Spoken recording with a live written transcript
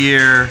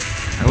year.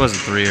 It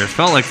wasn't 3 years.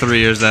 Felt like 3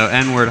 years though.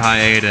 N-word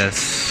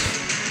hiatus.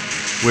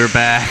 We're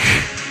back.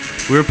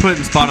 We were put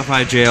in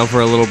Spotify jail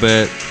for a little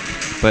bit,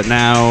 but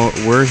now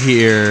we're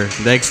here.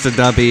 Thanks to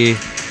Dubby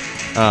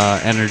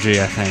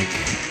Energy, I think.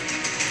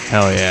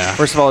 Hell yeah.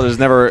 First of all, there's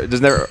never.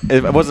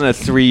 It wasn't a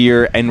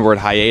 3-year N-word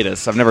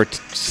hiatus. I've never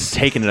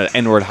taken an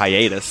N-word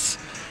hiatus.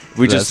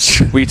 We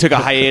took a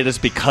hiatus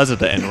because of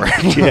the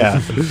N-word.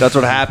 Yeah. That's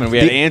what happened. We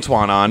had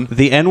Antoine on.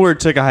 The N-word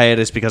took a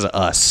hiatus because of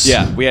us.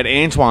 Yeah, we had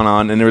Antoine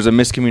on, and there was a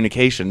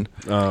miscommunication.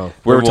 Oh,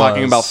 we were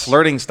talking about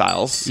flirting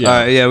styles.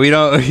 Yeah. We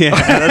don't. Yeah,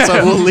 that's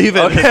why we'll leave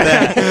it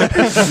at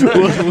that.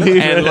 We'll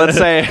leave and it let's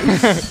say,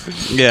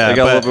 yeah,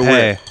 but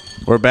hey,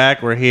 we're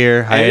back. We're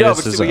here.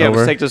 Hiatus is over.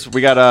 Let's take this.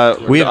 We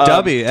got we have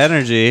Dubby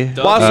Energy.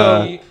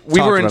 Also,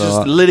 we were in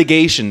just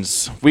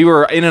litigations. We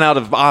were in and out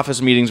of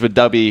office meetings with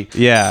Dubby.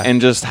 Yeah,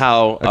 and just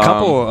how a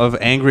couple of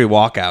angry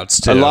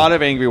walkouts too. A lot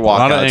of angry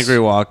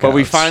walkouts. But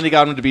we finally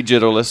got him to be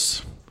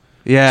jitterless.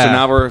 Yeah. So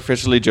now we're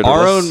officially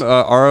jitterless.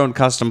 Our own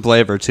custom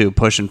flavor too.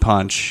 Push and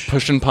punch.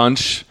 Push and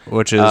punch,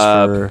 which is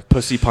for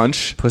pussy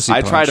punch.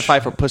 I tried to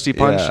fight for pussy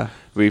punch. Yeah.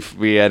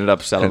 We ended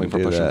up settling for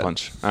push and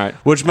punch. All right.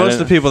 Which most of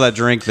the people that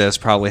drink this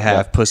probably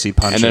have pussy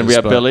punches. And then we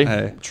have Billy.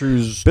 Hey.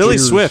 Billy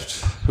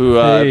Swift. Who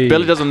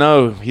Billy doesn't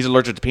know he's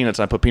allergic to peanuts.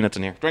 I put peanuts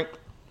in here. Drink.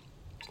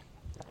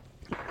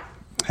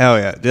 Hell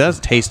yeah. Dude, that's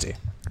tasty.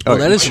 Oh,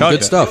 that is some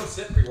good stuff.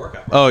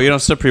 Oh, you don't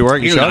sip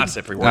pre-workout? You do not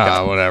sip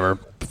pre-workout. Oh, whatever.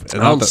 I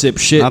don't sip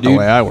shit, not dude. the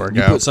way I work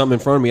you out. Put something in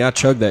front of me, I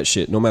chug that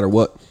shit, no matter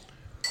what.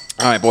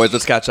 All right, boys,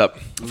 let's catch up.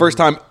 First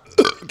time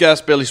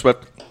guest, Billy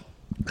Swift.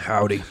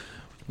 Howdy.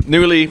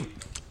 Newly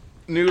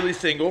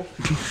single,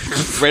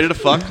 ready to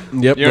fuck.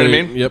 Yep, you know what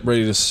I mean. Yep,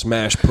 ready to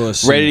smash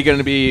puss. Ready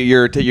to be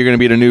you're going to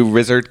be the new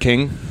Wizard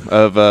King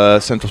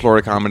of Central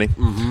Florida comedy.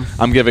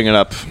 Mm-hmm. I'm giving it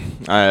up.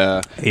 Due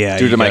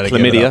to my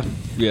chlamydia.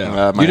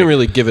 Yeah, you didn't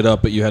really give it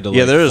up, but you had to.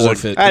 Yeah, there was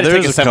forfeit. I had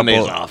to take 7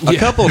 days off. A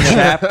couple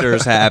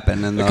chapters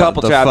happened in the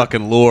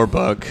fucking lore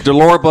book. The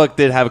lore book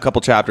did have a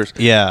couple chapters.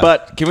 Yeah,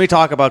 but can we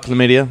talk about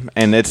chlamydia?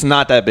 And it's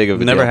not that big of a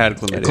deal. Never had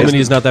chlamydia. Chlamydia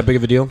is not that big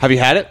of a deal. Have you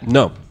had it?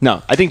 No.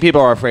 I think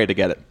people are afraid to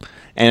get it.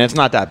 And it's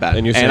not that bad.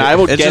 And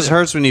it just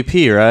hurts when you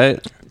pee, right?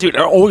 Dude,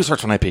 it always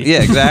hurts when I pee.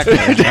 Yeah, exactly.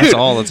 That's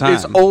all the time.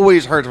 It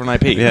always hurts when I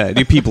pee. Yeah. Do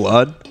you pee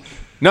blood?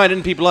 No, I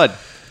didn't pee blood.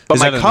 But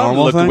Is my that a cum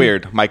normal looked thing?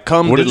 weird. My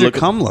cum What did your look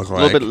cum look like?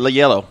 A little bit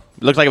yellow.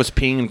 It looked like I was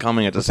peeing and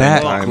coming at the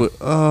same time.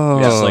 Oh.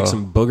 Yeah, it's like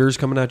some boogers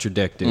coming out your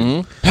dick, dude.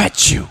 Mm-hmm.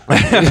 At you.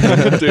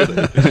 Dude.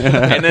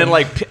 and then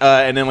like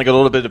a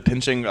little bit of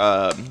pinching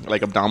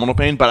like abdominal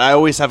pain, but I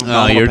always have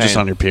abdominal pain. You're just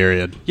on your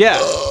period. Yeah.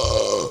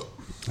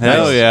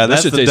 Hell yeah,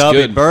 that's the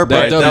Dubby burp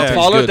right there.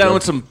 Follow it down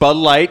with some Bud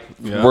Light.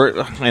 Yeah.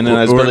 And then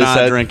as Billy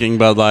said, drinking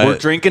Bud Light. We're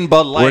drinking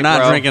Bud Light. We're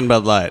not drinking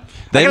Bud Light.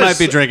 They might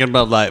be drinking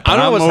Bud Light, but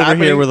I'm over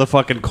here with a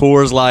fucking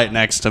Coors Light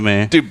next to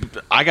me.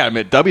 Dude, I gotta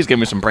admit, Dubby's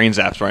giving me some brain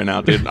zaps right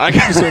now, dude. I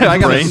got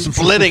a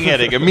splitting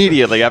headache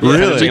immediately after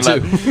really?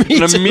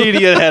 an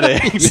immediate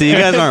headache. See, you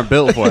guys aren't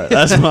built for it.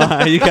 That's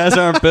why. You guys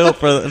aren't built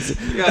for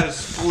this. You got a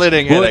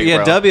splitting headache,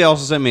 yeah, bro. Dubby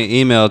also sent me an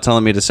email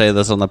telling me to say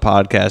this on the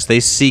podcast. They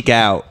seek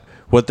out.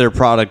 What their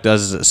product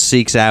does is it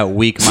seeks out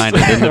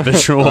weak-minded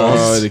individuals.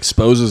 Oh, it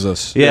exposes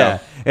us. Yeah.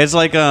 It's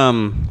like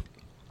I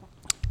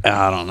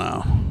don't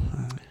know.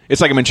 It's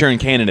like a Manchurian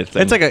candidate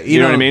thing. It's like you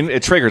know what I mean?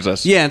 It triggers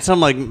us. Yeah, and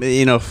some like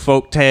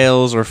folk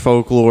tales or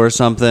folklore or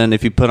something.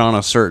 If you put on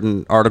a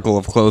certain article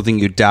of clothing,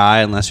 you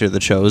die unless you're the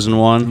chosen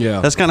one. Yeah,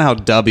 that's kind of how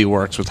Dubby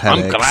works with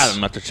headaches. I'm glad I'm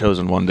not the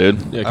chosen one,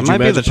 dude. Yeah, I might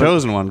be the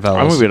chosen one, fellas.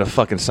 I'm gonna be the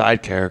fucking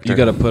side character. You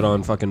got to put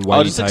on fucking whitey tighties.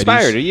 Oh, just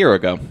expired a year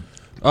ago.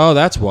 Oh,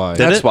 that's why.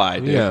 That's why,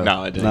 dude. Yeah.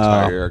 No, it didn't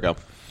expire a year ago.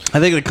 I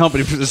think the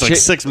company is like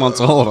 6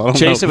 months old. I don't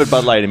Chase know. it with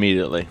Bud Light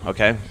immediately,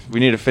 okay? We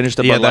need to finish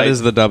the Bud Light. Yeah, that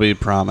is the Dubby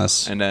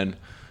promise. And then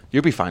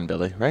you'll be fine,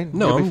 Billy, right?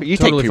 No, you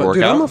totally take pre-workout.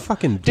 Dude, I'm a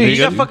fucking dude. You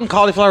got fucking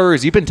cauliflower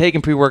ears. You've been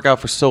taking pre-workout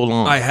for so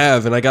long. I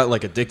have, and I got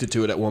like addicted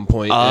to it at one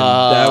point. And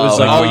that was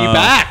like, you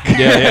back?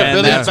 Yeah,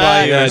 Billy's that's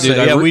back.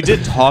 why. Yeah, we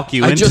did talk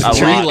you into. I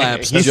just it.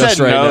 relapsed. He just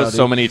said right no now,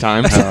 so many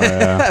times,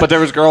 but there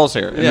was girls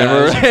here.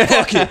 Yeah,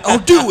 fuck it, I'll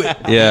do it.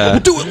 Yeah, I'll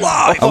do it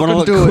live. I want to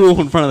look cool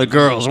in front of the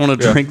girls. I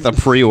want to drink the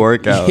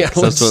pre-workout. Yeah,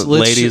 that's what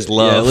ladies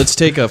love. Yeah, let's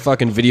take a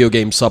fucking video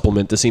game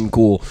supplement to seem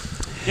cool.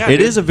 Yeah,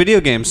 it is a video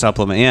game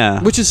supplement, yeah.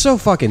 Which is so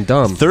fucking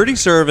dumb. 30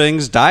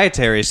 servings,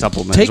 dietary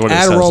supplements. Take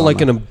Adderall like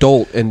an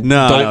adult and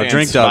no,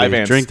 drink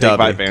Dubby. Drink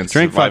Dubby.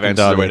 Drink fucking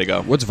Dubby. Way to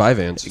go. What's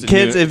Vyvanse?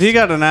 Kids, if you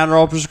got an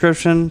Adderall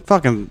prescription,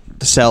 fucking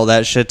sell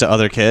that shit to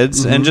other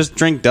kids and just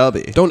drink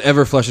Dubby. Don't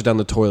ever flush it down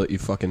the toilet, you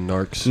fucking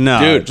narcs.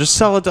 No, dude, just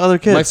sell it to other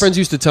kids. My friends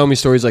used to tell me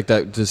stories like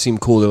that to seem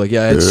cool. They're like,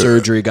 yeah, I had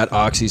surgery, got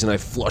oxys, and I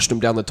flushed them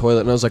down the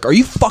toilet. And I was like, are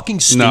you fucking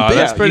stupid? No,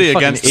 that's pretty you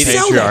against fucking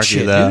sell that patriarchy,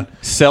 shit, though.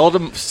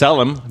 dude. Sell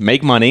them,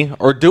 make money,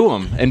 or do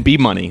them and be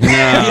money. No,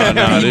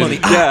 be money.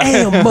 I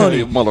am money.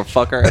 You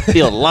motherfucker. I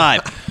feel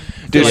alive.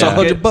 Dude,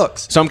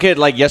 $100. some kid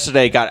like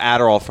yesterday got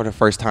Adderall for the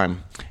first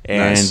time. And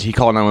Nice. he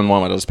called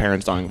 911 with his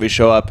parents dying. We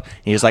show up, and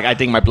he's like, I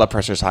think my blood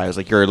pressure's high. I was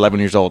like, you're 11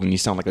 years old, and you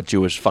sound like a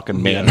Jewish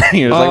fucking man.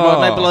 He was like, well,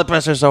 my blood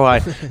pressure's so high.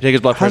 Take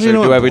his blood How do pressure, you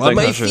know do what everything. blood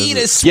My pressure feet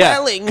is Yeah,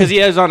 swelling. because he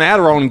was on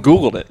Adderall and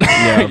Googled it.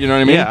 You know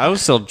what I mean? Yeah, I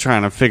was still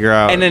trying to figure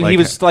out. And then he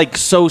was like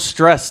so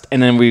stressed,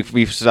 and then we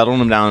settled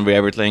him down, we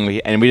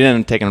everything, and we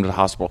didn't take him to the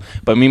hospital.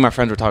 But me and my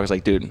friends were talking, I was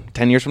like, dude,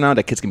 10 years from now,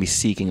 that kid's gonna be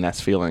seeking that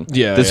feeling.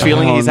 Yeah, this yeah.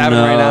 feeling Oh, he's having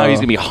no. right now, he's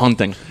gonna be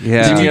hunting.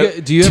 Yeah.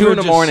 Do you 2 ever in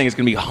the just- morning, he's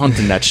gonna be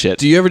hunting that shit.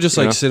 Do you ever just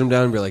like know? sit him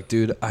down and be like,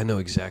 dude, I know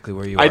exactly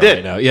where you are I did.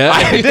 right now. Yeah.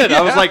 I did.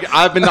 I was like,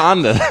 I've been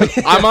on this.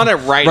 I'm on it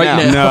right now.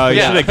 No, you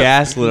Yeah. should have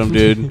gaslit him,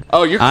 dude.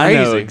 Oh, you're I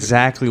know crazy.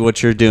 exactly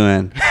what you're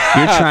doing.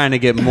 You're trying to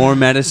get more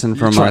medicine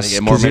from trying us to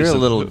get more 'cause you're a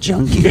medicine. little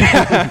junkie.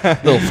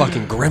 Little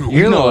fucking gremlin.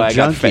 You're a No, little I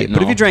got junkie. fentanyl.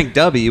 But if you drank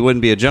Dubby, you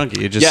wouldn't be a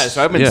junkie. You just Yeah,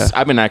 so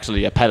I've been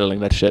actually peddling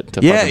that shit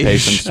to yeah, fucking you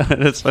patients. should.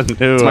 That's a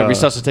new. It's my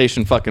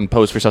resuscitation, fucking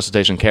post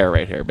resuscitation care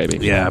right here, baby.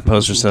 Yeah,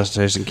 post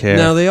resuscitation care.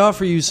 Now they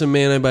offer you some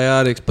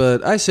antibiotics,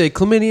 but I say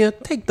chlamydia,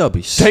 take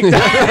dubbies. Take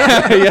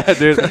yeah,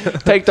 dude.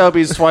 Take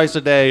dubbies twice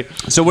a day.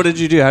 So what did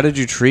you do? How did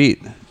you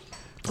treat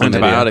chlamydia?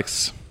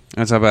 Antibiotics.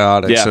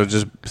 Antibiotics. Yeah. So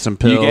just some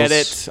pills. You get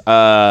it.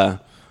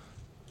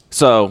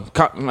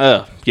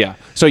 Yeah.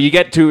 So you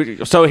get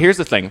to. So here's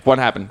the thing. What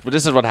happened? Well,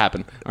 this is what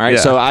happened. All right. Yeah.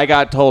 So I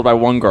got told by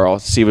one girl.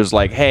 She was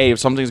like, "Hey, if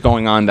something's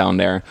going on down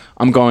there,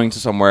 I'm going to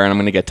somewhere and I'm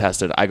going to get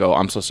tested." I go,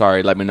 "I'm so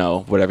sorry. Let me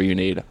know whatever you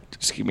need.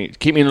 Just keep me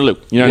in the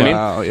loop." You know what I mean?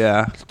 Wow.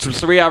 Yeah.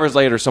 3 hours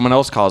later, someone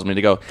else calls me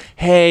to go,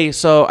 "Hey,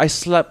 so I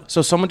slept.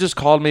 So someone just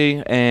called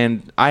me,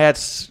 and I had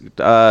sex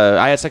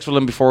with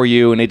them before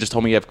you, and they just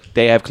told me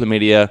they have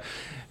chlamydia,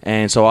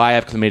 and so I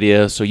have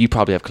chlamydia. So you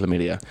probably have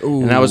chlamydia."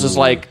 And I was just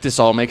like, "This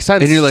all makes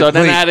sense." And you're like, so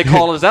then "Wait." I had to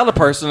call this other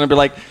person and be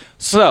like,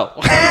 "So,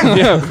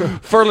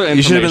 further information."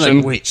 You should have been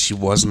like, wait, she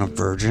wasn't a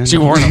virgin. She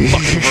weren't a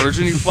fucking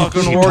virgin, you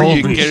fucking whore. told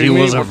You me kidding she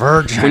me? was a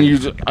virgin. When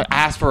you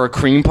asked for a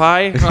cream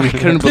pie, I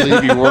couldn't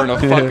believe you weren't a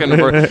fucking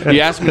virgin.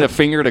 You asked me to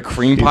finger the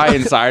cream pie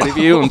inside of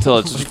you until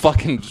it just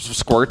fucking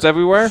squirts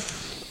everywhere.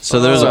 So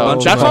there's a So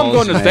bunch that's of why I'm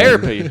going to man.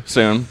 therapy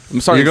soon.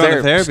 I'm starting You're going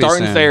to therapy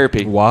Starting soon.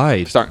 therapy.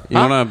 Why? Start. You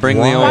want to bring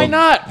the Why? old Why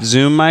not?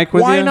 Zoom mic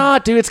with you? Why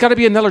not, dude? It's got to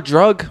be another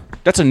drug.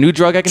 That's a new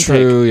drug I can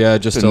True, take. yeah,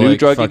 just It's a to new like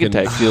drug you fucking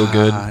can take. feel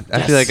good.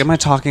 I feel like, am I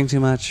talking too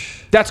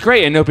much? That's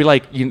great, and they'll be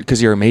like,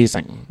 because you're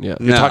amazing. Yeah.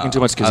 You're No, talking too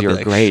much because I'll be you're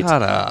like, great,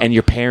 shut up. and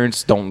your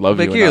parents don't love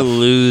Like you you're a enough.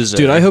 loser.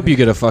 Dude, I hope you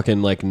get a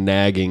fucking like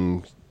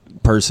nagging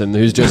person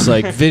who's just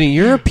like, Vinny,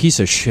 you're a piece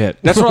of shit.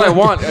 That's what I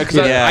want. Because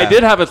Yeah. I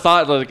did have a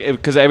thought, like,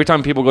 because every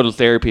time people go to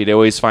therapy, they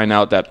always find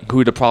out that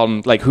who's the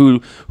problem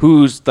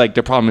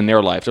the problem in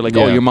their life. They're like,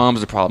 oh, Yeah. your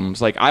mom's the problem.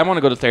 It's like, I want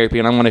to go to therapy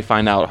and I want to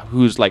find out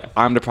who's like,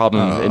 I'm the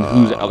problem in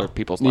who's other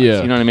people's lives.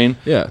 Yeah. You know what I mean?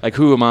 Yeah. Like,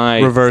 who am I?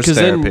 reverse Because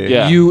then therapy.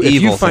 Yeah. if you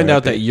Evil find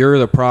out therapy. that you're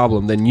the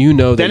problem, then you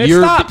know that Then it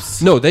you're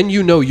stops. no, then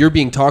you know you're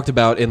being talked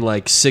about in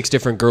like 6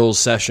 different girls'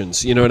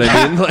 sessions. You know what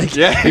I mean? Like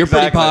Yeah, you're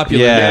pretty exactly.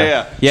 popular.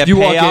 Yeah, Yeah. If you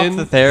pay walk off in,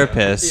 the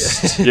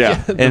therapist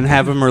Yeah. and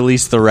have him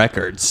release the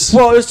records.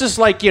 Well, it's just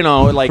like,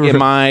 like,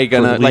 am I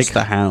gonna Release like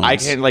the hounds. I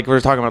can like we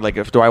were talking about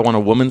like, do I want a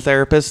woman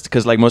therapist?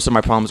 Because like most of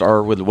my problems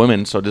are with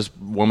women, so this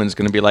woman's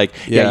gonna be like,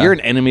 yeah, you're an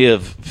enemy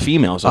of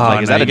females. I was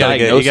like, is that a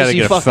diagnosis,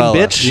 you fucking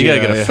bitch? You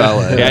gotta get a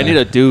fella. Yeah, I need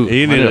a dude.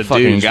 You I need a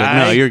fucking dude.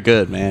 guy. No, you're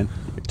good, man.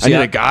 I need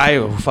a guy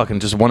who fucking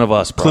just one of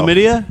us, bro.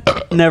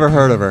 Chlamydia? Never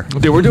heard of her.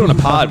 Dude, we're doing a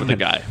pod with a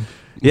guy.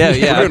 Yeah,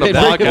 We're doing a Hey,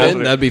 bring him podcast.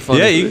 in, that'd be fun.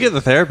 Yeah, you can get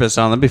the therapist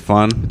on. That'd be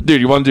fun. Dude,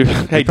 you want to do?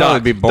 Hey, It'd probably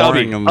Doc, be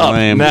boring Dubby, and up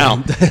lame.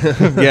 now.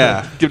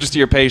 Yeah. Give this to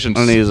your patients.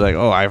 And he's like,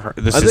 "Oh, I've heard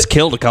this has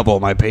killed a couple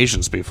of my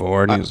patients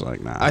before." And he was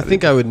like, "Nah." I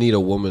think I would need a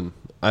woman.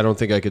 I don't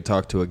think I could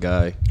talk to a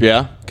guy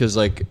Yeah, because,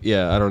 like,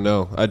 yeah, I don't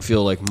know. I'd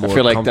feel like more I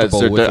feel like that's.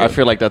 comfortable with I it.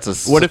 feel like that's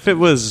a. What if it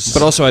was?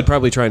 But also, I'd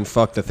probably try and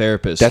fuck the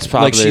therapist. That's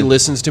like she probably-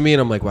 listens to me, and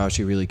I'm like, wow,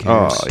 she really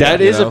cares. Oh, That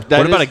You is know? a. That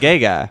what about is- a gay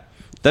guy?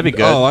 That'd be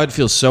good. Oh, I'd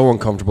feel so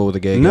uncomfortable with a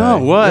gay guy. no,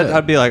 what? Yeah.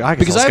 I'd be like, I can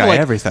Because tell I this have guy like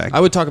everything.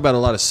 I would talk about a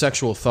lot of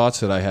sexual thoughts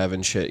that I have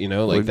and shit, you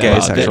know, like With gay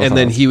that. sexual And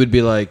then thoughts. he would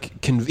be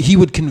like, he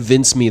would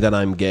convince me that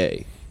I'm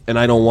gay, and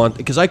I don't want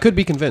because I could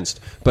be convinced,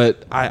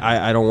 but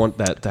I don't want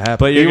that to happen.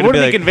 But He you're gonna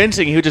wouldn't be be like,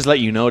 convincing. He would just let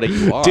you know that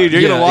you are. dude,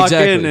 you're Yeah, gonna walk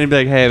exactly. in and be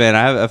like, "Hey, man,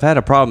 I've had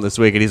a problem this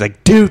week," and he's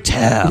like, "Do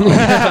tell."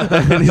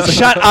 And he's like,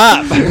 "Shut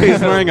up!" He's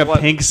wearing a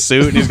pink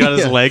suit and he's got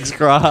his legs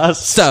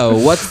crossed. so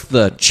what's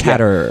the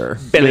chatter?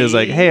 And he was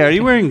like, "Hey, are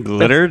you wearing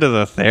glitter to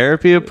the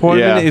therapy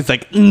appointment?" Yeah. He's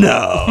like,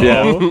 "No,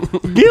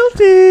 Yeah.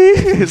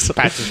 guilty."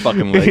 Pats his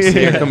fucking legs.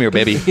 Here, come here,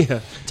 baby.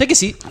 Take a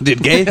seat.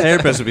 Dude, gay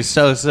therapists would be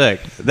so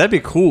sick. That'd be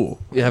cool.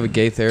 You have a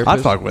gay therapist.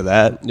 I'd fuck with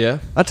that. Yeah.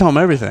 I'd tell him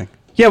everything.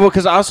 Yeah, well,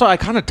 because also I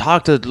kind of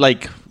talk to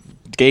like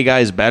gay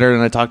guys better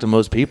than I talk to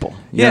most people.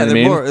 You know what I they're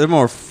mean? they're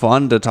more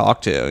fun to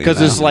talk to.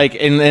 Because it's like,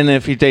 and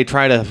if they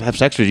try to have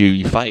sex with you,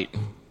 you fight.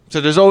 So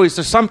there's always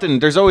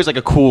like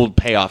a cool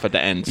payoff at the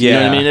end. You know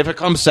what I Yeah. mean? If it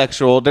comes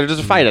sexual, there's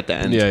a fight at the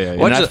end. Yeah, yeah, yeah.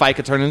 And What's that it- fight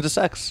could turn into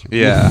sex.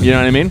 Yeah. You know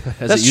what I mean?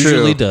 As That's it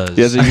usually true. does.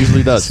 Yes, it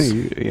usually does.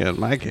 yeah, in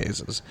my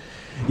cases.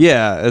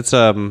 Yeah, it's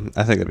I think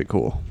that'd be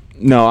cool.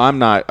 No, I'm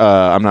not.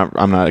 I'm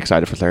not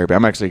excited for therapy.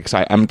 I'm actually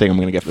excited. I'm thinking I'm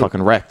gonna get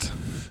fucking wrecked.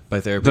 by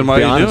therapy. Then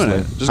why are you doing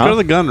honestly. it? Just go to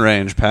the gun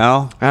range,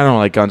 pal. I don't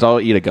like guns.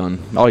 I'll eat a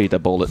gun. I'll eat that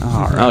bullet.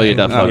 I'll eat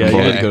that fucking Yeah, you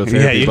bullet. need to go to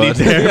therapy, you bud.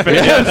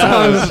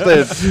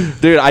 need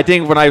therapy. Dude, I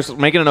think when I was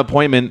making an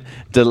appointment,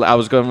 I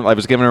was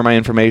giving her my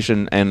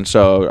information, and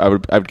so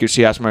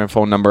she asked my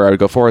phone number. I would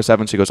go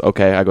 407. She goes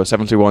okay. I go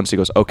 731. She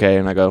goes okay,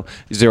 and I go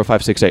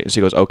 0568. And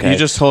she goes okay. You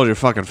just told your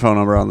fucking phone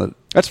number on the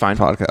That's fine.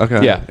 podcast.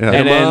 Okay. Yeah. And And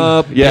then, hit him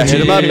up. Yes.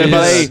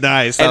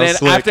 Nice. That And was then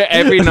slick. after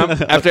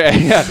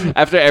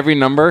every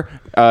number,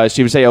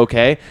 she would say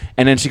okay,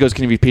 and then she goes,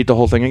 "Can you repeat the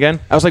whole thing again?"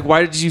 I was like,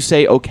 "Why did you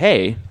say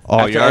okay?" Oh,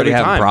 after you already every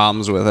have time?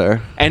 problems with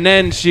her. And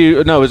then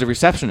it was a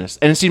receptionist,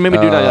 and she made me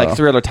do that like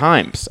 3 other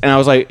times, and I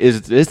was like,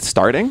 "Is this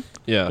starting?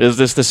 Yeah. Is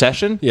this the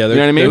session? Yeah, you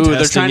know what I mean? they're Ooh,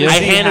 they're trying to I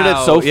see handled it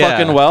how- so yeah.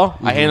 fucking well.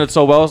 I handled it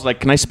so well. I was like,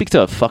 "Can I speak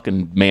to a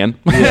fucking man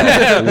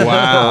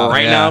Wow.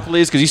 right Yeah. now,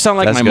 please? Because you sound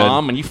like That's my good.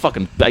 mom, and you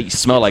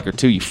smell like her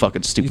too. You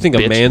fucking stupid. You think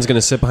bitch. a man's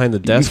gonna sit behind the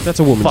desk? That's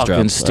a woman's job.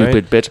 Fucking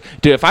stupid right? bitch,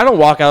 dude. If I don't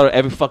walk out of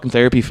every fucking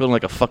therapy feeling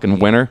like a fucking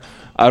winner,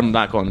 I'm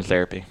not going to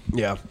therapy.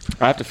 Yeah.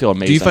 I have to feel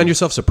amazing. Do you find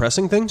yourself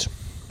suppressing things?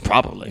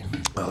 Probably?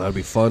 Oh, that'd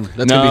be fun.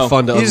 That's No. gonna be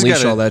fun to You just unleash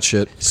gotta- all that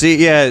shit. See,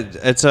 yeah,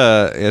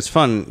 it's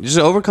fun. Just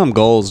overcome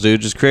goals,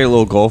 dude. Just create a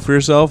little goal for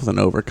yourself, then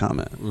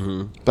overcome it.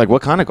 Like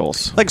what kind of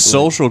goals? Like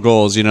social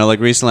goals, you know. Like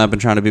recently, I've been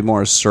trying to be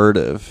more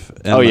assertive.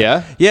 And Oh, like-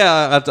 yeah?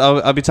 yeah.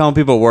 I'll be telling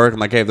people at work, I'm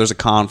like, hey, if there's a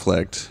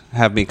conflict,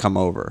 have me come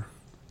over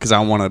because I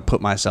want to put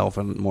myself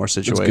in more That's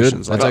good.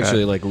 situations. That's like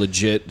actually that. like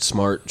legit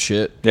smart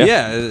shit. Yeah.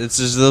 Yeah, it's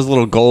just those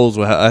little goals.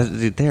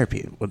 Dude,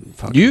 therapy wouldn't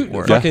fucking You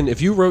work. fucking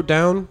if you wrote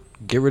down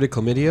get rid of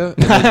chlamydia,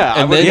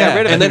 I would've got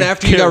rid of and then it.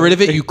 after you got rid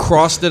of it, you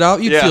crossed it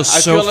out. You'd Yeah, feel I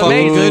so feel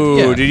fucking amazing. good. Ooh,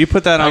 Yeah. did you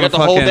put that I on got a the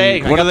fucking? whole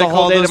day. I What got do they the whole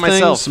call day to those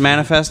myself. things?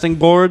 Manifesting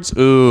boards.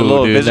 Ooh, A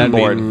little dude, vision that'd be-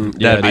 board.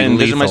 That'd Yeah, be I envision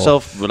lethal.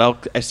 myself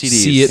without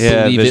STDs. See it,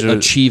 Yeah, believe visual- it,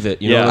 achieve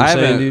it. You know Yeah, what I I'm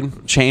saying, haven't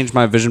dude? changed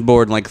my vision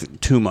board in like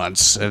 2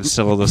 months. It's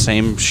still the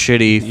same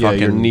shitty Yeah,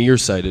 fucking. you're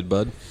nearsighted,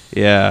 bud.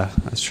 Yeah,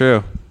 that's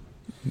true.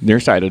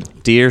 Nearsighted.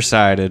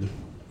 Deer-sided.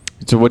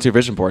 So what's your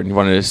vision board? You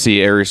want to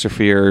see Aries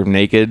Sophia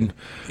naked?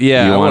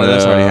 Yeah, You want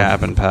that's already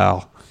happened,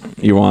 pal.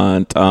 You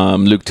want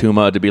Luke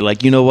Tuma to be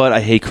like, you know what?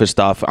 I hate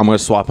Christoph. I'm going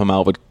to swap him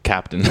out with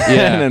Captain.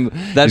 Yeah. and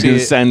then That'd he's going be-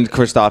 to send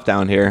Christoph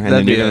down here, and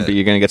then that'd you're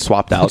be going to get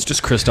swapped out. It's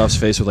just Christoph's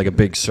face with like a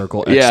big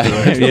circle X Yeah.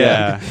 to it.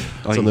 Yeah,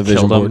 It's on the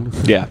vision board.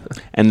 Yeah,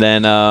 and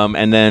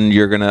then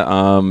you're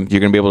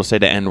gonna be able to say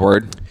the N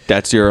word.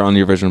 That's on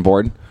your vision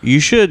board. You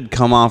should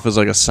come off as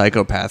like a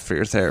psychopath for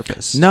your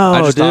therapist. No,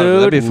 I just thought dude.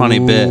 that'd be a funny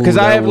bit. Because Ooh,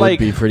 I that have would like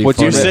be pretty what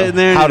funny. you You're sitting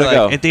there and How'd you're it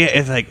go? like,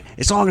 it's like,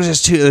 as long as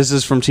there's two, this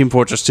is from Team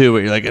Fortress 2, but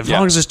you're like, as Yeah.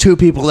 long as there's 2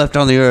 people left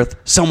on the earth,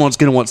 someone's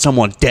going to want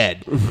someone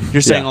dead.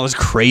 You're saying Yeah. all this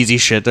crazy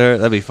shit there.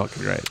 That'd be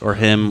fucking great. Or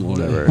him,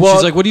 whatever. Well-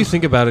 She's like, "What do you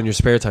think about in your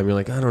spare time?" You're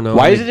like, "I don't know.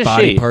 Why Any is it a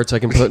body she? parts I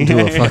can put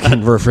into a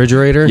fucking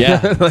refrigerator?"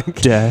 Yeah.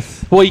 Like,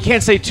 Death. Well, you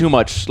can't say too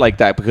much like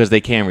that because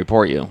they can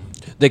report you.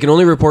 they can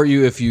only report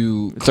you if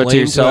you Threat to claim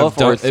yourself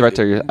have or threat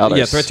to your others?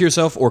 Yeah, threat to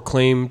yourself or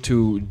claim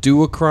to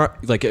do a crime.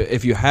 Like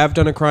if you have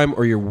done a crime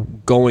or you're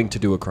going to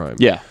do a crime.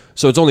 Yeah.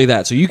 So it's only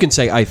that. So you can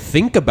say, "I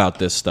think about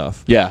this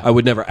stuff." Yeah. I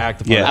would never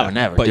act upon Yeah. it. I would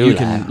never But do you that.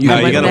 can. No,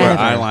 You you can gotta wear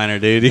eyeliner,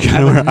 dude. You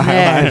gotta wear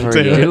eyeliner. never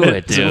too. do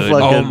it, Some dude.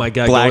 fucking Oh my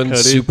god, black going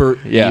hoodie. super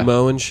Yeah.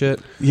 emo and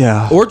shit.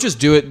 Yeah. Or just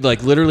do it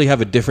like literally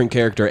have a different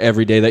character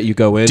every day that you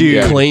go in.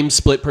 Dude. Claim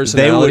split They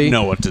personality. would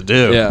know what to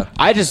do. Yeah.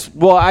 I just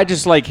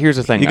like here's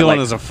the thing. You I go like,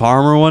 in as a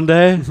farmer one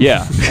day.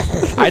 yeah.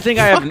 I think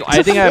I have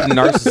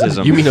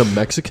narcissism. You mean a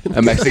Mexican?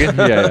 a Mexican?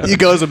 Yeah. You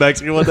go as a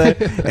Mexican one day.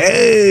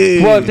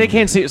 Hey. Well, if they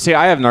can't see,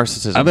 I have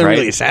narcissism. I've been right?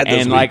 really sad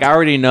this and week. like I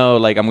already know,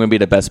 like I'm gonna be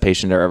the best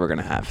patient they're ever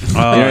gonna have. You know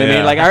what I yeah.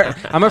 mean?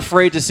 Like I'm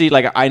afraid to see.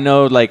 Like I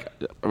know, like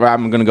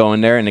I'm gonna go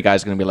in there and the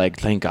guy's gonna be like,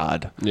 "Thank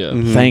God, Yeah.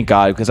 thank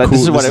God," because this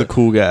is Cool- what this is a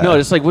cool guy. No,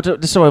 it's like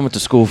this is what I went to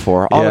school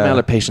for. All of Yeah. my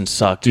other patients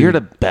sucked. You're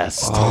the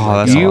best. Oh,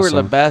 that's you awesome.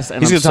 were the best.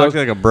 And He's I'm gonna talk to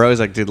you like a bro. He's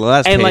like, dude, the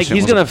last and like patient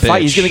he's was gonna a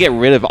fight. He's bitch. gonna get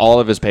rid of all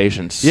of his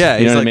patients. Yeah,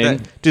 you he's know like what I mean?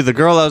 that. Dude, the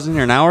girl that was in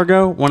here an hour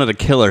ago wanted to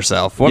kill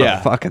herself. What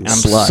a fucking And I'm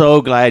slut.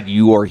 so glad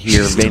you are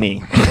here,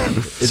 Vinny.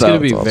 It's gonna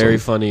be very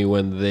funny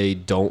when they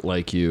don't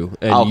like you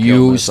and I'll kill you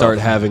myself. start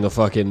having a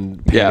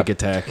fucking panic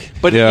attack.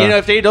 But Yeah. you know,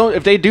 if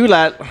they do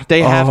that,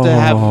 they have to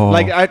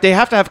have they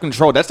have to have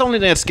control. That's the only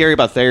thing that's scary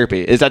about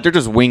therapy is that they're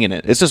just winging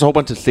it. It's just a whole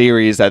bunch of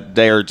theories that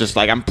they're just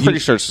like, I'm pretty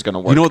sure it's just gonna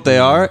work. You know what they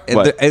are?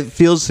 What? It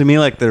feels to me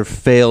like they're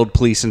failed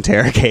police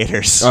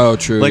interrogators. Oh,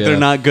 true, Like yeah. they're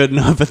not good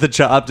enough at the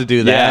job to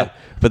do that, Yeah.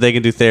 but they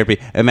can do therapy.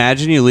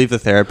 Imagine you leave the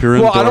therapy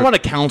room. Well, I don't door- want a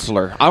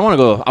counselor. I want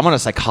a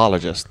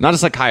psychologist, not a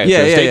psychiatrist.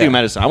 Yeah, yeah, they yeah. do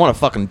medicine. I want a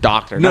fucking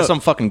doctor, No. not some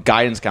fucking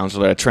guidance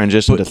counselor that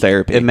transitioned to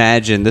therapy.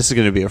 Imagine this is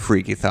going to be a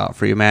freaky thought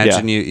for you.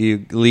 Imagine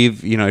you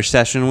leave. You know, your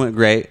session went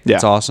great. Yeah.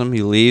 It's awesome.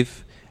 You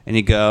leave and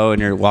you go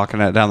and you're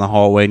walking out down the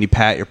hallway and you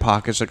pat your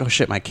pockets like, oh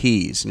shit, my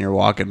keys. And you're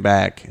walking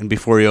back and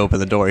before you open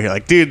the door, you're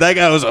like, dude, that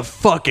guy was a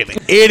fucking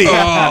idiot.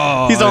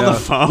 He's on the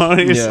phone.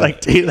 And you're just Yeah.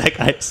 like, dude, that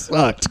guy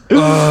sucked.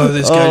 Oh,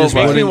 this guy just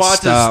Make me wouldn't watch his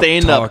stop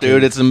stand up, talking.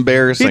 dude. It's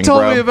embarrassing. He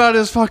told bro. me about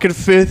his fucking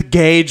 5th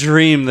gay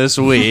dream this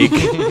week.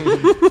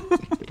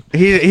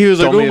 he was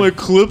like, Told me "Oh, my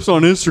clips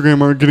on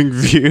Instagram aren't getting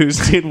views."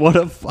 Dude, what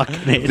a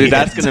fucking idiot! Dude,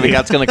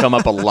 that's gonna come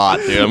up a lot,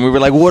 dude. And we were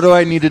like, "What do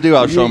I need to do?"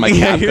 I'll show him my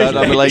CapCut.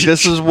 I'll be like,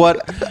 "This is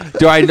what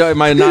do I know?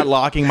 Am I not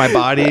locking my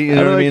body? You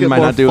know what I mean? Am I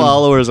not doing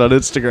followers on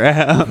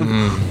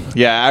Instagram?"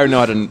 Yeah, I know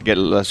how to get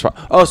less.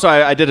 Oh, so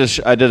I did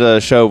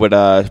a show with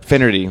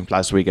Finnerty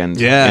last weekend.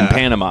 Yeah. In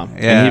Panama,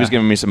 Yeah. and he was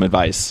giving me some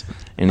advice.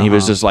 And he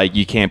was just like,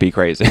 "You can't be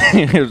crazy."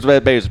 It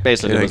was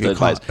basically Yeah, was the you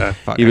advice. can't.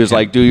 Fuck, He I was can't.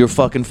 like, "Do your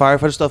fucking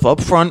firefighter stuff up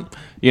front,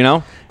 you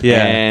know?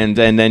 Yeah. And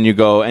then you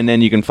go, and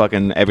then you can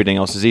fucking everything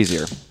else is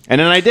easier." And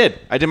then I did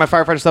my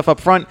firefighter stuff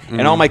up front,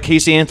 and all my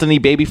Casey Anthony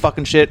baby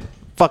fucking shit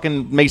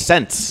fucking makes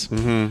sense. But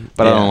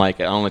I Yeah. don't like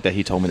it. I don't like that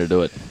he told me to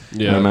do it.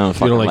 Yeah. I don't You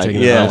fucking don't like like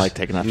taking it. I advice? don't like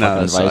taking that No, fucking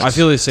it advice. sucks. I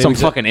feel the same. Some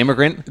fucking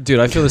immigrant. Dude,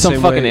 I feel the Some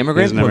same fucking way.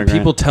 immigrant? He's an When immigrant.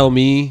 people tell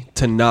me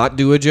to not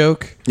do a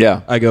joke,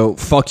 Yeah. I go,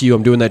 "Fuck you!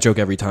 I'm doing that joke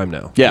every time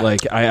now." Yeah.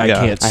 like I Yeah.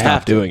 can't I stop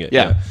have to. doing it.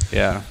 Yeah.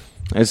 Yeah.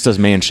 It's just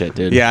man shit,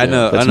 dude. Yeah, I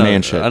know. That's I know.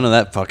 man shit. I know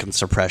that fucking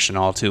suppression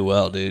all too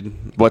well, dude.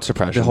 What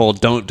suppression? The whole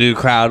 "don't do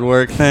crowd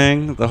work"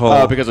 thing. The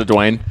whole Because of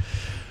Dwayne.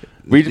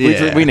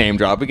 Yeah. We name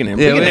drop. We can name.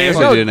 Yeah, we can we name.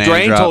 definitely do name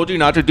Dwayne drop. told you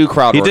not to do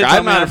crowd he work. did. tell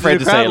I'm me not to afraid do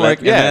to say crowd it. work,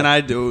 Like, yeah.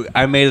 and then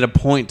I made it a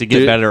point to get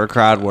Dude. better at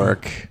crowd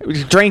work.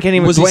 Dwayne can't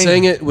even. Was he Dwayne-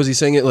 saying it? Was he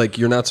saying it like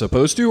you're not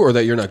supposed to, or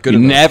that you're not good You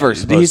enough? never.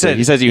 He said.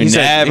 He says you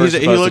never he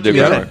supposed to looked do at me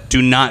and crowd said, work.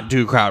 "Do not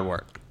do crowd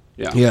work."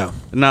 Yeah.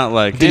 Not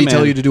like. Did he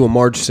tell you to do a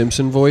Marge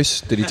Simpson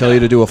voice? Did he tell you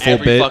to do a full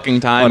Every bit fucking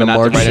time on a and not to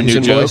Marge write a new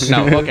Simpson joke. voice?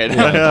 No, okay. No.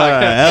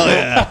 Hell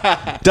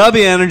yeah!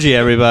 W energy,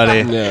 everybody.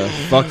 Yeah,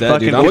 fuck that,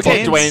 Fucking dude. I'm We'll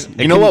Okay. get fucking-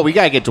 Dwayne. You know what? We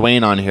gotta get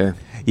Dwayne on here.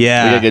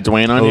 Yeah, We gotta get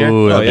Dwayne on here.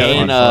 Ooh, that'd be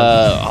And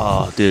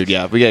fun. dude,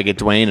 yeah, we gotta get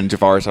Dwayne and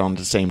Javaris on at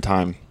the same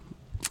time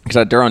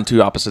because they're on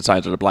two opposite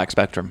sides of the black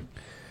spectrum.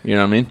 You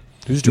know what I mean?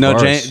 Who's No,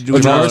 Javaris? Jane- Oh,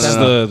 Javaris no, is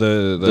no,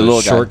 the little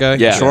short guy.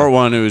 guy. Yeah. Short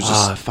one who was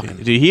just fucking-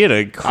 dude. He had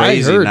a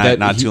crazy night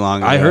not too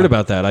long ago. I heard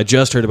about that. I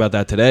just heard about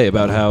that today.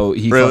 About how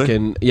he Really?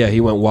 fucking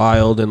he went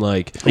wild and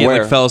like He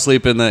Where? like fell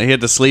asleep in the. He had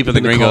to sleep in the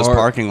In the Gringos car.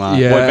 parking lot.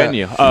 Yeah. What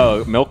venue?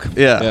 Oh, Milk.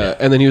 yeah. yeah,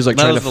 and then he was like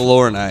That trying was to the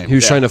lore night. he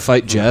was trying to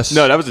fight Jess.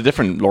 No, that was a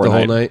different lore The whole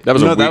night. night? That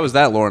was no, a that week- was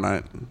that lore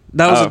night.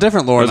 That was Oh. a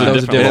different lore That night.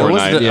 was a different lore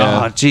was night. the-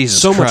 Yeah. Oh,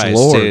 Jesus So much Christ,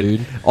 lore, dude.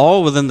 dude.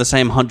 All within the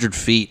same 100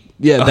 feet.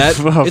 Yeah, that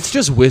of- it's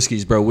just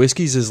whiskeys, bro.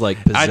 Whiskeys is like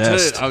I tell you,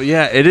 possessed. oh,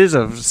 yeah, it is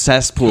a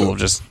cesspool of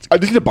just. I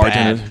think the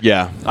bartender. Bad.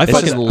 Yeah, I It's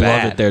fucking just love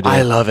bad. it there, dude.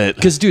 I love it.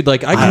 Because, dude,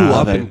 like I grew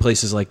love up it. in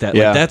places like that.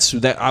 Yeah. Like that's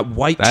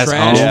white That's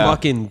trash, home. Yeah.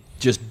 fucking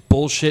just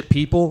bullshit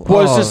people.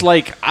 Well, it's Oh. just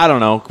like I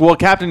don't know. Well,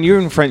 Captain,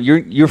 your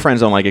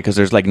friends don't like it because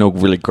there's like no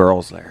really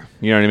girls there.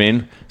 You know what I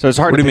mean? So it's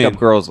hard What to do you pick mean? up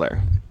girls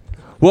there.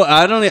 Well,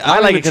 I don't. I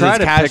like it even try because it's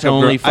to cash pick up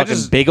only, girl- I fucking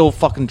just- big old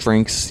fucking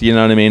drinks. You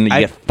know what I mean? You I-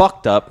 get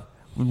fucked up.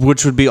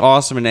 which would be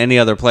awesome in any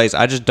other place.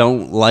 I just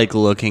don't like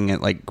looking at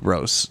like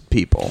gross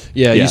people.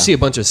 yeah, Yeah. you see a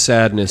bunch of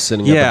sadness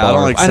sitting at Yeah, the I bar.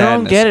 don't like I don't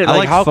sadness. get it. I Like,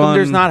 like how come fun-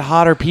 there's not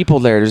hotter people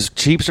there? There's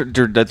cheap.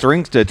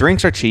 The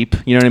drinks are cheap.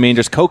 You know what I mean?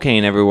 There's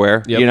cocaine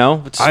everywhere. Yep. You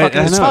know, it's I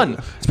fucking it's know. fun.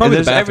 It's probably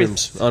the There's every-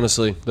 bathrooms,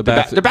 honestly. The The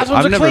bathrooms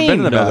I've are never clean. been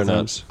to the No, they're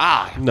bathrooms.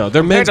 No,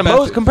 they're compared men's to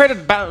bathrooms. compared to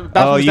bathrooms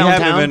Oh, you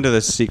downtown. haven't been to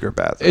the secret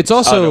bathroom. It's Oh, the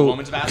also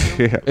women's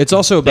bathroom. it's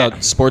also about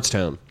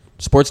Sportstown.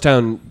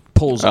 Sportstown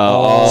pulls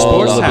all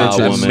Sports the Town's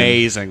bitches. women.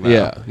 amazing. Though.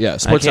 Yeah, yeah. I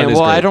Sportstown can't. is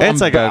Well, great. I don't.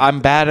 It's like I'm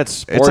bad at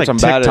sports. It's like I'm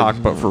bad TikTok,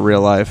 at, but for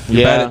real life.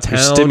 Yeah. bad at town.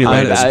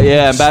 stimulated. bad at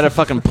yeah, I'm bad at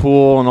fucking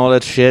pool and all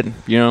that shit.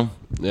 You know.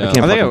 Yeah. I can't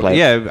I fucking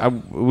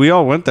think, play. we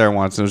all went there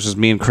once. It was just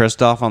me and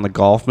Christoph on the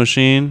golf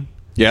machine.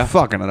 Yeah.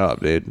 fucking it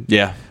up, dude.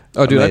 Yeah.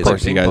 Oh, dude, I Amazing. play Of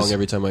course, you ping guys- pong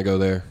every time I go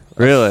there.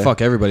 Really? I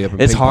fuck everybody up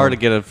in It's ping hard pong.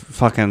 to get a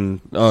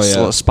fucking Oh,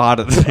 yeah. spot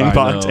at the ping I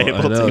pong know, table.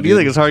 I know, dude. You dude.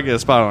 think it's hard to get a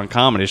spot on a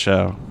comedy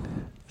show?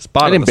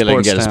 Spot I at didn't the feel like I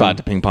can sports get a town. spot at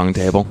the ping pong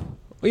table.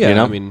 Well, yeah, you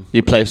know? I mean-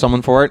 you play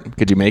someone for it.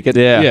 Could you make it?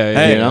 Yeah, Yeah,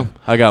 Hey, you know?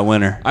 I got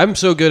winner. I'm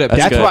so good at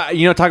That's good. why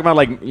talking about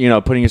like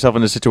putting yourself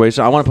in a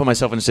situation. I want to put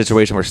myself in a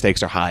situation where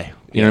stakes are high.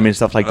 You know what I mean?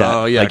 Stuff like that.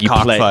 Oh, yeah, like you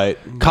play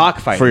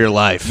cockfight for your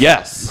life.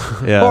 Yes.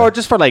 Yeah. Or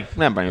just for like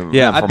Yeah, for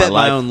I bet my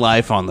life. own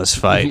life on this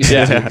fight.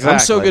 Yeah, I'm so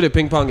exactly. good at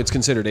ping pong. It's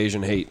considered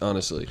Asian hate,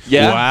 honestly.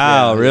 Yeah.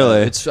 Wow,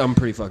 really? I'm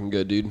pretty fucking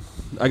good, dude.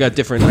 I got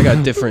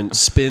different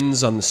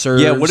spins on the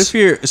serves. Yeah. What if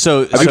you're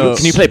so?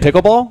 Can you play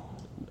pickleball?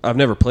 I've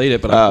never played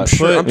it, but I'm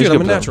sure. put- I'm, dude, you I'm a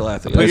could natural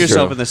athlete. Put That's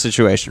yourself true. in this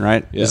situation,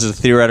 right? Yeah. This is a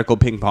theoretical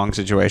ping pong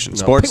situation.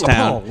 Sports ping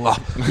town.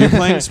 pong. You're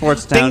playing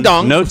sports town. Ding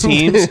dong. No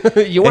teams.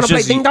 You wanna It's play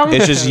just- ding dong?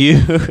 It's just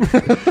you.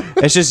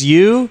 It's just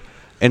you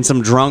and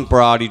some drunk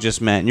broad you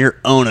just met, and you're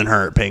owning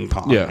her at ping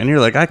pong. Yeah. And you're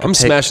like, I could I'm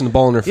take, smashing the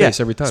ball in her face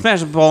every time.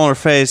 Smashing the ball in her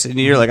face, and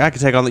you're like, I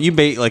could take on. You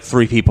bait like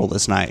 3 people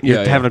this night. You're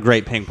Yeah, yeah. having a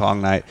great ping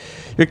pong night.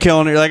 You're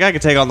killing it. You're like, I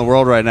could take on the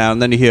world right now,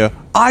 and then you hear,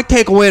 I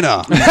take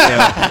winner.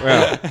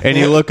 And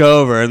you look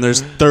over, and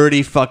there's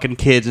 30 fucking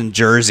kids in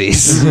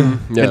jerseys,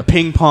 Yeah. in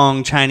ping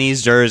pong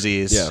Chinese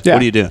jerseys. Yeah. Yeah.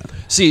 What are you doing?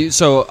 See,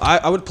 so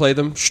I would play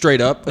them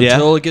straight up Yeah.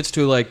 until it gets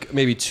to like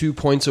maybe 2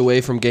 points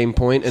away from game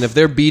point, and if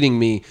they're beating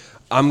me,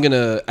 I'm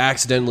gonna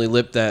accidentally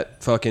lip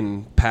that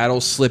fucking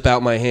paddle slip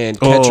out my hand,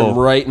 catch him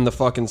right in the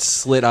fucking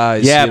slit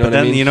eyes. Yeah, you know but what I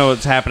then mean? you know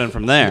what's happening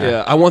from there.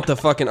 Yeah, I want the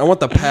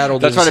paddle.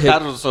 That's to why just the hit-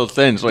 paddles are so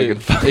thin. So you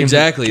can fucking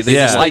Exactly. They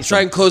just like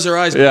try and close their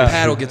eyes, but the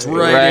paddle gets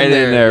right in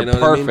there. You know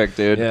what I mean? Perfect,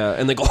 dude. Yeah,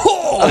 and they go,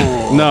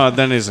 oh! No,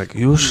 then he's like,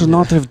 you should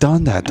not have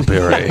done that,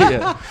 Barry.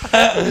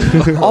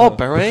 Oh,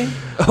 Barry.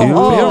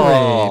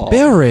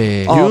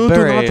 Barry. Oh, You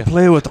Barry. do not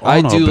play with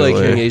honor, I do like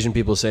Barry. hearing Asian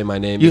people say my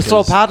name. You throw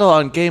because- paddle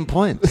on game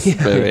points,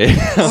 Barry.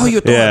 Oh, you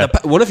throw Yeah.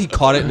 What if he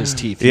caught it in his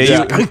teeth?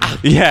 Yeah,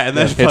 yeah, and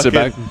then Hits it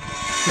back.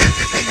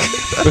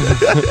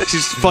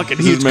 She's fucking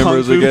His huge kung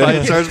members fu again.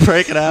 fight starts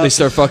breaking out. They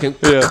start fucking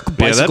that'd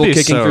bicycle be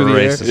kicking so through the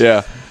racist. air.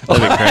 Yeah.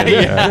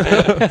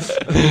 That'd be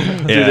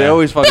crazy. Dude, they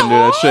always fucking do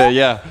that shit.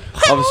 Yeah.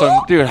 All of a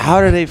sudden, dude,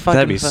 how do they fucking?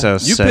 That'd be so You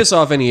sick. piss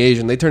off any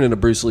Asian, they turn into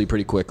Bruce Lee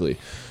pretty quickly.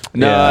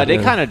 No, Yeah. they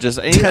kind of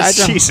just.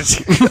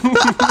 Jesus.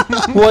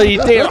 Well,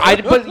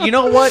 but you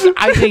know what?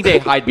 I think they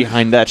hide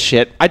behind that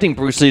shit. I think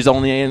Bruce Lee's the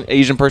only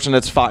Asian person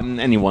that's fought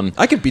anyone.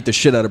 I could beat the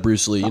shit out of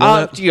Bruce Lee. You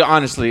know that?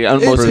 Honestly,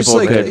 most It's people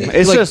like, could. it's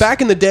It's like just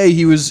back in the day,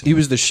 he was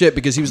the shit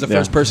because he was the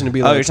first person to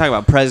be Oh, like, you're talking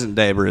about present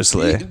day Bruce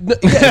Lee.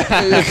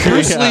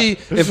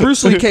 if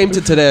Bruce Lee came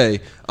to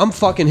today, I'm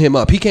fucking him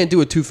up. He can't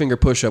do a 2-finger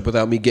push-up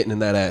without me getting in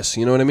that ass.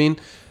 You know what I mean?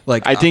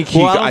 Like I think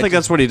Well, I don't think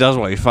that's what he does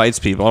while he fights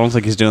people. I don't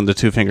think he's doing the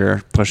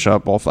 2-finger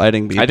push-up while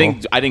fighting people.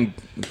 I think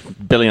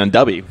Billy on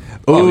W.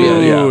 Ooh,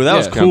 yeah. that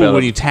was Yeah. cool Yeah.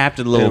 when you tapped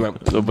it. A little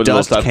Little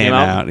dust stuff came came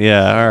out. out.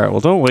 Yeah, all right. Well,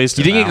 don't waste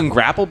You it think you now. can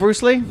grapple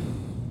Bruce Lee?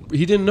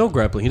 he didn't know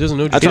grappling. He doesn't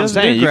know. That's what I'm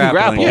jiu-jitsu. saying. You can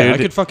grappling, grapple. Yeah, I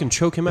dude. could fucking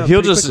choke him out. He'll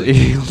pretty just quickly.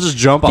 he'll just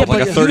jump off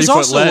like a he 30-foot was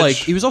also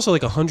ledge.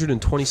 like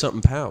 120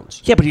 something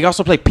pounds. Yeah, but he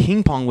also played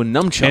ping pong with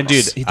nunchucks. And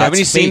dude, haven't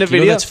you seen the fake. You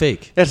know video? that's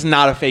fake. That's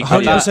not a fake.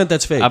 100%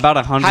 that's fake. About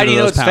 100 How do you of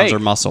know those it's pounds fake? are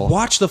muscle.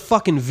 Watch the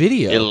fucking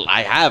video.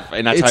 I have,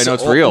 and that's how I know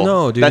it's all- real.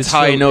 No, dude. That's it's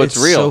how I so- know it's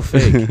real. So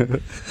fake.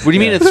 What do you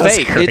mean it's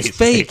fake? It's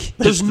fake.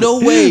 There's no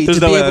way. There's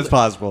to no be way able that's to-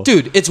 possible.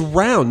 Dude, it's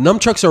round.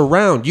 Nunchucks are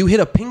round. You hit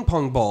a ping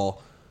pong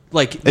ball,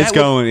 like that It's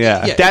going,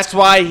 yeah. That's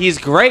why he's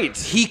great.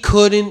 he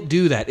couldn't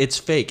do that. It's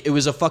fake. It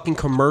was a fucking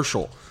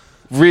commercial.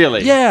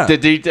 Really? Yeah. So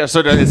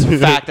that it's a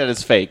fact that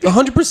it's fake.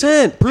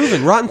 100%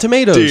 proven. Rotten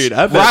Tomatoes. Dude,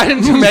 I bet,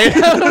 Rotten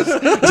Tomatoes.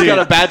 It's got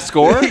a bad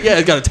score. yeah,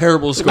 it's got a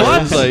terrible score.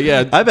 What? It's like,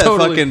 yeah, I bet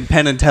totally. fucking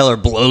Penn and Teller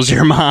blows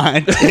your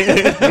mind.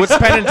 What's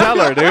Penn and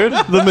Teller, dude?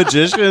 The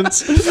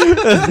magicians.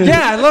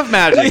 Yeah, I love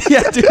magic.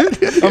 Yeah,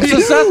 dude. I'm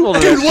successful.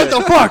 Dude, what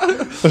the fuck? Where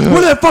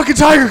did that fucking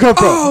tiger come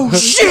from? Oh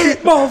shit,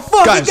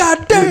 motherfucker! Guys,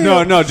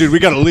 Goddamn. No, dude, we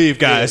gotta leave,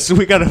 guys.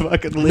 We gotta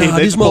fucking leave. Nah,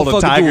 They these just pulled a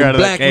motherfuckers tiger doing out of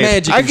black that cave.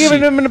 magic. I'm and giving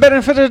shit. him the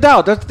benefit of the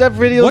doubt. That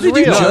video What is did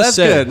you real. just No, that's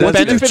say? good. What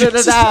That's did you benefit of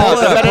just the doubt. Pull it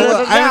The up, benefit pull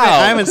of it the up. doubt.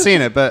 I haven't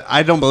seen it, but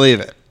I don't believe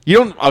it. You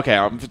don't.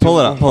 Okay, Pull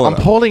it up, pull it I'm up.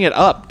 pulling it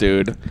up,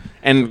 dude.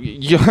 And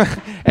you,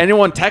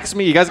 anyone text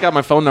me? You guys got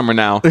my phone number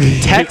now.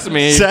 Text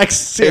me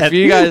Text, if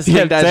you guys yeah,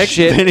 think that text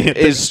shit me.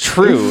 is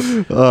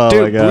true. Oh,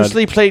 dude, my God. Bruce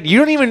Lee played. You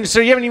don't even. So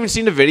you haven't even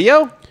seen the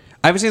video?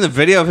 I haven't seen the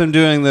video of him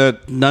doing the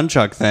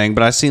nunchuck thing,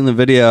 but I've seen the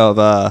video of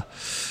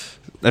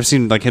I've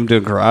seen like him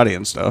doing karate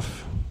and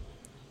stuff.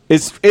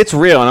 It's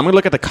real, and I'm gonna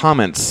look at the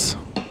comments.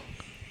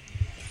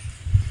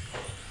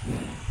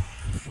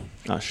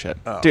 Oh shit,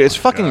 dude! It's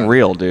fucking God.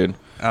 real, dude.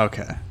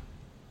 Okay.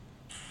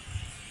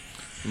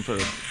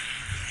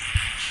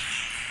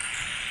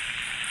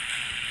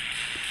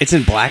 It's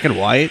in black and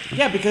white.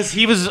 Yeah, because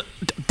he was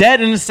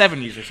dead in the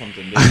 70s or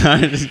something,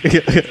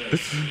 dude.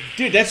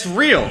 Dude, that's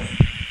real.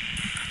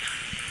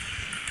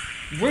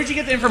 Where'd you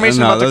get the information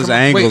No, about those the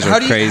angles how are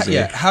do you, crazy.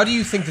 how do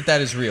you think that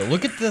is real?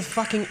 Look at the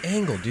fucking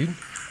angle, dude.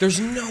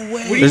 There's no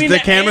way. do you mean The the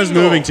camera's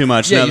angle? moving too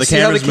much. Yeah, No, you the see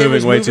how camera's the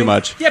camera's moving way too moving?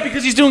 much. Yeah,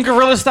 because he's doing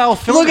guerrilla style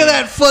filming. Look at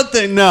that foot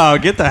thing. No,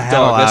 get the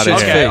hell Dog, that out of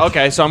shit's here. Okay, fake.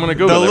 okay, so I'm gonna The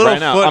Google it little right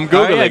now. foot. I'm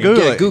googling. Oh, yeah,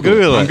 Google Yeah, it. Google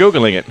Google I'm it.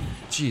 googling it.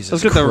 Jesus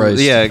Let's get the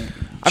Christ.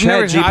 I've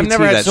never ChatGPT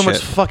had that so much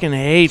shit. fucking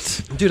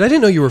hate. Dude, I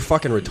didn't know you were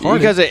fucking retarded. You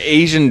guys are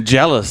Asian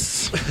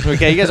jealous.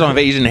 Okay, you guys don't have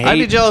Asian hate. I'd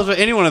be jealous of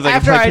anyone if they could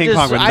After play I ping just-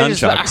 pong with I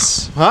just-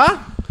 nunchucks. Huh?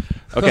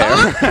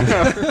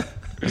 Okay.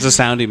 It's a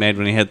sound he made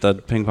when he hit the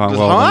ping pong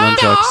ball with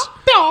the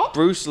nunchucks.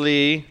 Bruce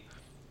Lee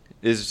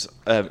is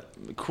a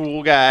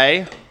cool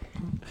guy.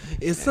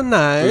 it's a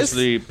nice. Bruce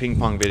Lee ping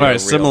pong video. All right, real.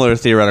 similar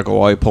theoretical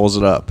while he pulls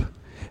it up.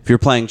 If you're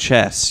playing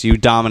chess, you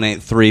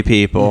dominate 3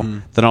 people,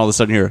 then all of a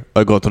sudden you're,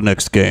 I go to the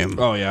next game.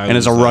 Oh, yeah, I and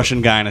it's a lose that.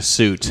 Russian guy in a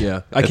suit.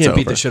 Yeah, I It's can't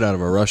beat over. the shit out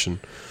of a Russian.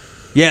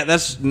 Yeah,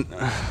 that's.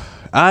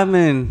 I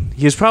mean,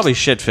 he was probably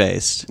shit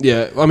faced.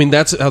 Yeah, I mean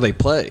that's how they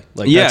play.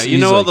 Like, Yeah, that's, you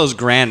he's know all like- those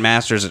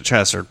grandmasters at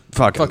chess are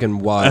fucking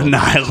wild.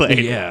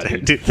 annihilated. Yeah,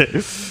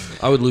 dude.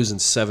 I would lose in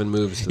 7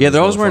 moves. To Yeah, those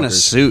they're always wearing a motherfuckers.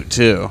 suit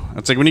too.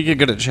 It's like when you get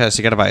good at chess,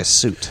 you got to buy a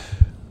suit.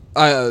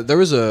 There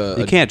was a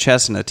You can't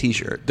chess in a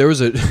t-shirt. there was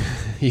a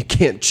you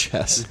can't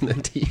chess in a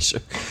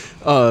t-shirt.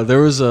 There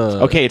was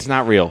a Okay, it's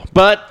not real,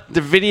 but the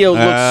video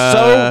looks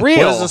so real.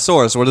 What is the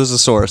source? What is the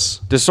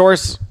source? The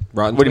source.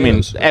 Rotten What do you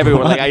mean? Tomatoes.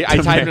 Everyone. Like I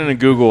typed it into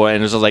Google,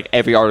 and it's just like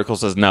every article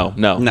says no.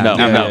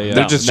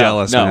 They're just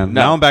jealous, man.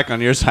 Now I'm back on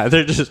your side.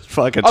 They're just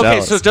fucking Okay,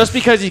 jealous. so just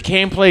because you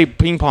can't play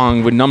ping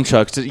pong with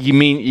nunchucks, you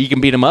mean you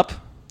can beat them up?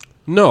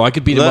 No, I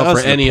could beat him up for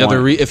That's the any other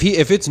point. reason.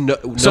 If it's no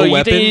So you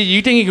weapon, think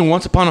you can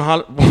Once Upon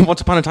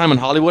a Time in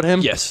Hollywood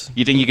him? Yes.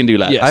 You think you can do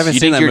that? Yes. I haven't You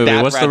seen think that you're movie.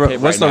 that What's Brad the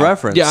Pitt what's right the now?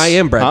 reference? yeah, I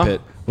am Brad Huh?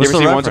 Pitt. You ever the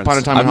seen Once Upon a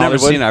reference? Time in I've never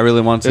Hollywood? seen it. I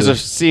really want to. There's a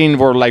scene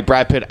where like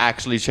Brad Pitt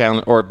actually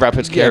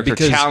Brad's character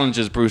because-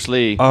 challenges Bruce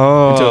Lee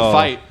Oh. into a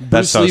fight.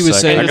 That's Bruce Lee was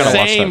sick. saying- I And gotta the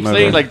watch that same movie.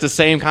 thing, like the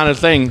same kind of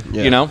thing,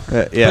 Yeah. you know?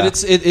 Yeah.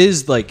 But it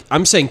is like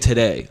I'm saying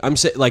today. I'm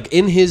saying like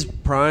in his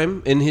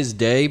prime, in his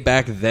day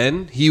back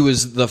then, he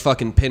was the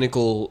fucking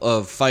pinnacle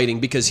of fighting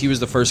because he was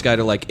the first guy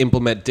to like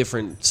implement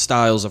different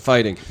styles of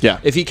fighting. Yeah.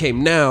 If he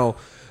came now,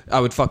 I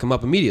would fuck him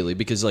up immediately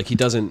because like he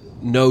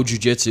doesn't know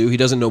jujitsu, he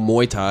doesn't know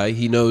Muay Thai,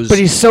 he knows. But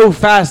he's so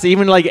fast,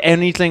 even like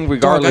anything,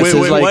 regardless.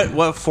 Wait, is like,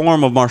 what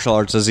form of martial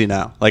arts does he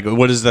know? Like,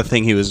 what is the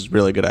thing he was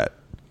really good at?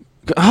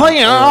 oh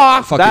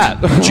yeah, fucking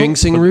that.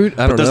 jinxing route.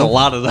 I don't There's know. a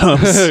lot of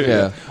those.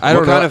 Yeah, I I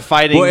don't what know. kind of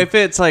fighting? Well, if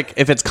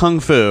it's kung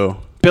fu,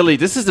 Billy,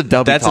 this is a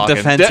Dubby. That's a talking.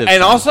 defensive And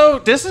thing. also,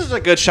 this is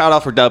a good shout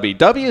out for Dubby.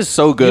 Dubby is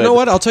so good. You know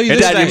what? I'll tell you It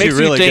this. is Dad, it actually makes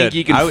really you think good.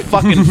 you can I would-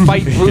 fucking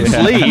fight Bruce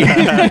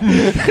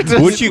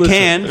Lee. which you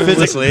can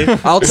physically. I'll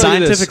tell you this.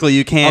 Scientifically,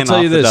 you can. I'll tell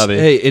you off the this. dubby.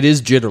 Hey, it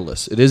is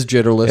jitterless. It is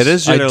jitterless. It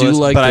is I do jitterless,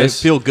 like but this.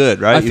 I feel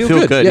good, right? I You feel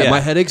feel good, Yeah, yeah. my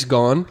headache's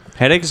gone.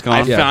 Headache's gone.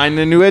 I find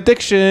a new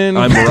addiction.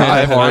 I'm right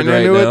I hard find a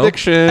right new now.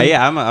 addiction.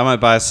 Yeah, I might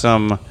buy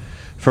some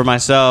for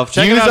myself.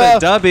 Check Use it out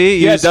at Dubby.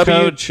 yeah, Use W-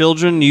 code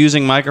children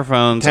using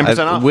microphones 10%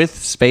 off. with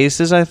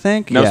spaces. I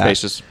think No Yeah.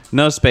 spaces.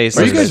 No spaces.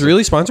 Are you guys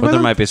really sponsored But by there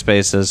them? might be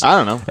spaces. I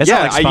don't know. It's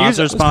Yeah, not like I use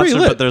sponsor, it. It's pretty sponsor,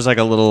 lit. but there's like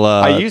a little.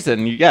 I used it,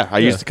 and I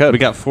used the code. We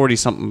got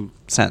 40-something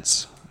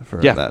cents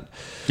for yeah, that.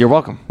 You're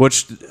welcome.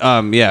 Which,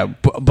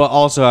 but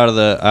also out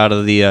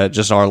of the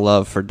just our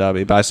love for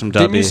Dubby. Buy some Dubby.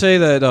 Didn't you say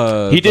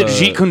that He did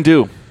Jeet Kune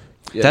Do.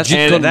 That's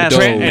Jeet that's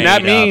Kune Do. made And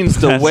that up. means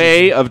the That's-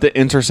 way of the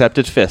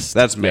intercepted fist.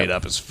 That's made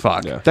up as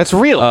fuck. Yeah. That's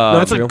real.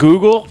 That's real. a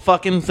Google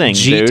fucking thing,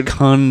 Jeet dude.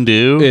 Kune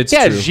Do. It's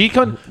Yeah, true. Jeet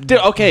Kune Do.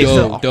 Okay, Do,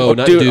 so do,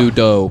 not do,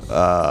 do.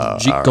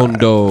 Jeet Kune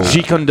Do.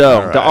 Jeet Kune Do.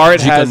 The art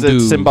Jeet has Kune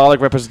its Do. symbolic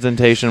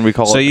representation. We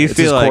call So it. you it's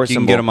his feel core like you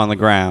can symbol. get him on the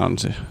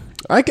ground.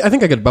 I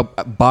think I could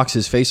box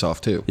his face off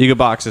too. You could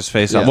box his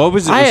face off. Yeah. What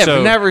was it? I have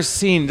so, never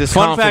seen this.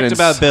 Fun fact confidence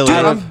about Billy.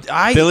 out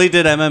of- Billy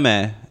did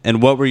MMA,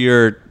 and what were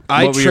your?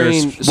 I what were your-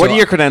 trained- What So are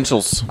your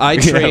credentials? I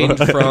trained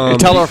from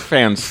Tell our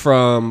fans.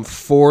 from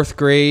 4th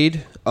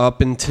grade up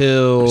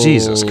until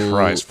Jesus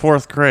Christ,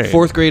 fourth grade.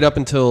 4th grade up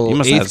until You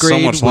must have 8th had so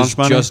grade much was lunch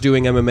money. just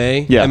doing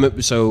MMA. Yeah.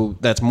 So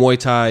that's Muay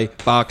Thai,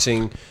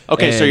 boxing.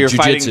 Okay, so and you're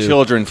fighting jiu-jitsu.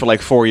 children for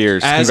like 4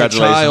 years. As a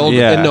Congratulations. child,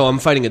 Yeah. and no, I'm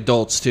fighting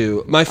adults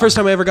too. My first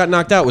time I ever got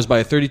knocked out was by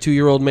a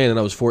 32-year-old man, and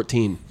I was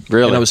 14.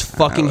 Really? And I was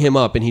fucking him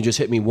up, and he just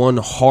hit me one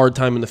hard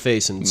time in the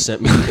face and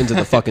sent me into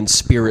the fucking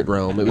spirit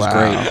realm. It was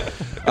great.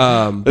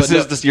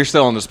 You're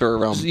still in the spirit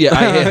realm. Yeah,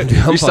 I am. I'm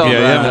You're still fucking Yeah,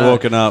 you around. haven't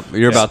woken up.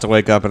 You're about to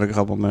wake up in a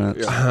couple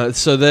minutes.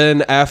 So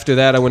then after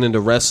that, I went into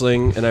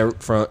wrestling, and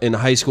in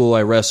high school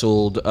I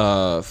wrestled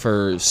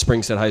for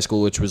Springstead High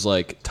School, which was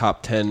like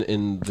top 10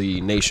 in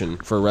the nation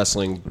for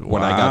wrestling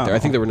when I got there. I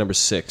think they were number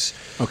 6.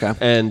 Okay.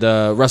 And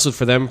wrestled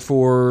for them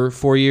for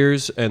 4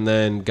 years, and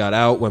then got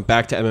out, went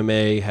back to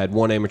MMA, had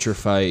one amateur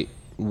fight,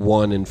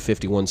 won in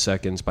 51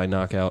 seconds by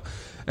knockout.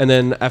 And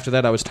then after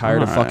that, I was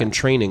tired of fucking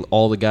training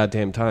all the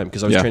goddamn time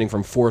because I was Yeah. training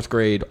from 4th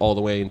grade all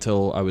the way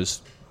until I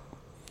was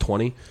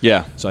 20.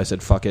 Yeah. So I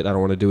said, "Fuck it, I don't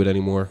want to do it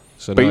anymore."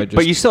 So now I just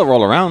But you still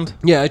roll around.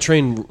 yeah, I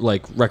train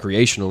like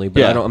recreationally,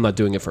 but Yeah. I'm not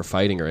doing it for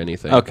fighting or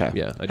anything. Okay.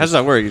 Yeah. How does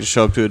that work? You just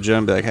show up to a gym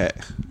and be like, hey,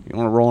 you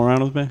want to roll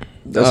around with me?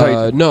 That's how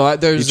you, no, You,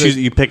 there's choose,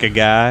 you pick a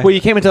guy. well,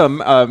 you came into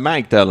a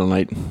mic the other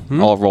night,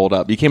 all rolled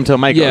up. You came to a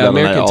mic. the yeah, other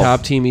American night, all-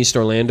 Top Team East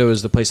Orlando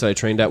is the place that I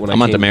trained at when I'm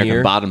I on came the American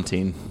here. Bottom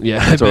team. Yeah,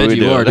 That's I what bet we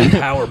you do. are. dude.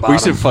 Power bottom. We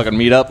should fucking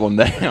meet up one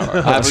day.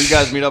 Have you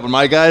guys meet up with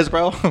my guys,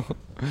 bro?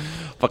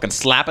 Fucking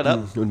slap it up.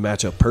 It would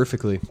match up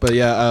perfectly. But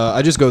yeah,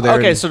 I just go there.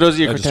 Okay, and so those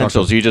are your I just talk to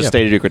credentials. them. You just Yeah.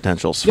 stated your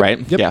credentials, Yep, right?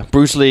 yep. Yeah.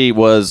 Bruce Lee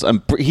was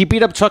he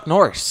beat up Chuck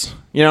Norris.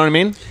 You know what I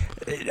mean?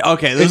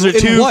 Okay, those In- are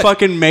two in what?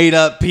 fucking made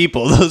up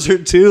people. Those are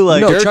two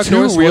like. No, They're Chuck too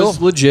Norris real. was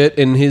legit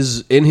in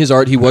his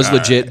art. He was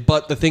legit,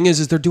 but the thing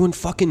is they're doing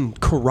fucking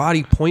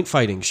karate point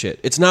fighting shit.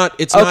 It's not.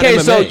 It's Okay,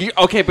 not so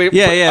MMA. but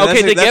Yeah, yeah.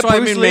 Okay, to that's get why I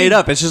Bruce mean Lee made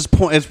up. It's just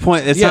point. It's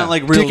point. It's Yeah. not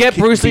like real. to get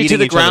Bruce Lee to beating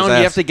the each other's ground, you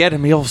ass. have to get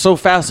him. He'll so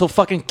fast, he'll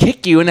fucking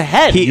kick you in the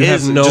head. He You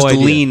have is no just idea.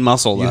 lean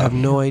muscle. You though. have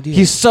no idea.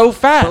 He's so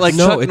fast. But, like,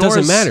 no, Chuck it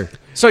doesn't Norris- matter.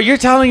 So you're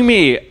telling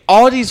me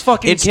all these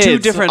fucking It's kids, two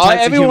different types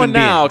of everyone human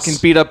now beings. can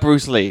beat up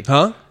Bruce Lee,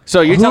 Huh? So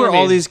you're Who telling are me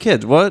all these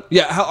kids? What?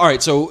 Yeah. All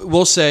right. So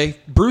we'll say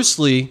Bruce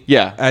Lee.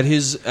 Yeah. At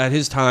his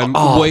time,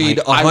 Oh, weighed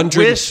I 100.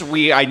 wish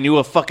I knew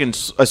a fucking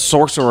a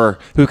sorcerer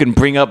who can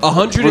bring up Bruce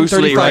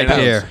Lee 135 right now.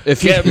 pounds.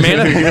 If, Yeah,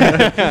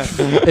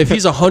 man. if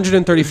he's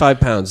 135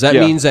 pounds, that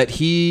Yeah. means that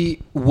he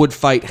would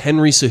fight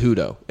Henry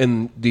Cejudo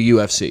in the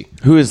UFC.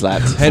 Who is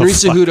that? Henry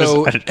Cejudo.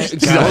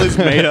 all these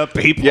made up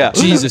people. Yeah.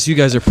 Jesus, you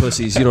guys are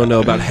pussies. You don't know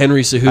about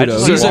Henry Cejudo.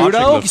 just He's watching the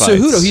fights.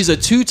 Cejudo. He's a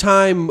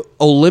 2-time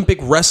Olympic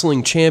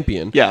wrestling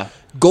champion. Yeah.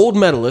 Gold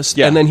medalist,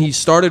 Yeah. and then he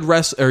started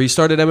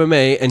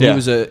MMA, and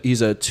Yeah.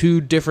 he's a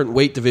 2 different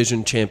weight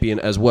division champion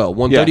as well,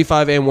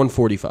 135 and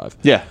 145.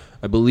 Yeah.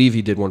 I believe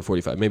he did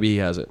 145. Maybe he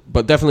has it,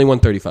 but definitely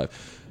 135.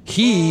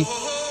 He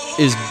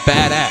is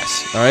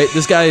badass. All right,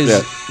 this guy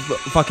is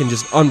fucking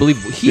just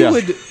unbelievable. He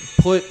would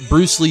put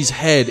Bruce Lee's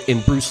head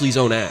in Bruce Lee's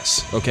own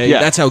ass. Okay,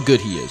 that's how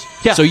good he is.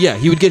 Yeah. So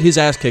he would get his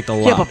ass kicked a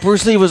lot. Yeah, but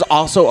Bruce Lee was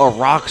also a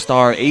rock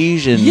star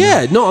Asian.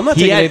 Yeah, no, I'm not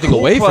taking anything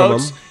away from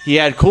him. He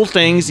had cool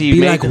things. He Be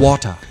made like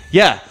water.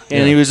 Yeah,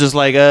 and he was just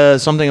like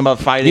something about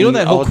fighting. You know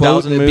that whole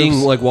quote, moves? being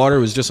like water,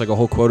 was just like a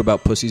whole quote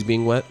about pussies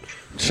being wet?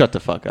 Shut the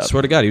fuck up. I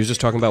swear to God, he was just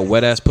talking about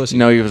wet ass pussy.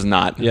 No, he was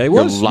not. Yeah, he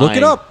You're was. lying. Look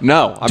it up.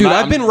 No, Dude,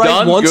 I've been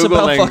right once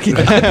about fucking.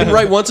 I've been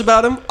right once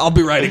about him. I'll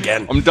be right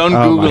again. I'm done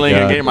Googling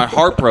and getting my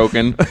heart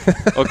broken.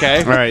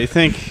 Okay? All right, you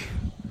think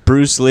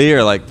Bruce Lee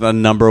or like the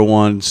number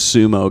one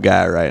sumo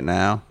guy right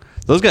now?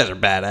 Those guys are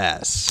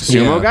badass.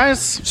 Sumo guys?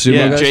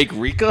 Sumo guys? Jake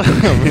Rika?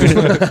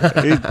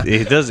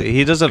 He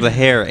does have the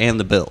hair and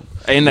the build.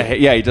 And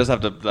he does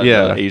have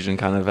the Asian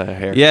kind of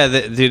hair. Yeah,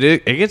 dude,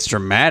 it gets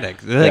dramatic.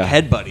 They like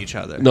headbutt each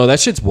other. No, that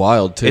shit's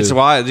wild too. It's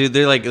wild, dude.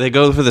 They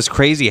go for this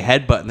crazy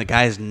headbutt, and the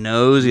guy's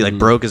nose, he like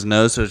broke his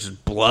nose, so it's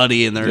just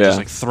bloody, and they're just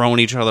like throwing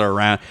each other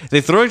around.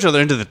 They throw each other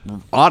into the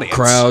audience,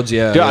 Crowds.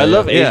 Yeah, Dude, I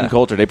love Asian Yeah.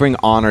 culture. They bring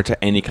honor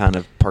to any kind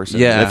of person.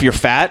 Yeah. If you're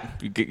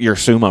fat, you're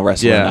sumo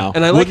wrestling now.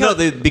 And I like how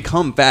they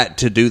become fat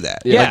to do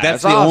that. Yeah, like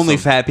that's that's the awesome. only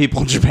fat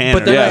people in Japan.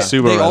 But then are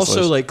sumo they wrestlers.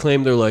 also like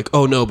claim they're like,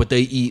 oh no, but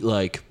they eat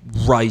like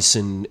rice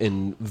and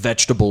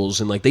vegetables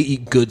and like they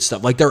eat good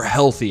stuff. Like they're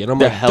healthy. And I'm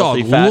They're like,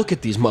 healthy dog, fat. look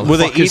at these motherfuckers. Well,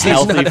 they eat He's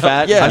healthy not-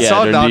 fat. Yeah, I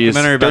saw a their knees-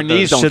 documentary their about the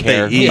knees don't shit they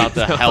care eat. about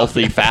the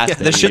healthy fat.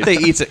 the shit they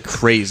eat's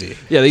crazy.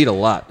 yeah, they eat a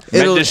lot. the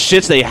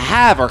shits they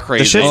have are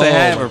crazy. The shits they Oh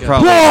have my are God.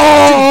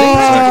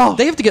 probably.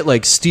 They have to get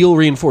like steel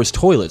reinforced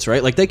toilets,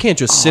 right? Like they can't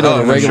just sit on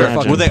a I'm regular sure.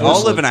 fucking. Well, they all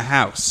porcelain. live in a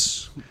house.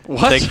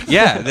 What?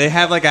 They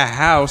have like a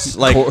house.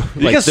 Like, You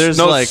You guys there's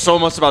know like so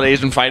much about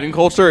Asian fighting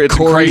culture. It's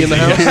Corey crazy. in the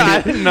house?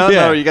 I didn't know.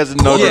 Yeah. No, you guys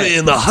didn't know. Corey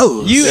in the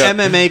house. you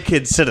MMA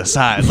kids sit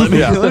aside. Let me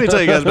tell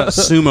you guys about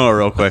sumo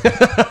real quick.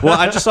 Well,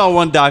 I just saw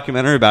one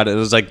documentary about it. It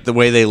was like the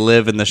way they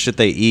live and the shit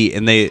they eat,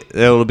 and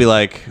it'll be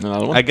like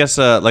Another one? I guess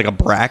like a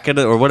bracket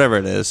or whatever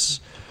it is.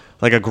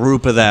 Like a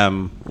group of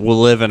them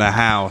will live in a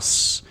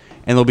house.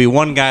 And there'll be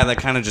one guy that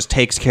kind of just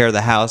takes care of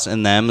the house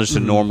and them. There's a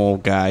normal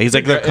guy. He's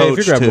like their coach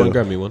If you grab too. one,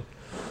 grab me one.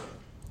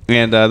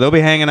 And they'll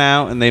be hanging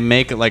out, and they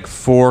make like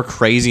 4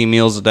 crazy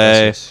meals a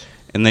day, That's nice.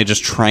 and they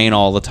just train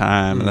all the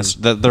time. And that's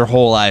their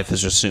whole life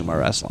is just sumo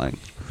wrestling.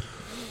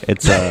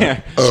 It's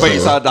Wait, you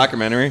saw a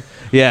documentary?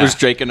 Yeah. There's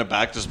Jake in the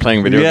back just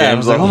playing video yeah. I games.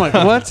 was like, oh my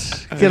god,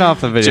 what? Get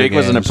off the video. Jake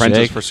was an games, apprentice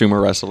Jake. for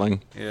sumo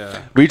wrestling.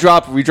 Yeah, We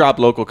drop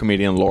local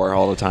comedian lore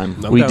all the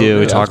time. we down do. with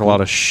We it. talk a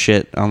lot of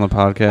shit on the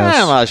podcast. Not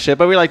a lot of shit,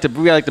 but we like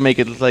to make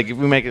it like we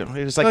make it.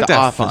 It's like like the to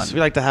have office. fun. We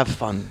like to have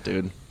fun,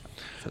 dude.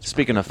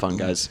 Speaking of fun,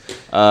 guys,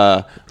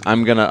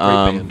 I'm gonna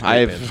band,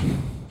 I great have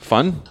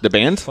fun. The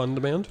band. Fun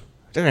demand.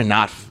 They're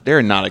not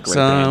a great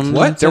band. Some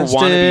What? They're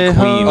wannabe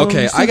Queen.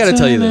 Okay, I got to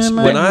tell you this.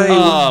 When I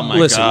Oh my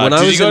listen, god! when I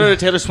Did was you go in- to the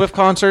Taylor Swift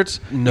concerts?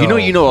 No.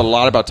 You know a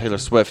lot about Taylor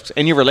Swift,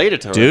 and you're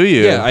related to her. Do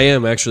you? yeah, I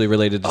am actually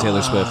related to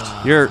Taylor Swift.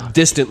 You're.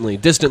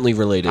 Distantly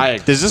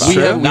related. Is this we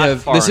true? have, Not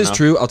far this is enough.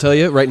 true. I'll tell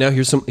you right now.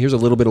 Here's a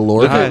little bit of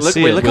lore. I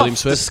see it. Look how William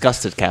Swift.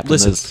 disgusted Captain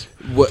Listen, is.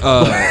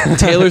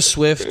 Taylor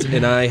Swift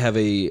and I have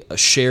a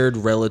shared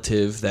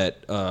relative that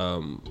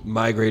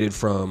migrated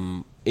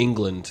from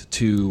England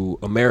to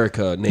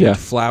America named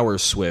Flower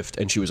Swift,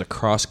 and she was a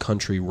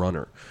cross-country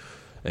runner.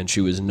 And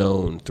she was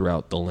known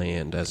throughout the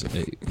land as a...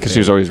 Because she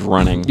was always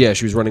running. Yeah,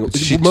 she was running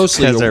She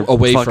mostly has her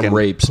away from fucking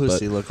rapes.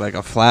 Pussy But look like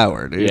a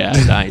flower, dude. Yeah,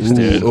 nice,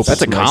 dude. Ooh,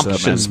 That's a nice up, compliment.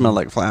 Should smell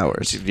like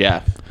flowers.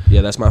 Yeah. yeah,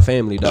 that's my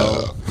family,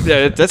 dog.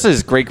 Yeah, that's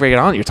his great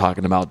aunt you're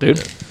talking about,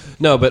 dude.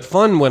 No, but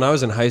fun when I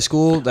was in high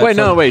school. That Wait,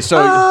 no, fun- wait. So,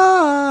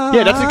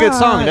 yeah, that's a good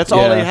song. That's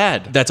all Yeah. they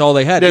had. That's all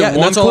they had. They Yeah, had and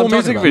one that's all cool I'm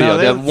talking music about. video. No,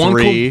 they They have have one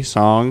 3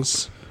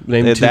 songs.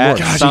 Name They had 2 that. more.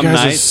 God, you Some guys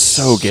nights, are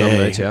so some gay.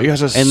 nights, yeah. You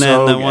guys are And so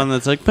then the gay. one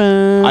that's like.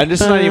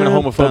 This is not even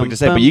homophobic to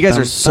say, but you guys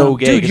are so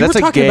gay. Dude, you were That's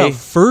a talking gay. about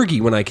Fergie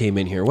when I came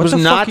in here. What was the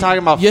not fuck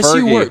talking about yes,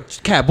 Fergie. you were.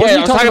 Cap, Yeah, what I you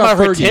was talking talking about about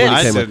her Fergie when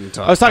tits. you came in?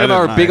 I was talking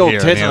about her big old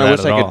tits,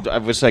 and I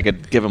wish I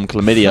could give them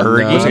chlamydia.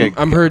 Fergie?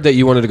 I'm heard that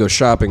you wanted to go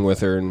shopping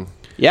with her, and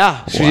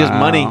Yeah, she has Wow.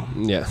 money.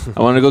 yeah.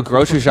 I want to go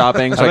grocery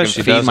shopping so I bet can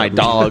she feed does my have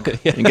dog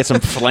and get some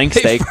flank Hey,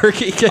 steak.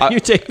 Fergie, can you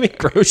take me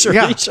grocery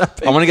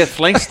shopping? I want to get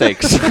flank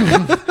steaks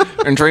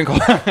and drink.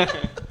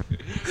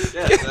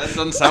 Yeah, that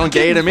doesn't sound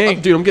gay to me.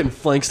 Dude, I'm getting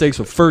flank steaks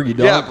with Fergie, dog.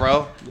 Yeah,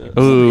 bro.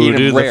 Ooh, Eat 'em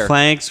dude, rare. the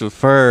flanks with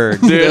fur.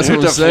 Dude, That's what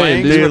I'm the saying,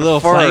 flanks dude. with Little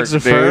fur, flanks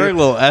with dude. fur,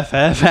 little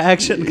FF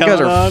action. You guys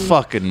going are on.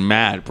 fucking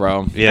mad,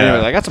 bro. Yeah.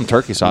 Anyway, I got some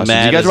turkey sausage.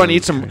 Mad You guys as want to in-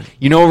 eat some?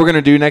 You know what we're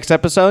gonna do next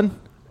episode?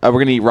 We're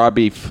gonna eat raw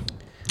beef.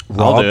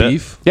 Raw do it.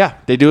 beef? Yeah,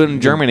 they do it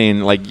in Germany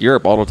and like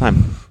Europe all the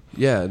time.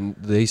 Yeah, and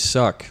they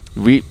suck.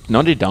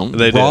 No, they don't.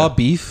 They Raw do.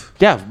 beef?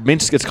 Yeah,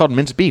 it's called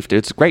minced beef, dude.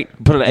 It's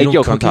great. Put an You egg don't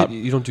yolk on cook top. it?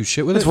 You don't do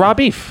shit with It's it? raw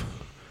beef.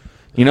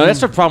 You know,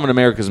 that's the problem with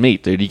America's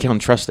meat, dude. You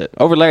can't trust it.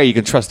 Over there, you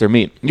can trust their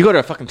meat. You go to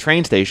a fucking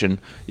train station,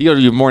 you go to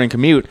your morning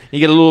commute, you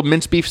get a little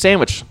minced beef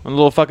sandwich, a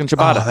little fucking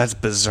ciabatta. Oh, that's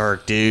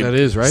berserk, dude. That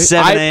is, right?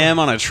 7 a.m.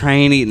 on a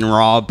train eating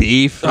raw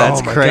beef. That's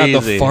oh my crazy.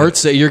 God, the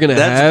farts that you're gonna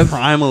That's have.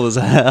 primal as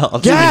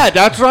hell. Yeah,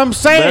 that's what I'm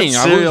saying.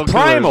 That's I serial was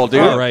primal,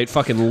 dude. All right,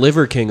 fucking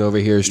Liver King over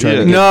here is trying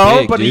to get No,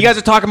 big, but dude. you guys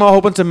are talking about a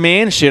whole bunch of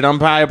man shit. I'm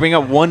probably bring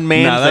up one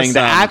man No, that's thing,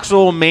 the not-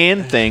 actual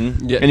man thing,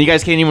 Yeah. and you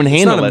guys can't even It's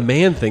handle not a it.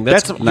 man thing.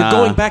 That's you're Nah.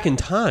 going back in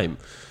time.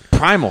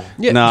 Primal.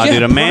 Yeah, No, yeah,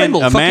 dude, a man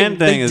primal. thing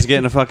Fucking- is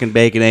getting a fucking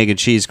bacon, egg, and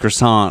cheese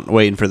croissant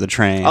waiting for the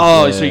train.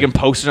 Oh, Yeah. so you can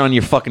post it on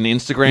your fucking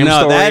Instagram No,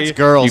 story? that's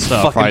girl you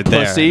stuff fucking right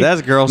there. pussy.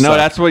 That's girl No, stuff.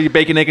 that's what your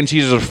bacon, egg, and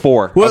cheeses are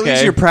for. Well, okay? at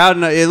least you're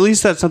proud. At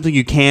least that's something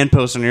you can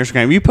post on your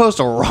Instagram. You post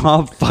a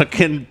raw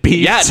fucking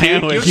beef yeah, dude,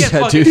 sandwich. you get Yeah,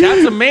 fucking, dude.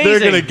 that's amazing. They're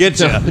gonna get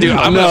you, Dude,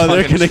 I'm no, gonna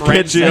they're fucking gonna get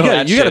trend you. set Yeah,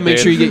 that you gotta shit, make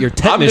sure you dude. get your I'm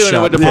tetanus doing it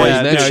shot with the before boys. you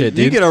do that dude, shit,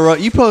 you dude.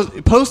 get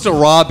you post a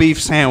raw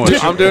beef sandwich. Dude,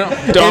 I'm doing.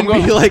 Dude,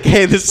 and be like,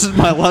 hey, this is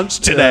my lunch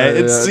today,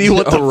 and see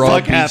what A the raw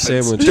fuck beef happens.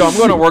 sandwich. Dude, I'm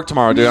going to work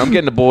tomorrow, dude. I'm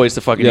getting the boys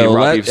to fucking eat Yo,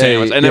 raw beef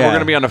sandwich, and then we're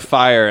gonna be on a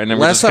fire, and then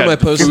we're Last just time I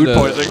posted food a-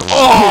 poisoning.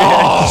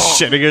 Oh,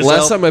 Shitting yourself.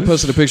 Last time I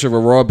posted a picture of a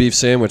raw beef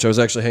sandwich, I was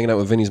actually hanging out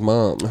with Vinny's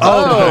mom.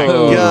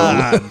 Oh my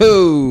god!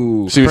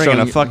 Oh, so you're Bringing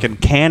showing a fucking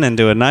cannon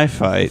to a knife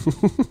fight.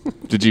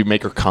 Did you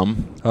make her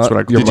come?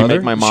 your Did you mother?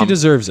 make my mom? She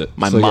deserves it.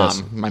 My So, mom.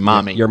 yes. My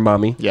mommy. Your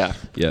mommy. Yeah.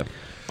 Yeah.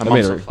 My I mom's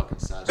made so her. fucking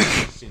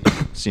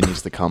sad. She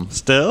needs to come.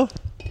 Still,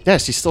 Yeah,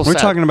 she's still we're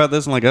sad. talking about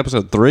this in like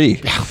episode 3. You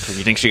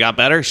think she got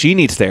better? She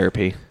needs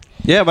therapy.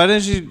 Yeah, why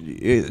didn't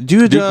you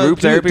do group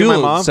therapy with my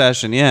mom?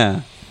 session?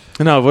 Yeah.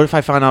 No, what if I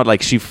found out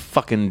like she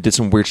fucking did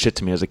some weird shit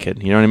to me as a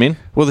kid? You know what I mean?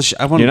 Well,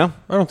 I want You know?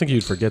 I don't think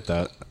you'd forget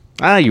that.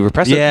 You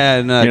repress it.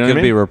 Yeah, no, You know it what I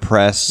could be mean?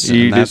 repressed.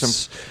 You and do that's-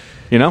 some.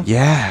 You know?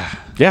 Yeah.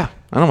 Yeah.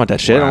 I don't want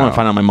that shit. I don't want Wow. to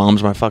find out my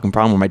mom's my fucking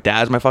problem or my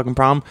dad's my fucking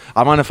problem.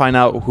 I want to find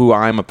out who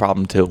I'm a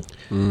problem to.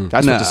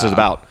 That's what this is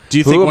about. Do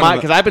you who think am one I?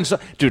 of the- Because I've been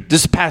dude.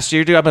 This past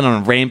year, dude, I've been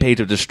on a rampage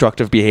of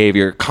destructive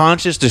behavior,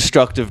 conscious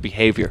destructive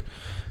behavior.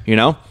 You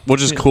know,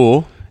 Which is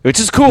cool. which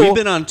is cool. We've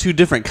been on 2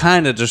 different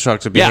kind of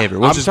destructive behavior,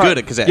 which I'm is sorry. good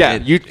because yeah,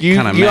 it you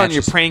kinda on your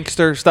matches.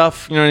 prankster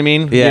stuff. You know what I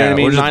mean? Yeah, you know what I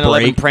mean. we're just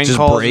 9/11 prank just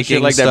calls and shit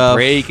breaking like that, stuff.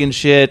 breaking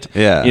shit.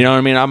 Yeah. you know what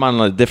I mean. I'm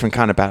on a different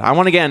kind of path. I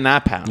want to get in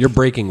that path. You're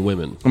breaking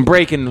women. I'm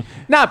breaking,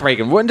 not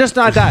breaking. Just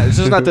not that. It's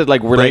just not the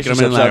like Breaking relationship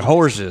them in like stuff.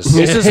 horses.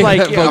 It's just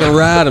like fucking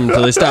ride them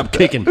until they stop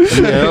kicking.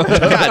 You know?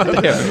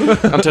 God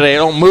damn. Until they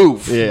don't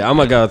move. Yeah, I'm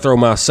gonna throw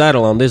my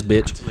saddle on this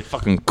bitch. They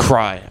fucking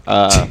cry.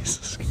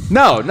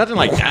 No, nothing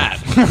like that.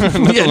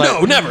 Yeah,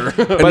 no, never.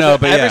 But,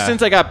 but ever yeah.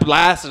 since I got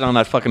blasted on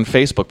that fucking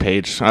Facebook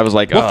page, I was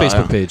like, What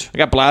Facebook page? I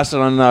got blasted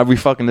on we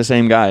fucking the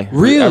same guy.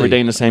 Really? Every day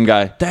in the same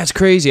guy. That's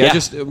crazy. Yeah. I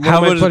just one How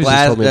of my was buddies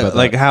just told me about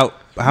like that.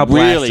 how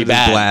Really blasted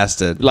bad. is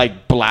blasted?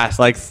 Like blasted.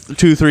 Like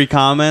 2-3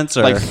 comments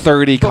or like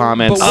 30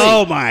 comments. but wait.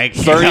 oh my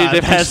 30 god,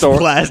 different that's stories.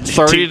 blasted.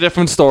 30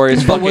 different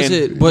stories. But was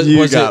fucking- it was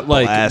You it got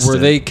like blasted. were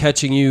they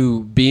catching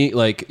you being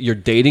like you're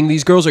dating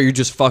these girls or you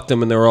just fucked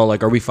them and they were all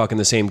like, are we fucking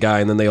the same guy?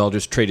 And then they all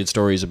just traded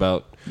stories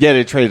about. Yeah,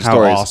 they traded How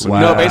stories. awesome.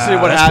 No, Wow. basically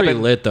what That's happened. pretty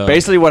lit, though.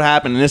 Basically what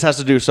happened, and this has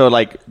to do so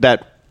like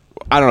that.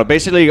 I don't know.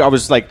 Basically, I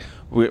was like,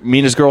 me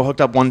and this girl hooked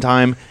up one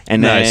time,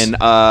 and Nice. then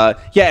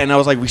and I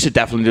was like, we should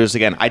definitely do this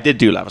again. I did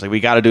do that. I was like,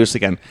 we got to do this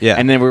again. Yeah.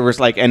 And then we were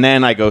like, and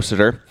then I ghosted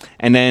her,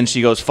 and then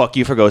she goes, "Fuck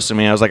you for ghosting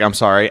me." I was like, "I'm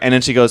sorry." And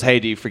then she goes,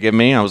 "Hey, do you forgive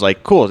me?" I was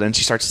like, "Cool." Then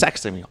she starts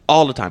texting me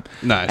all the time.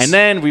 Nice. And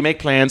then we make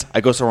plans.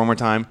 I ghost her one more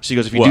time. She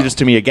goes, "If you Whoa. do this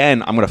to me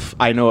again, I'm gonna.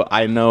 I know.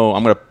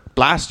 I'm gonna."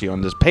 blast you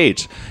on this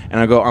page. And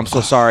I go, I'm so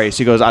sorry.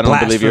 She goes, I don't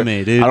believe you.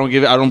 Blasphemy,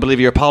 dude. I don't believe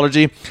your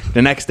apology.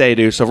 The next day,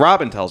 dude. So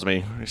Robin tells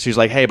me, she's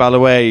like, hey, by the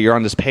way, you're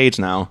on this page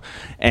now.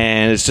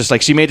 And it's just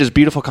like, she made this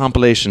beautiful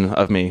compilation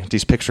of me,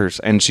 these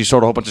pictures, and she showed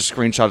a whole bunch of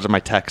screenshots of my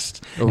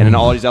text. And then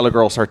all these other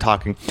girls start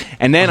talking.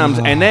 And then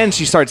and then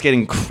she starts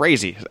getting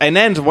crazy. And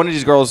then one of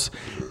these girls,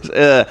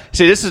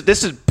 see, this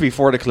is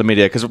before the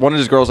chlamydia, because one of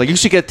these girls like, you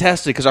should get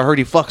tested because I heard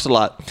he fucks a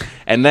lot.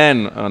 And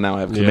then, oh, now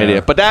I have chlamydia. Yeah.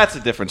 But that's a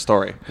different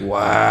story.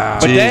 Wow.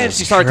 But then Jesus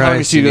she started telling me,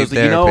 Christ, she you goes,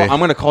 need you know, therapy. I'm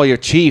going to call your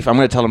chief. I'm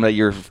going to tell him that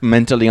you're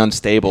mentally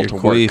unstable to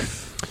work.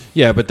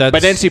 Yeah, but that's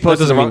But then she that posted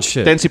doesn't the wrong. mean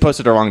shit. Then she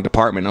posted the wrong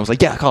department. I was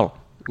like, yeah, call him.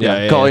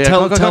 Yeah, call, yeah. yeah,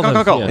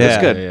 Tell call. him. Yeah, it's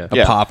good. yeah.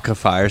 Yeah. A Popka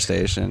fire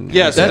station.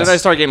 Yeah, so That's- then I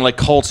started getting like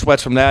cold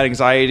sweats from that,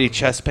 anxiety,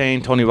 chest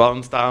pain, Tony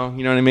Welton style.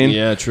 You know what I mean?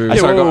 Yeah, true. I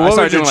started, What going, I would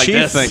started your doing like chief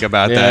this. think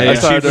about Yeah, that? yeah.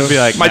 Your chief would be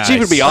like, My chief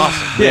would be nice.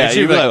 awesome. Yeah, he'd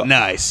she'd be like,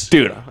 nice.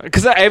 dude.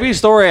 Because every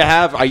story I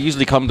have, I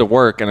usually come to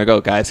work and I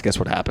go, guys, guess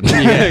what happened?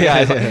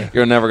 Guys,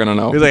 you're never gonna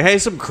know. He's like, hey,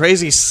 some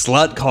crazy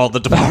slut called the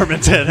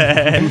department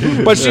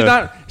today. But she's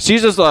not.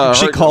 She's just.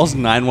 She her- calls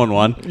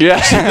 911. Yeah.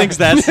 She thinks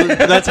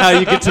that's how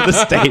you get to the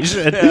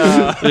station.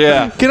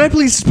 Yeah. Can I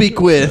please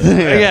speak with?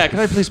 Yeah, can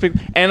I please speak?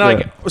 And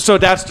like, so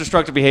that's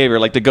destructive behavior,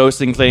 like the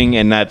ghosting thing,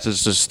 and that's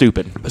just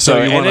stupid. So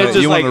you and want it's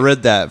just to like,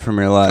 rid that from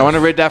your life? I want to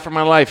rid that from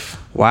my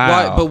life.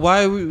 Wow. Why? But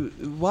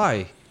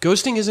why?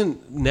 Ghosting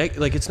isn't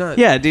like it's not.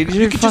 Yeah, dude,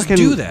 you could just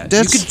do that. You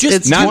could just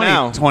it's Not 20,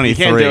 now. 23. You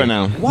can't do it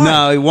now. Why?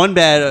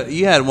 No,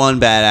 you had one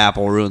bad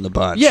apple ruin the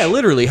bunch. Yeah,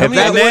 literally. How If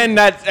many?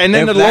 that- And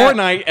then if the that- lore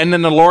night, and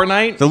then the lore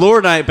night. The lore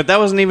night, but that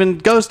wasn't even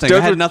ghosting.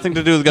 It had nothing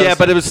to do with ghosting. Yeah,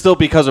 but it was still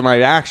because of my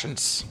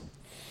actions.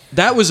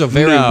 That was a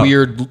very No.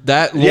 weird.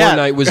 That lore Yeah.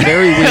 night was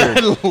very weird.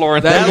 That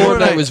lore that night. lore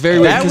night was very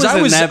weird That because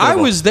was I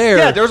inevitable. was there.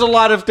 Yeah, there was a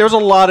lot of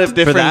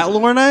different. for that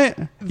lore night,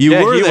 you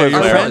Yeah, were he there. was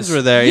Your there. friends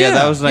were there. Yeah,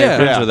 that was the night your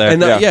friends were there.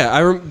 And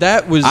Yeah.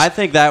 that was. I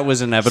think that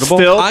was inevitable.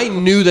 Still, I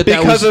knew that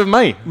because was of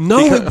me. No,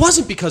 it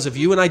wasn't because of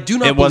you, and I do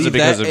not. It wasn't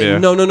believe because that. of you.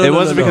 And no. It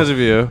wasn't because of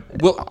you.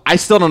 Well, I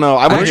still don't know.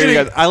 I want to hear you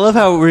guys. I love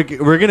how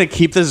we're gonna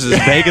keep this as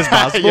vague as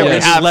possible. Yeah, we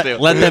and have let, to.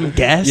 let them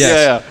guess.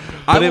 Yeah.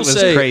 I But will it was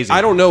say crazy. I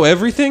don't know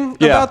everything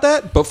Yeah. about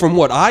that, but from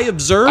what I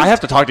observed, I have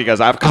to talk to you guys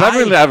because I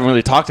really haven't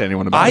really talked to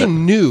anyone about I it.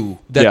 knew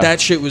that Yeah.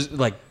 that shit was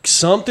like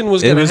something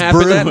was It going to was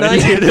happen that brewing.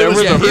 night. There was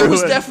a it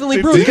was brewing.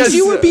 definitely brewing because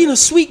you were being a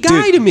sweet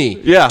guy to me.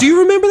 Yeah. Do you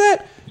remember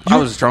that? I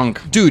was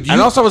drunk, Dude,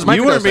 and also was my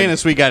You weren't being a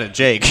sweet guy to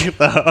Jake.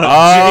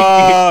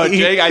 Oh,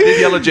 Jake! I did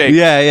yell at Jake.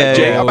 Yeah.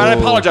 Jake. But I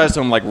apologized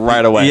to him like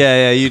right away.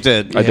 Yeah, you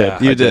did. I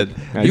did. You I did.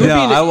 did. You were No,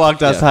 being a- I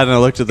walked outside and I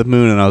looked at the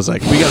moon and I was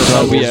like, "We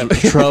got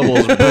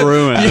troubles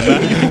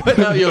brewing." But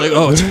now you're like,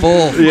 oh, it's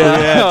full.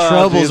 Yeah,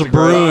 troubles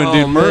brewing, Oh,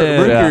 dude.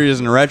 man. Mercury is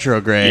in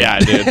retrograde. Yeah, I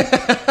did.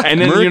 And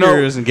then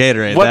Mercury was in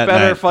Gatorade. what that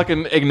better night.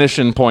 fucking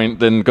ignition point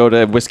than go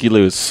to Whiskey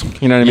Loose?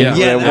 You know what I mean?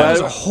 Yeah, What-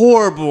 that was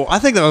horrible. I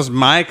think that was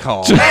my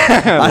call.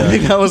 I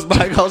think that was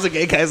my call. I was like,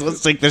 "Hey guys,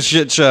 let's take this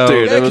shit show."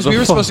 Dude, Yeah, it was because we a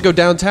were supposed to go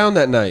downtown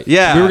that night.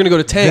 Yeah, we were going to go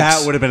to Tanks.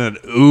 That would have been an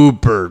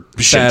uber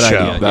shit Bad show.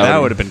 idea.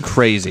 That would have been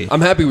crazy.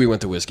 I'm happy we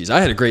went to Whiskey's. I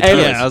had a great Hey, time.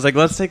 Yeah, I was like,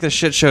 let's take the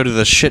shit show to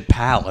the shit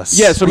palace.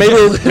 Yeah, so maybe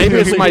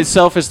it's my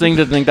selfish thing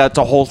to think that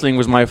the whole thing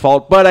was my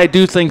fault, but I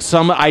do think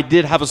I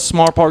did have a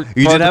small part.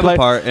 You part did to have a play.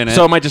 part in it.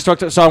 So my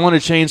destructive. So I want to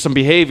change some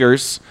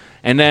behaviors.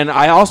 And then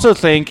I also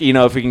think,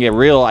 if we can get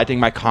real, I think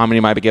my comedy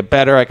might get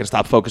better. I can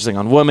stop focusing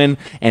on women,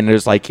 and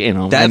there's That's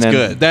and then,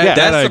 good. That-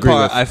 That's I the agree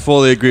part with. I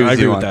fully agree with I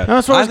agree you with on. that.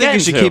 That's what I I was think you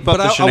getting should to. keep up But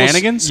the I was-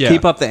 shenanigans, yeah.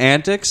 keep up the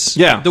antics.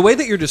 Yeah. The way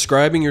that you're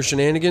describing your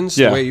shenanigans,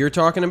 Yeah. the way you're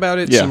talking about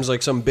it, Yeah. seems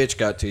like some bitch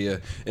got to you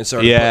and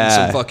started Yeah.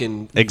 putting some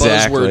fucking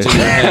Exactly. buzzwords in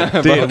your head.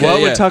 Dude, Okay,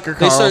 what would yeah. Tucker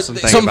They start- Carlson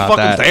think some about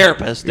fucking that?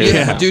 therapist, dude.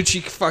 Yeah, dude,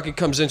 she fucking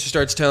comes in, she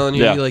starts telling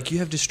you, Yeah. like, you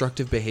have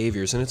destructive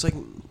behaviors, and it's like,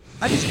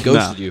 I just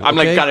ghosted you. I'm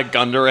okay? got a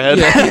gun to her head.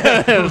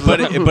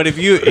 but if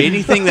you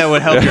anything that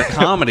would help your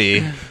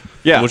comedy,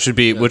 Yeah. which would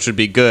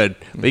be good,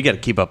 but you got to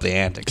keep up the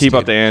antics. Keep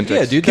up dude. the antics.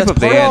 Yeah, dude, Keep that's up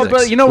the part of- antics.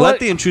 but you know Let what?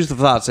 the intrusive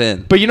thoughts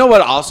in. But you know what?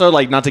 Also,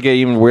 like, not to get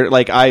even weird,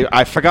 like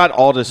I forgot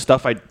all this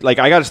stuff. I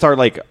got to start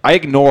I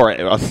ignore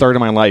a third of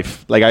my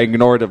life. Like I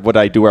ignored what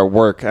I do at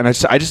work, and I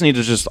just need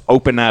to just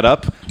open that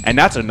up, and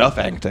that's enough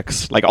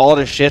antics. Like all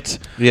this shit.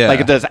 Yeah.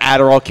 Like this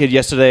Adderall kid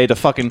yesterday. The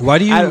fucking Why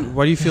do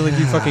you feel like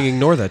you fucking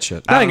ignore that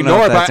shit? I don't ignore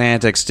know it, if that's but-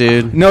 antics,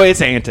 dude. No,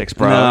 it's antics,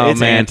 bro. No, it's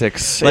man.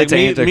 antics. Like it's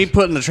me, antics. me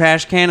putting the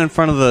trash can in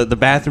front of the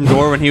bathroom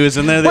door when he was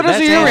in there. But those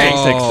that's are your antics.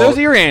 antics. Those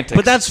are your antics.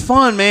 But that's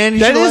fun, man. You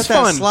That should is let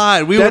that fun.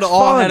 slide. We That's would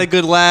all fun. had a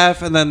good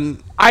laugh, and then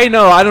I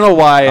know. I don't know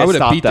why I would have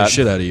stopped beat that. the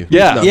shit out of you.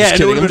 Yeah. No, I'm yeah, just it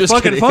kidding. would I'm have been just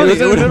fucking kidding. funny. It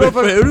was in the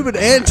middle It would have been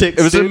antics.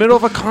 It was in the dude. middle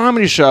of a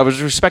comedy show. I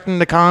was respecting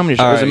the comedy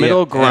show. It was in the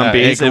middle of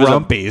Grumpy's. Yeah, It was a-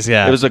 Grumpy's,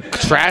 yeah. It was a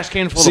trash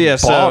can full So, yeah,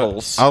 of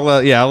bottles. So I'll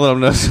let them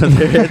know. So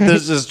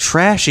there's this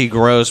trashy,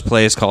 gross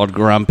place called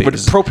Grumpy's. But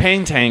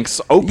propane tanks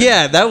open.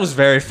 Yeah, that was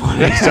very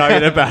funny.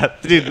 Talking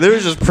about, dude, there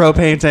was just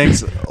propane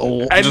tanks,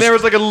 And there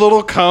was like a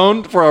little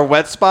cone for a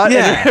wet spot.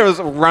 Yeah. And there was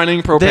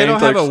running propane They don't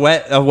have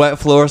tanks. a wet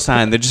floor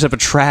sign. They just have a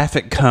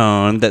traffic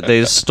cone that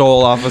they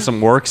stole off of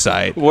some work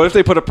site. What if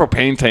they put a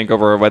propane tank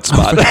over a wet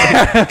spot?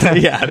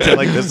 Yeah, they're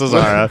like this is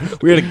our.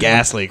 We had a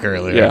gas leak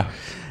earlier. Yeah.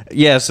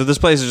 Yeah, so this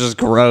place is just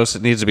gross.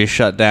 It needs to be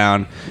shut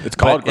down. It's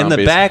called But in the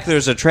Grumpy's. back,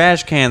 there's a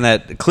trash can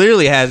that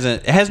clearly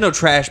it has no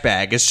trash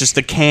bag. It's just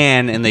a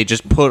can, and they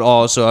just put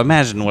all. So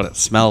imagine what it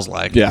smells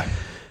like. Yeah.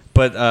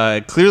 But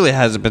it clearly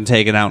hasn't been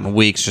taken out in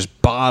weeks.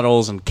 Just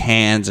bottles and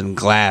cans and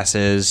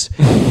glasses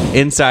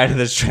inside of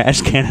this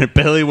trash can. And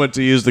Billy went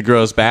to use the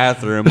gross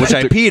bathroom, which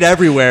I peed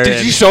everywhere. Did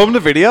in. you show him the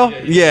video?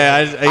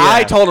 Yeah,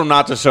 I told him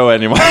not to show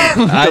anyone.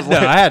 I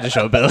had to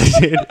show Billy,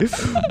 dude.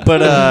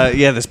 But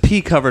this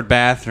pee-covered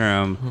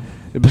bathroom.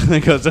 Billy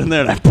goes in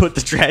there, and I put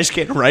the trash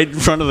can right in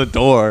front of the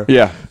door.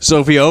 Yeah.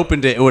 So if he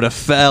opened it, it would have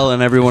fell,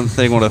 and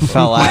everything would have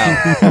fell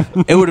out.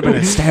 It would have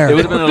been hysterical. It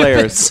would have been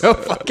hilarious. So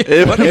fucking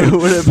It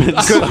would have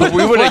been so.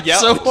 We would have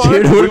yelled. So we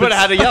would have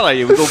had to yell at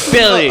you. We go,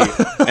 Billy,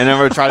 and then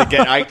we would try to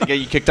get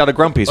you kicked out of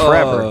Grumpy's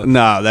forever.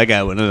 No, that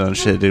guy wouldn't have done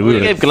shit, dude. We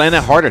gave Glenn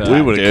a heart attack.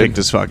 We would have dude. kicked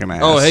his fucking ass.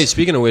 Oh, hey,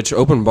 speaking of which,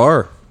 open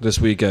bar this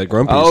week at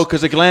Grumpy's. Oh,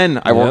 because of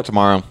Glenn. I work Yep.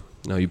 tomorrow.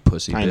 No, you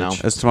pussy I bitch. know.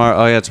 It's tomorrow.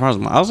 Oh yeah, tomorrow's.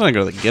 I was gonna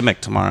go to the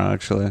Gimmick tomorrow,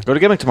 actually. Go to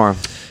Gimmick tomorrow.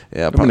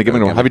 Yeah, I'm gonna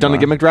Gimmick. Have you done the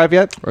Gimmick drive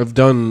yet? I've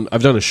done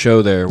a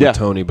show there with Yeah.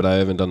 Tony, but I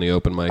haven't done the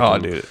open mic. Oh,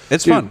 And dude,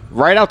 it's Dude, fun.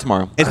 right out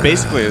tomorrow. It's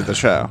basically the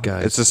show.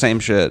 Guys. It's the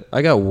same shit.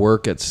 I got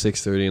work at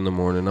 6:30 in the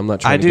morning. I'm not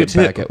trying I to do get too.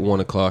 back at 1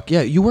 o'clock.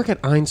 Yeah, you work at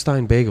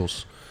Einstein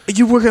Bagels.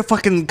 You work at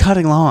fucking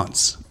cutting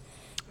lawns.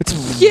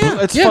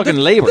 It's fucking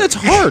labor. That's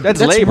hard. That's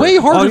That's labor. way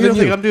harder Oh, you than don't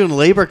think you. I'm doing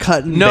labor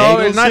cutting? No,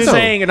 bagels, it's not dude?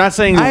 saying. You're not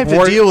saying. I have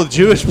to deal with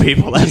Jewish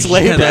people. That's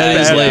labor.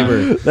 that is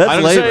labor.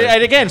 That's labor.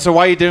 And again, so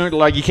why are you doing?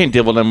 Like, you can't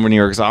deal with them when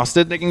you're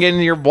exhausted. They can get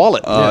into your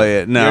wallet. Oh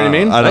yeah, no. You know what I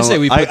mean? I say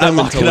we put them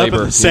lock into it up in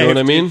labor. the You know what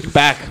I safe. mean?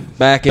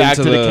 Back into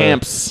to the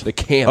camps. The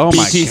camp. Oh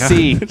my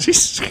BTC. god.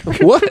 Jesus.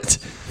 What?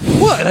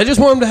 What? I just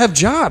want them to have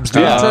jobs,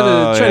 dude. Yeah. I'm trying to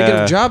Oh, get yeah.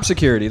 them job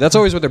security. That's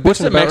always what they're What's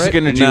bitching the about,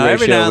 Mexican right? to Jew No,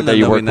 every now ratio and that then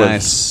you they'll work be with?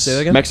 nice. Say that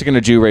again? Mexican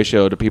to Jew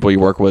ratio to people you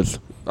work with.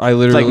 I It's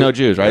literally like no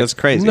Jews, right? That's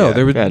crazy. No, yeah.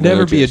 there would Yeah,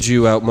 never no be a Jews.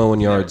 Jew out mowing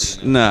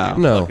yards. No.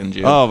 No. Fucking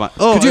Jew. Oh my.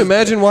 Oh, Could you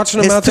imagine watching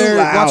them it's out too there,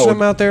 loud. watching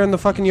them out there in the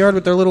fucking yard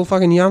with their little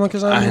fucking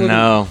yarmulkes on? I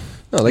know.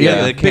 No, they Yeah,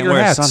 got they can't bigger wear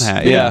a hats. sun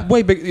hat, yeah.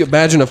 Way big.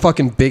 Imagine a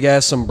fucking big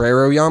ass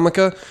sombrero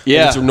yarmulke.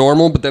 Yeah. It's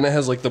normal, but then it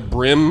has like the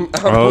brim.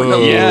 Oh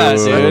Yeah,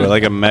 dude.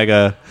 like a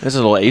mega, This is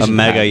a little a Asian.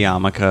 mega hat.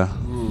 yarmulke.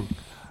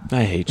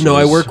 I hate Jews. No,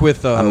 I work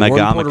with one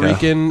megamaka. Puerto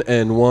Rican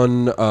and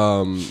one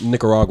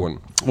Nicaraguan.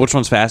 Which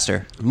one's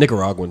faster?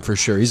 Nicaraguan for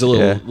sure. He's a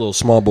little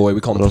small boy. We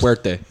call him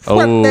Fuerte. Oh,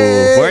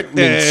 Fuerte.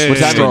 Fuerte.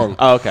 What's that Strong. mean?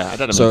 Oh, okay. I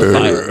thought it So, meant uh,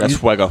 fire. That's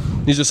fuego.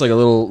 He's just like a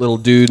little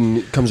dude, and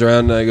he comes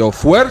around, and I go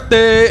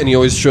Fuerte, and he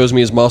always shows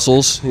me his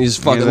muscles. He's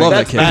fucking like, love that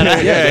 "That's kid.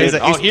 badass." Yeah, Yeah,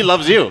 dude. he's- He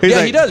loves you. He's Yeah,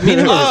 like- he does. Me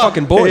and him are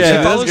fucking boys. Yeah, he,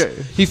 that's follows,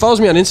 good. he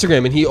follows me on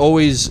Instagram, and he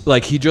always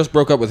he just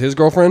broke up with his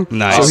girlfriend.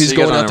 Nice. So Oh, he's so you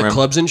guys going on out the to rim.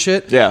 clubs and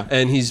shit. Yeah.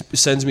 and he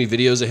sends me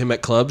videos of him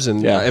at clubs,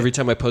 and Yeah. every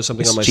time I post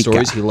something on my Chica.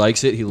 stories, he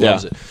likes it. He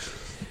loves it.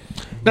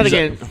 Not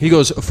again. He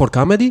goes for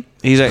comedy.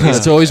 He's like,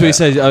 That's always what he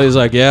says. I was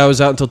like, yeah, I was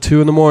out until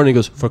 2 a.m. He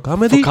goes for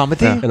comedy. For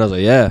comedy? And I was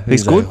like, yeah.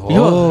 He's like, good?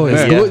 oh, Yeah.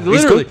 it's Yeah. good. He's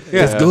Literally, good.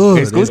 Yeah. it's good.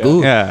 He's It's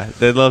good. Yeah,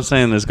 they love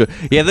saying this good.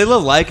 Yeah, they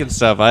love liking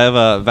stuff. I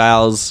have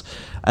Val's,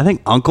 I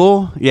think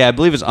uncle. Yeah, I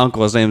believe his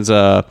uncle. His name's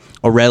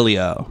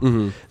Aurelio.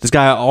 Mm-hmm. This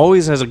guy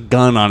always has a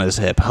gun on his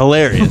hip.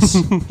 Hilarious.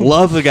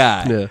 Love the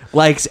guy. Yeah.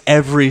 Likes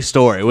every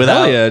story.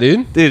 Without, Hell yeah,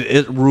 dude. Dude,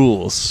 it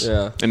rules.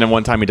 Yeah. And then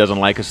one time he doesn't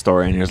like a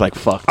story, and he was like,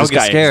 "Fuck, I'll this get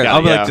guy." scared. This guy,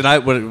 I'll be yeah. like, did I?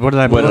 What did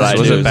I? What did I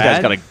was do? it This bad?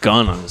 guy's got a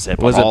gun on his hip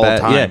Was all it bad?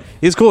 the time. Yeah,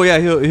 he's cool. Yeah,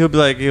 he'll be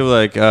like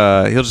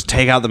he'll just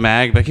take out the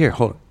mag. Like here,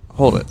 hold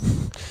it.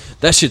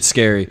 That shit's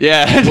scary.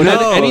 Yeah.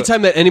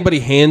 Anytime that anybody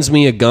hands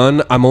me a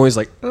gun, I'm always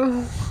like,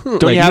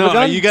 Don't like, you have No, a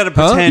gun? You got to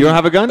huh? pretend. You don't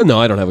have a gun? No,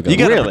 I don't have a gun. You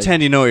got to Really?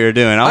 pretend you know what you're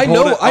doing. I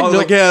know- I know-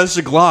 Like, yeah, this is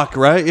a Glock,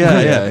 right?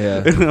 Yeah,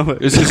 Yeah, yeah.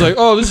 It's like,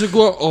 oh, this is a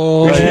Glock.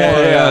 Oh,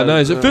 yeah,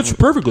 nice. It fits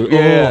perfectly.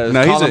 Yeah. Oh.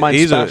 No, Columbine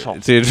he's special. a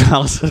dude.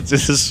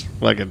 This is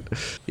fucking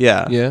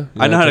yeah. Yeah?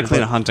 I know how to Yeah,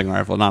 clean a hunting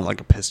rifle, not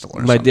like a pistol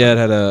or My something. dad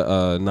had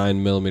a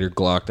 9mm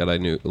Glock that I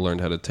learned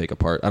how to take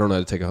apart. I don't know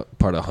how to take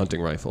apart a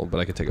hunting rifle, but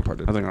I could take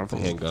apart a hunting rifle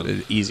handgun.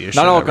 is the easiest.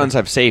 Not shit all ever. guns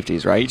have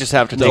safeties, right? You just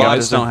have to take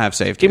Glocks out. don't have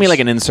safeties. Give me like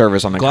an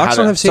in-service on the Glocks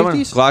don't have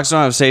safeties? Glocks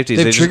don't have safeties.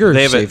 They have just- trigger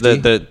They have safety.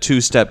 the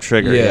two-step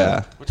trigger. Yeah.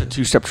 Yeah. What's a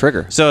two-step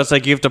trigger? So it's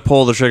like you have to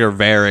pull the trigger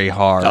very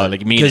hard. Oh,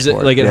 like mean Because it.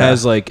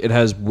 it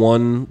has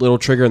one little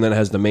trigger and then it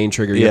has the main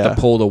trigger. You have Yeah.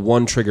 to pull the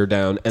one trigger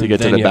down and get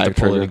to then the you have to back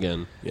pull trigger. it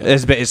again. Yeah.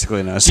 It's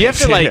basically no. You have to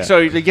safety, like so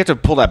you have to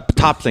pull that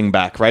top thing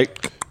back, right?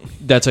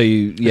 That's how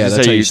you. Yeah, That's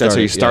that's how you that's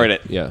how you start yeah.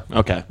 it. Yeah.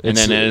 Okay. And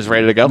then it's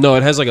ready to go. No,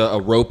 it has like a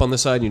rope on the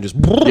side, and you just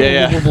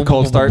Yeah.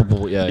 Cold start.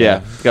 Yeah, Yeah.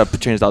 You got to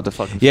change out the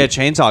fucking. Yeah,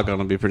 chainsaw gun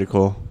would be pretty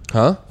cool.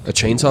 Huh? A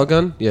chainsaw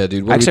gun? Yeah,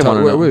 dude. What Actually, I are we wanna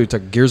talking? know. What are we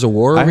talking? Gears of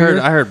War? I over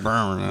heard here?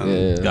 burn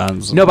Yeah.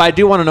 guns. No, but I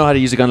do want to know how to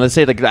use a gun. Let's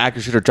say like the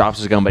active shooter drops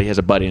his gun, but he has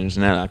a buddy and it's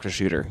not an active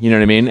shooter. You know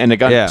what I mean? And the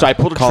gun. Yeah. So I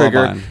pull the trigger.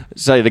 Columbine.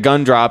 Say the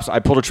gun drops. I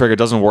pull the trigger.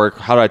 Doesn't work.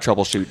 How do I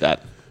troubleshoot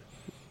that?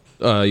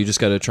 You just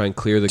got to try and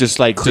clear the. Just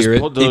like clear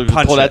just it. pull, You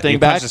punch pull that it. thing You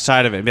back, punch the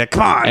side of it. And be like,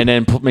 come on. and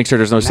then make sure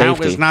there's no Now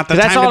safety. is not the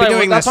 'Cause time to be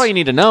doing That's this. all you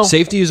need to know.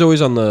 Safety is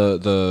always on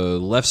the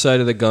left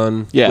side of the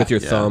gun Yeah. with your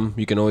Yeah. thumb.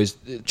 You can always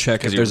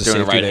check if you're there's a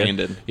doing it safety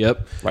right-handed. there.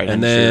 Yep. Right-handed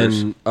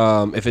and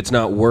then if it's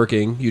not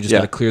working, you just Yeah.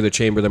 got to clear the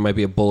chamber. There might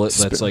be a bullet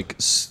that's like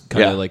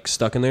kind of Yeah. like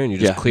stuck in there, and you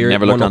just Yeah. clear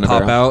Never it. look One will on the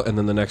pop barrel. out, and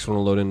then the next one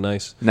will load in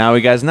nice. Now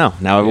you guys know.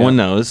 Now everyone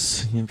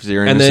knows. If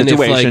you're in And a then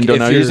situation, don't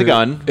know how to use a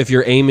gun. If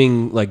you're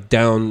aiming like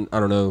down, I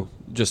don't know,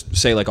 just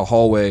say like a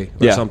hallway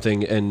or Yeah.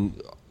 something, and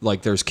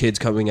like there's kids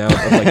coming out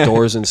of like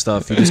doors and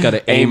stuff. You just got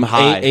to Aim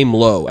high. aim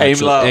low, Aim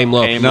actually. low. aim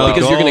low, Aim low.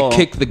 because you're gonna Goal.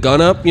 kick the gun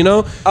up, you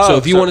know. Oh, so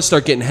if you so- want to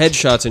start getting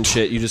headshots and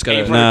shit, you just gotta.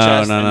 Aim for No, the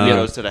chest no, and no. it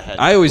goes to the head.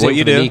 I always What aim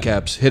you for the do?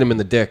 kneecaps, hit him in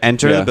the dick.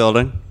 Enter Yeah. the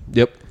building.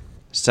 Yep,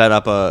 Set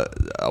up a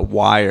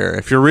wire.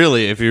 If you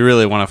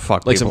really want to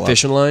fuck like people some up.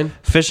 fishing line.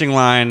 Fishing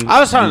line. I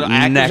was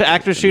talking neck-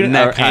 active shooting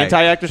neck or height.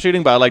 anti-active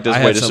shooting, but I like this I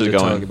way have this is something to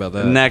talk going. about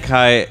that. Neck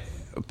height.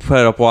 Put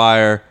up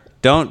wire.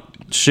 Don't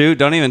shoot.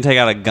 Don't even take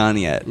out a gun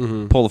yet.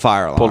 Pull the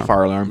fire alarm. Pull the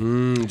fire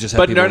alarm. Just have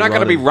But people they're not going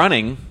to be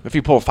running. running if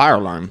you pull a fire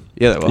alarm.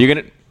 Yeah, they will. You're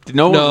gonna.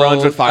 No one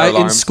runs with fire in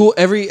alarms. school,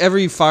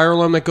 every fire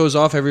alarm that goes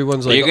off,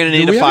 everyone's like, You're gonna "Do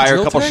need we to have fire a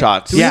drill couple today?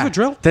 shots. Do we have a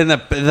drill?" Then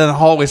the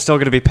hallway's still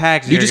going to be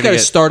packed. You just got to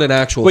start an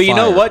actual. Well, you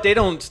know fire. what? They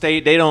don't stay.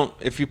 They don't.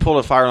 If you pull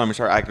a fire alarm and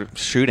start active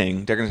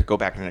shooting, they're going to go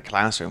back into the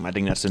classroom. I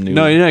think that's the new.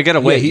 No, you know, you got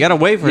to wait. Yeah, you got to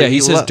wait for it. Yeah, he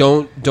You says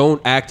let-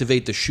 don't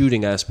activate the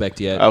shooting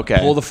aspect yet. Okay.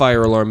 Pull the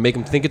fire alarm, make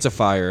them think it's a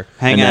fire.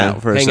 Hang and out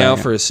then for a hang second. out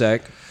for a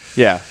sec.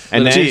 Yeah,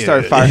 and then you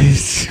start firing.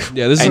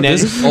 Yeah, this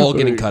is all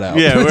getting cut out.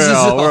 Yeah,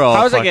 we're all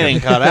How's it getting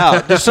cut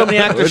out? There's so many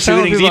active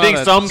shootings. You think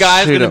some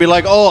guy's going to be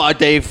like, "Oh,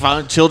 they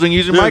found children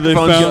using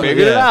microphones. You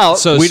figured it out."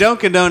 So we don't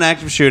condone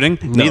active shooting.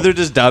 Neither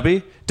does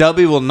Dubby.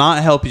 Dubby will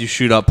not help you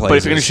shoot up places. But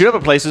if you're going to shoot up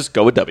at places,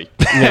 go with W.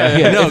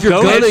 No, if you're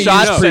go gonna with use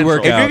Shot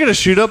pre-workout. If you're going to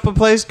shoot up a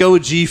place, go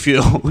with G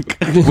Fuel.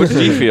 What's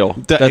G Fuel?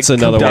 That's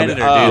another one. Dude.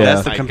 Oh,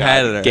 That's the my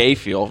competitor. God. Gay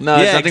fuel. No,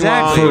 Yeah, there's nothing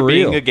exactly. wrong For with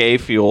being real. a gay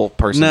fuel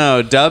person.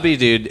 No, Dubby,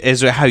 dude,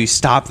 is how you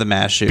stop the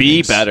mass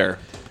shootings. Be better.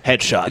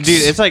 Headshots.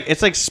 Dude,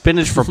 it's like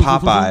spinach for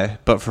Popeye,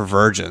 but for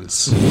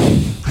virgins.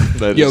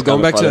 Yo,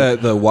 going back to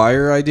the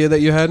wire idea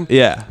that you had.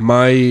 Yeah.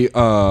 My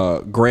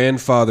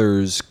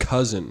grandfather's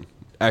cousin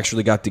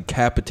actually got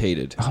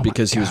decapitated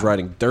because he was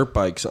riding dirt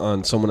bikes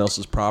on someone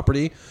else's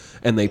property,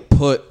 and they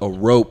put a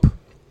rope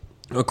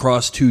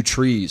across 2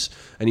 trees,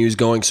 and he was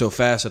going so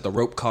fast that the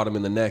rope caught him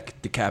in the neck,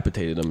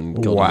 decapitated him,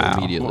 and killed him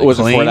immediately. Was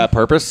it for Clean? that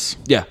purpose?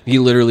 Yeah, he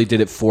literally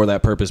did it for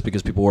that purpose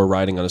because people were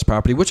riding on his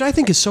property, which I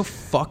think is so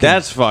fucking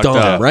That's fucked dumb,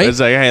 up, right? It's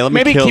like, hey, let me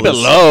Maybe kill keep it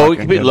this low.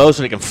 fucking Keep it kid. low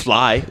so they can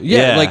fly.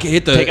 yeah, Yeah. like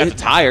hit the Take out the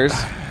tires.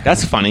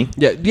 That's funny.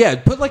 yeah,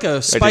 put like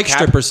a spike cap-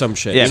 strip or some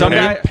shit. Yeah, you know Some what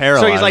I guy, mean?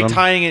 paralyze so he's like him.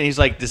 tying it. And he's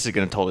like, "This is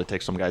gonna totally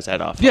take some guy's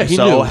head off." Yeah, I'm he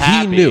so knew.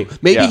 Happy. He knew.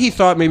 Maybe Yeah. he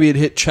thought maybe it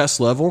hit chest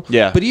level.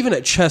 Yeah. But even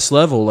at chest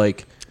level,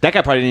 like, That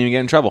guy probably didn't even get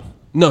in trouble.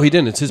 no, he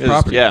didn't. It's his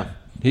property. Yeah.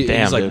 He's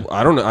Damn, like, dude.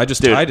 I don't know. I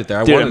just tied it there.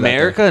 I dude, wanted that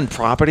America and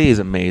property is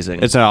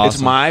amazing. It's awesome.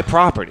 It's my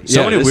property.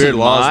 So many this weird is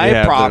laws my we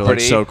have that are, like,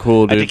 property. so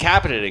cool, I dude.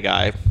 decapitated a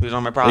guy who's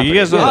on my property. you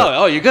guys know that-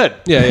 oh, you're good.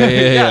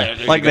 there.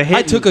 Yeah. Like the I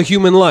hit, took a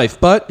human life,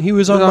 but he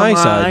was on on my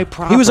my side.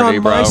 property, He was on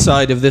bro. my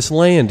side of this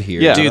land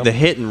here. Yeah. dude. The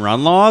hit and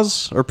run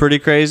laws are pretty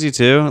crazy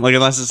too. Like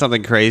unless it's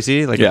something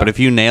crazy, like Yeah. but if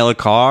you nail a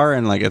car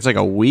and like it's like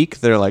a week,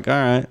 they're like, all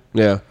right.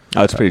 Yeah.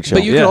 Oh, it's pretty chill.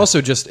 But you Yeah. can also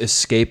just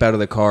escape out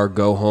of the car,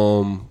 go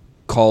home,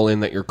 call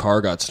in that your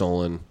car got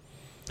stolen.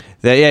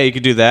 Yeah, you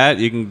could do that.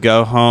 You can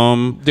go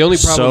home, The only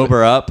problem-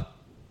 sober up,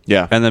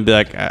 yeah. and then be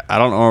like, I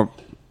don't know.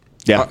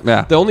 Yeah.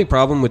 Yeah. The only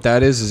problem with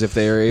that is if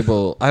they are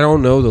able, I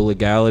don't know the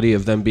legality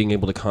of them being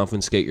able to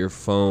confiscate your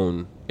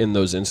phone in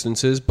those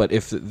instances, but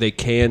if they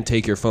can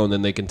take your phone,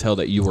 then they can tell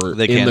that you were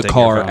They in can the take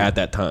your car phone. at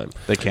that time.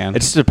 They can. It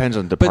just depends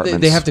on But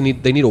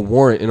departments. they need a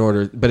warrant in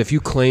order. But if you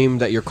claim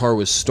that your car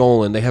was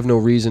stolen, they have no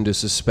reason to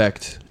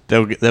suspect.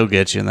 they'll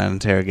get you in that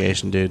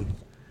interrogation, dude.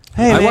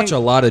 Hey, I man. watch a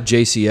lot of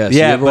JCS.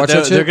 Yeah, you ever but watch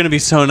they're, that they're shit? gonna be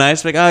so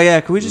nice. Like, oh yeah,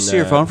 can we just see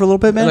your Nah. phone for a little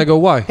bit, man? And I go,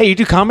 why? Hey, you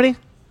do comedy?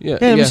 Yeah,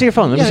 let me see your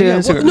phone. Let me see your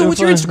Well, Instagram. no, what's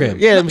your Instagram?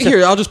 Yeah, let me see-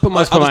 Here, I'll just put my.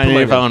 Let's put I'll just mine in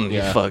your put phone. name. You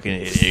Yeah. fucking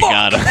idiot. You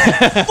got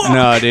it.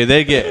 No, dude,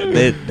 they get.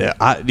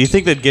 Do you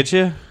think they'd get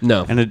you?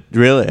 No. And it,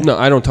 really? No,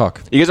 I don't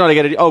talk. You guys know how to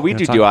get it? Oh, we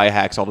do talk- DUI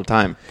hacks all the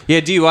time. Yeah,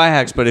 DUI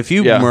hacks. But if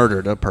you Yeah.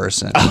 murdered a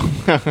person,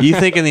 you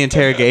think in the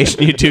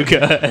interrogation you do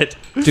good?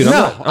 Dude,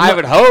 I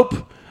would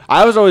hope.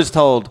 I was always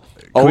told.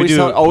 Always,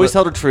 do- always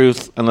tell the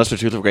truth unless the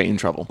truth will get you in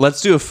trouble. Let's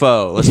do a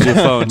faux. Let's do a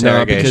faux No,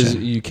 interrogation. because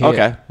you can't.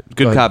 Okay. Good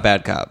Go ahead. cop,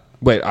 bad cop.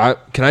 Wait,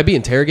 can I be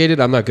interrogated?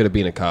 I'm not good at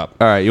being a cop.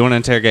 All right, you want to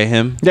interrogate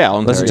him? Yeah,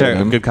 I'll Let's interrogate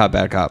him. Good cop,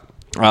 bad cop.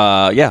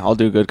 Yeah, I'll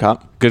do good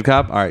cop, Good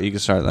cop. All right, you can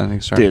start. Then you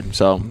can start. dude.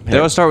 So They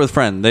always start with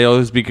friend. They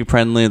always be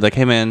friendly. Like,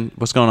 hey man,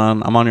 what's going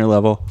on? I'm on your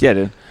level. yeah,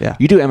 dude. Yeah.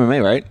 You do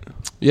MMA, right?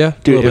 Yeah,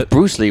 Dude, a little if bit.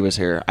 Bruce Lee was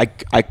here,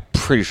 I'm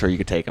pretty sure you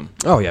could take him.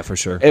 Oh yeah, for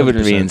sure. It would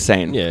be 100%.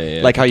 insane.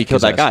 Yeah. Like how you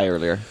killed that His guy ass.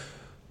 earlier.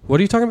 What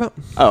are you talking about?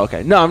 Oh,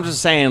 okay. No, I'm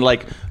just saying,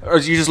 like, or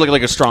you just look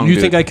like a strong You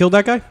dude. think I killed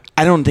that guy?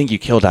 I don't think you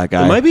killed that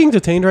guy. Am I being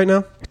detained right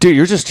now? Dude,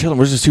 you're just chilling.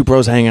 We're just two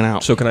bros hanging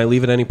out. So can I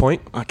leave at any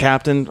point?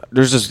 Captain,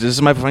 this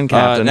is my friend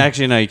Captain.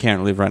 Actually, no, you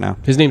can't leave right now.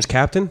 His name's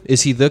Captain.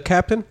 Is he the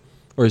captain,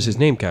 or is his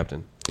name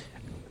Captain?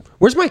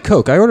 Where's my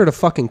Coke? I ordered a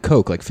fucking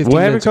Coke like 15 We'll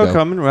have your minutes coat ago.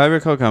 coming. We'll have your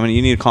coat coming.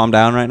 You need to calm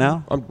down right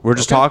now. We're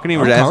just okay. talking to you.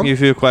 We're I'm just asking calm. you a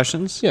few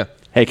questions. Yeah.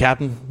 Hey,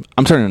 Captain,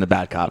 I'm turning into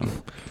bad cop.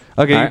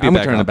 Okay, All you right, be I'm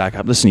back turning up. to back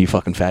up. Listen, you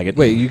fucking faggot.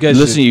 Wait, you guys?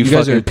 Listen, you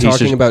guys fucking are piece of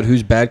talking sh- about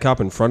who's bad cop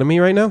in front of me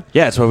right now?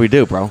 Yeah, that's what we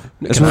do, bro.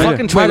 Can I-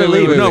 Fucking try to wait,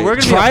 leave. wait, No, wait. we're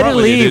gonna be Try to upfront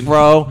with you, leave, dude.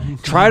 bro.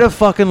 Try to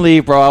fucking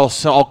leave, bro.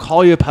 I'll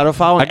call you a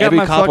pedophile, I and got every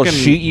my cop will fucking-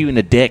 shoot you in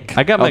the dick.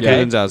 I got my Okay?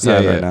 goons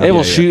outside Yeah, right yeah. now. They will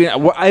Yeah.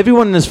 shoot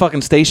everyone in this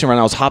fucking station right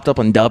now is hopped up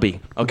on Dubby.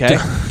 Okay,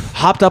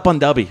 hopped up on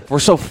Dubby. We're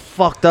so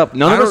fucked up.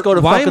 None of us go to.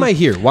 Why fucking, am I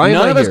here? Why am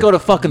none I of us here? go to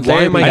fucking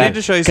Why am therapy. I I here? need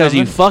to show you Because something.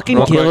 you fucking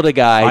Real killed quick. a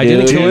guy. I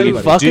dude. didn't kill You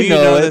anybody. fucking Do you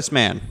know it. this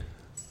man?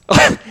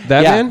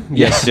 That Yeah. man?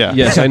 Yes. Yeah.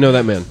 Yes, I know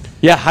that man.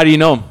 Yeah, how do you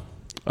know him?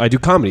 I do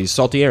comedy. He's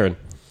Salty Aaron.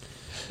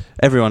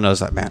 Everyone knows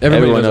that man.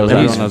 Everyone knows that.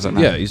 Everyone knows that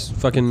man. Yeah, he's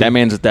fucking. That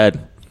man's dead,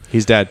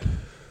 He's dead.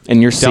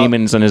 and your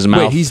semen's in his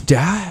mouth. Wait, he's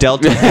dead.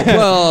 Delta.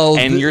 Well,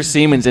 and your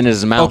semen's in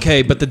his mouth.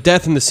 okay, but the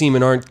death and the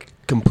semen aren't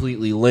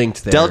completely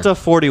linked there. Delta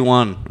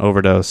 41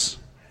 overdose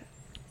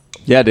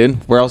Yeah, dude.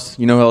 Where else?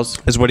 You know who else?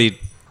 is what he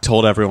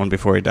told everyone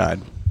before he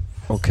died.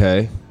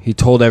 Okay, he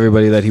told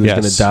everybody that he was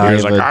going to die. He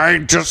was like, but- I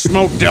just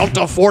smoked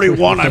Delta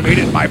 41. I made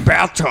it in my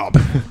bathtub.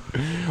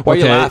 Why are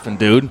you Okay. laughing,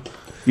 dude?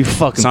 You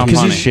fucking Sound piece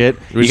funny. of shit.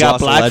 We You just got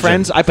lost a black legend.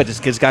 friends? I bet this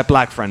kid's got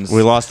black friends.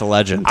 We lost a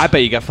legend. I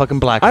bet you got fucking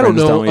black I don't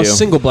friends, know don't a you?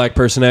 single black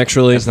person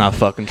actually. That's not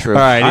fucking true.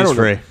 All right, I he's don't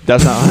know. free.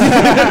 That's not.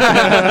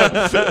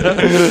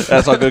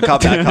 That's how good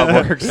cop that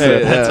cop works.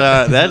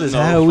 That is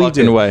No how we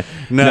fucking do. way.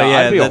 No, yeah,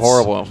 I'd be a that's-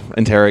 horrible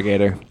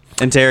interrogator.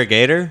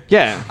 Interrogator?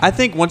 Yeah. I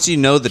think once you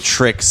know the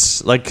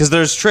tricks, like, because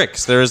there's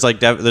tricks. There's like,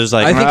 there's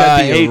like, I think I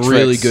I'd be hate a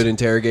really tricks. good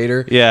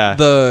interrogator. Yeah.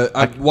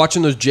 I'm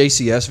watching those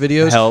JCS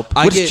videos. Help.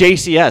 I What's get,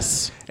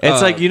 JCS?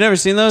 it's like, you never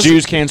seen those?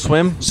 Jews can't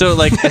swim. So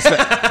like, There's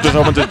a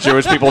whole bunch of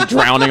Jewish people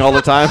drowning all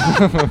the time.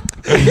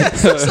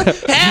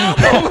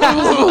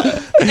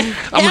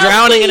 I'm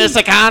drowning in this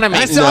economy.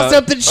 I saw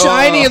something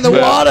shiny in the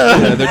water.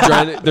 Yeah,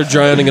 they're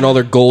drowning in all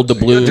their gold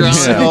doubloons.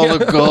 all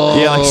the gold.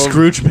 yeah, like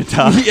Scrooge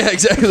McDuck. Yeah,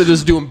 exactly. They're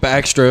just doing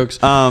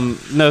backstrokes.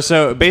 No,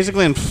 so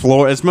basically in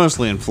Florida, it's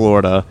mostly in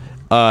Florida.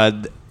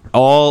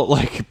 All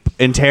like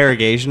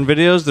interrogation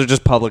videos, they're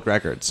just public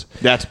records.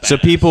 That's so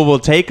badass. people will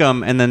take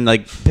them and then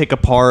like pick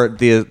apart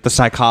the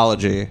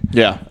psychology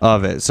Yeah.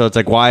 of it. So it's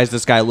like, why is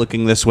this guy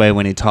looking this way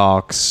when he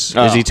talks?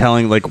 Oh. Is he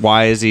telling like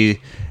why is he?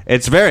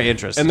 It's very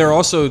interesting. And they're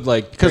also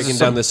like breaking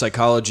some- down the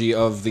psychology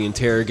of the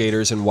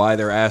interrogators and why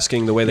they're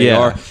asking the way they Yeah.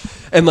 are,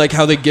 and like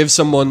how they give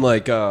someone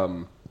like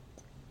they'll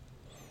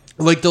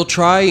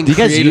try and Do you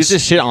guys create use a,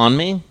 this shit on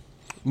me?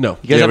 No,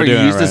 You guys Yeah, ever we're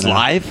doing use it this right now.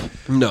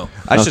 live? no.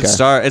 I should Okay.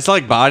 start. It's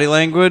like body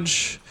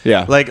language.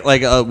 Yeah. Like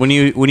when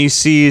you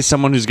see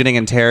someone who's getting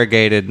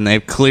interrogated and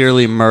they've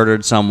clearly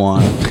murdered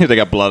someone, They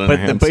got blood on but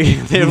their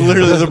hands. they have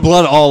literally the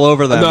blood all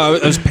over them. No,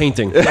 I was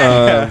painting.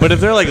 But if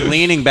they're like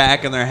leaning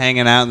back and they're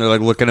hanging out and they're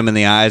like looking them in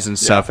the eyes and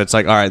stuff, it's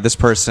like, all right, this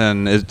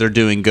person they're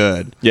doing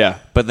good. Yeah.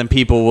 But then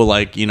people will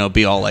like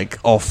be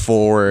all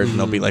forward and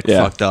they'll be like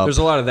Yeah. fucked up. There's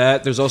a lot of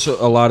that. There's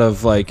also a lot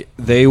of like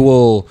they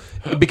will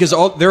because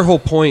their whole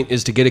point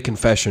is to get a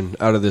confession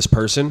out of this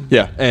person.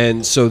 Yeah.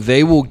 And so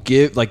they'll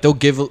give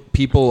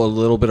people a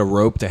little bit of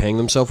rope to hang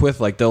themselves with.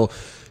 Like they'll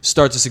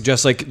start to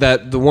suggest like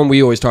that. The one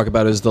we always talk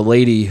about is the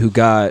lady who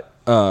got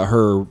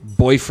her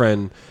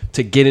boyfriend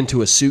to get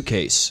into a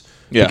suitcase.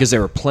 Yeah. Because they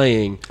were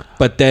playing,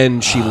 but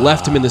then she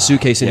left him in the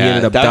suitcase and he Yeah,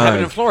 ended up that dying.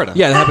 happened in Florida.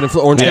 Yeah, that happened in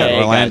Orange Yeah, County.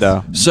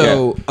 Orlando.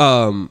 So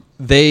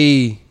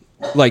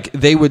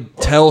they would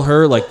tell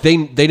her like they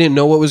didn't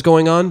know what was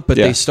going on, but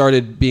Yeah. they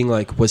started being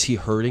like, was he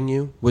hurting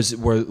you? Was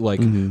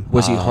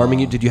he harming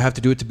you? Did you have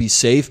to do it to be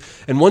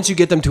safe? And once you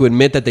get them to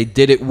admit that they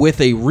did it with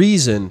a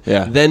reason,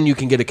 Yeah. then you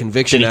can get a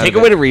conviction. Did he out take of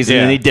away it. the reason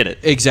Yeah. and he did it?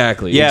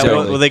 Exactly. Yeah,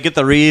 exactly. well, they get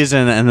the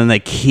reason and then they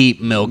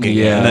keep milking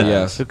it. Yeah, And then,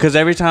 yeah. Because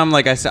every time,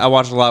 like I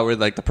watch a lot where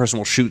like the person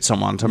will shoot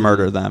someone to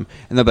murder them,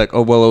 and they'll be like,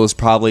 "Oh, well, it was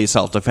probably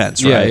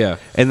self-defense, Yeah, right?" yeah.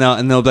 And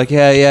they'll be like,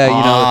 "Yeah,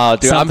 Oh,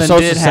 dude, I'm something so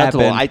did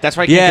susceptible. happen." That's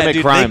why I can't commit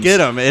dude, crimes. They get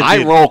them.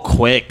 I roll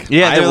quick.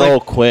 Yeah, I they're roll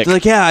like, quick. They're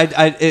like,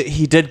 yeah,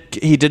 he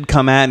did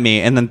come at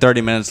me, and then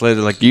 30 minutes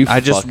later, like, You I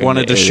just fucking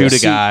wanted to idiot. shoot a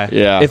See, guy.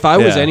 yeah. If I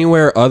was Yeah.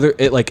 anywhere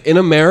like in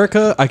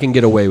America, I can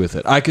get away with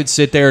it. I could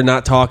sit there and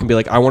not talk and be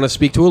like, I want to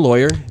speak to a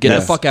lawyer. Get the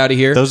Yes. fuck out of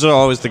here. Those are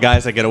always the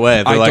guys that get away.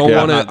 They're I like, don't yeah,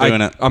 want I'm not doing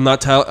to.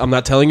 it. I'm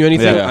not telling you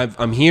anything. Yeah.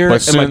 I'm here.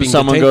 But Am I soon being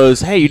someone detained?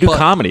 goes, "Hey, you do But-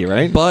 comedy,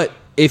 right?" But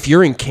if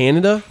you're in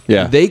Canada,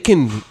 Yeah. they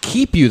can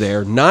keep you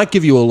there, not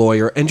give you a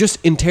lawyer, and just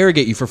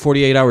interrogate you for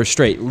 48 hours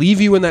straight.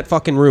 Leave you in that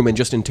fucking room and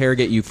just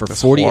interrogate you for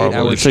 48 horrible.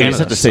 hours So you straight. just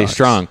have to stay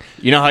strong.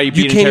 You know how you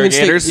beat can't even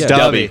stay- interrogators? yeah.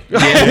 Dubby. Yeah. You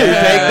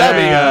take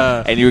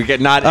Dubby, and you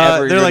get not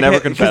ever. They're You like, never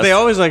because confess. they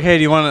always like, hey,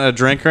 do you want a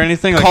drink or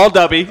anything? Like, Call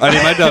Dubby, I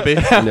need my dubby.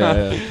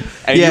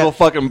 and Yeah. you will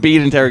fucking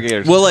beat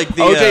interrogators. Well, like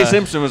the, O.J.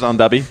 Simpson was on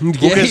Dubby.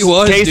 Yeah, he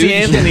was, Casey dude.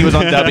 Anthony was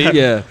on Dubby.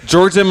 Yeah.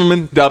 George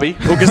Zimmerman, Dubby.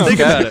 Because think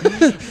about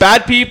it.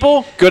 Bad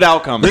people, good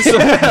outcomes. Okay,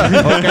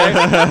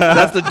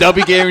 that's the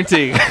Dubby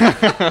guarantee.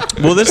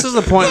 Well, this is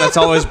the point that's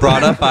always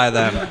brought up by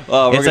them.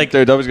 It's like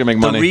Dubby's gonna make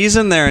money. The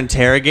reason they're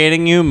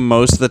interrogating you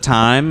most of the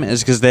time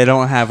is because they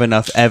don't have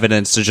enough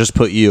evidence to just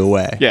put you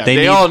away. Yeah, they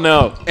need- all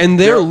know. And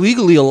they're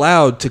legally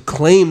allowed to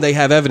claim they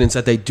have evidence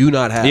that they do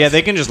not have. Yeah,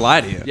 they can just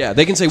lie to you. Yeah,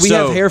 they can say we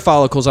So- have hair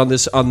follicles on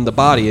the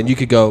body, and you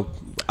could go,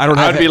 I don't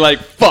have. I'd be like,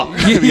 fuck.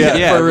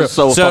 Yeah, for real.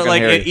 So fucking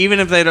like hairy. even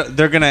if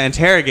they're gonna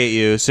interrogate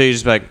you, so you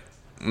just be like,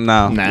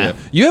 no, Nah.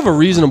 You have a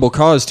reasonable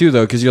cause too,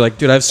 though, because you're like,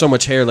 dude, I have so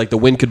much hair, like the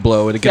wind could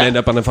blow and it could Yeah. end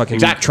up on a fucking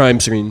Exactly. crime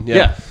screen. Yeah,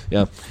 Yeah. yeah,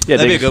 Yeah, that'd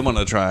they be a good one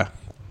to try.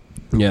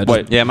 yeah.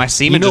 What? Yeah, my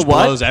semen You know just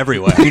what? blows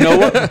everywhere. You know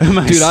what?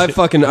 Dude,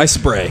 I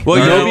spray. Well,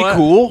 You know know what'd be what?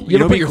 cool? You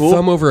ever put your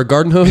thumb over a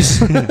garden hose?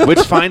 Which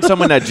find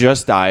someone that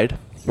just died.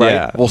 Right.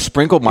 Yeah. We'll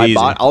sprinkle my Easy.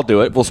 body. I'll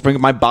do it. We'll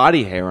sprinkle my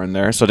body hair in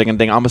there so they can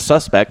think I'm a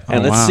suspect,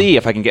 and let's wow. see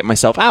if I can get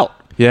myself out.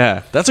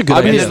 Yeah, That's a good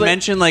And idea. then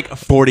mention like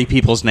 40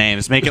 people's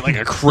names. Make it like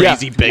a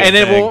crazy big. And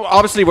then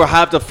thing. we'll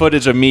have the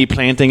footage of me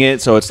planting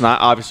it, so it's not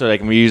obviously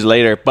like we use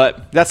later.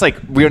 But that's like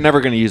we're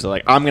never going to use it.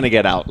 Like I'm going to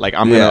get out. Like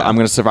I'm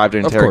gonna survive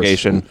the course.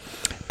 interrogation.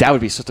 That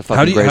would be such a fucking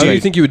How do great. you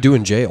thing. think you would do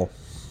in jail?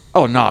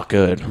 Oh, not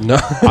good. No,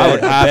 I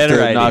would have Better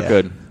to. idea. Not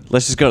good.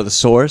 Let's just go to the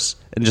source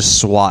and just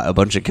swat a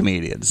bunch of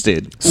comedians,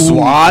 dude.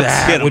 SWAT?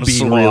 that Get would them be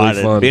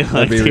swatted. really fun. Be That'd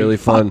like, be dude, really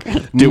fun.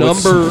 Dude,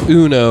 Number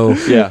uno.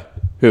 Yeah.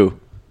 Who?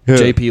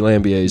 JP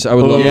Lambier's. I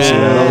would love to see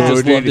that. I would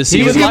just love to see.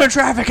 He was him. human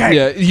trafficking.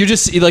 Yeah, you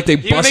just see like they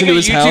bust make into a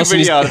his YouTube house and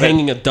he's video out of it.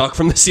 hanging a duck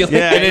from the ceiling.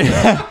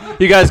 Yeah.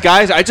 You guys,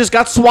 I just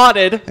got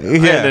swatted.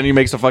 And then he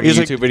makes a fucking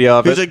YouTube video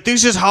of He's it. like,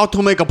 this is how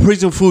to make a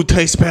prison food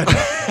taste better.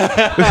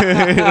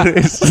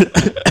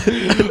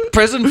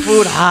 Prison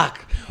food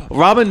hack.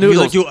 Ramen He's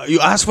noodles. like,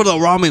 you ask for the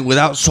ramen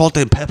without salt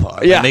and pepper.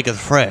 Yeah. And make it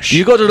fresh.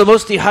 You go to the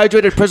most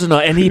dehydrated prisoner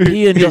and he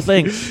pee in your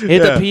thing.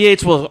 The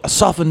pH will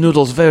soften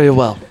noodles very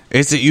well.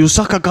 It's you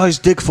suck a guy's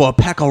dick for a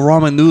pack of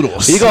ramen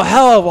noodles. You go,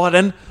 hello,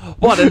 Warden.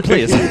 Warden,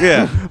 please.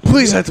 Yeah.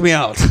 Please let me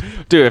out.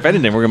 Dude, if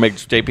anything, we're going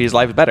to make JP's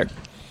life better.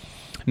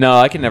 No,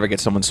 I can never get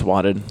someone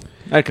swatted.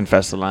 I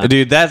confess to that.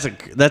 Dude,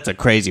 that's a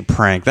crazy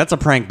prank. That's a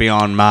prank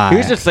beyond mine.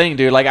 Here's the thing,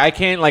 dude. Like, I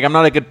can't, like, I'm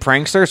not a good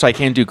prankster, so I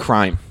can't do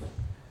crime.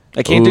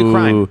 I can't do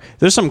crime.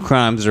 There's some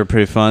crimes that are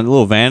pretty fun. A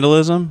little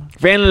vandalism.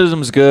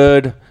 Vandalism's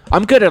good.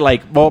 I'm good at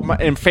like, well,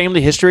 in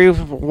family history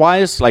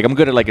wise, like I'm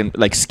good at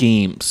like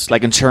schemes,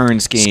 like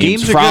insurance schemes,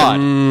 Schemes are fraud,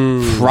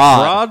 good. fraud,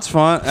 Fraud's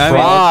fun. I mean,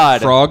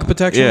 fraud, Frog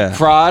protection. Yeah.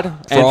 fraud,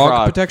 and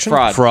fraud protection?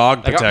 fraud. Frog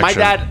Like, my protection.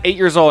 dad, 8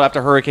 years old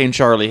after Hurricane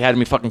Charlie, had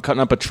me fucking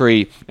cutting up a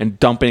tree and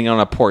dumping it on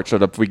a porch so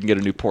that we can get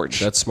a new porch.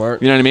 That's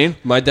smart. You know what I mean?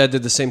 My dad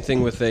did the same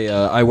thing with a.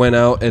 I went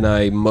out and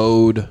I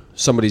mowed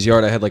somebody's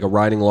yard. I had like a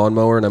riding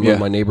lawnmower and I mowed Yeah.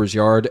 my neighbor's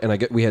yard.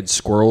 And we had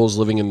squirrels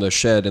living in the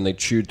shed and they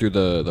chewed through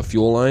the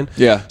fuel line.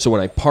 Yeah. So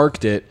when I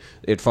parked it,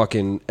 it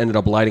fucking ended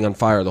up lighting on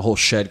fire. The whole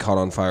shed caught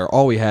on fire.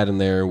 All we had in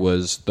there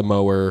was the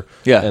mower.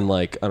 Yeah. And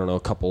like I don't know, a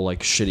couple like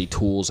shitty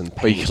tools and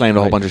paint. But you claimed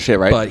a whole bunch of shit,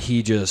 right? But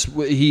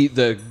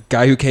the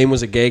guy who came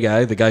was a gay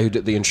guy. The guy who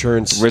did the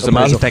insurance Rizzed him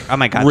up? appraisal, He's like, oh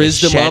my God,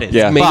 rizzed this him shed up. is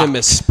Yeah. Made fucked. him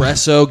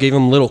espresso. Gave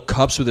him little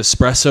cups with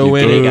espresso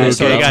in gay it. guys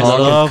Started gay guys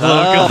talking. love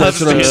little cups.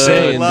 That's what I'm dude.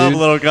 saying, Love dude.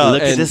 little cups.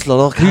 Look at And this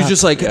little He was cup.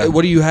 just like, Yeah.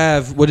 "What do you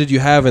have? What did you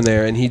have in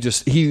there?" And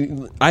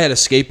I had a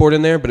skateboard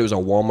in there, but it was a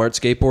Walmart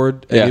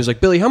skateboard. And Yeah. he was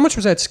like, "Billy, how much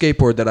was that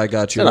skateboard that I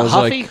got you?" Is And I it was a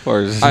like, Huffy?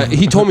 Or is-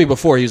 he told me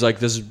before. He was like,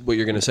 "This is what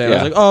you're gonna say." And I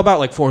Yeah. was like, "Oh, about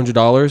like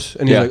 $400."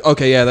 And he's Yeah. like,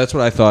 "Okay, yeah, that's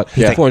what I thought."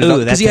 like, $400 "Ooh,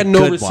 because that's he had a no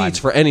good receipts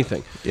one." for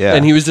anything. Yeah.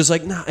 And he was just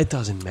like, "Nah, it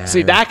doesn't matter."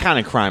 See, that kind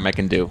of crime I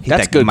can do.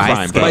 That's like, good my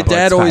crime. skateboard. My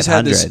dad always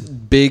had this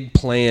 500. big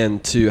plan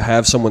to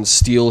have someone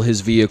steal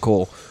his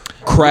vehicle,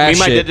 Me crash and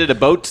my it, dad did a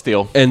boat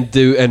steal.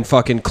 and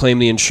fucking claim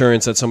the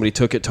insurance that somebody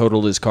took it,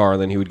 totaled his car,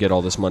 and then he would get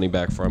all this money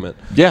back from it.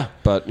 Yeah.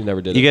 But he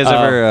never did You it. guys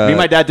ever? Me and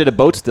my dad did a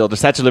boat steal. The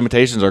statute of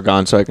limitations are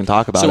gone, so I can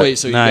talk about So it. wait,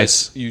 so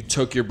Nice. you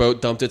took your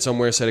boat, dumped it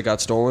somewhere, said it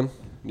got stolen?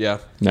 Yeah.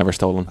 Never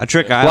stolen. a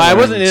trick I Well, I learned-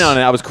 wasn't in on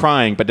it. I was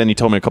crying, but then he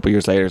told me a couple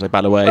years later. He's like,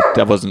 by the way,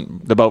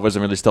 the boat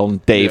wasn't really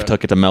stolen. Dave Yeah.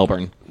 took it to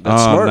Melbourne.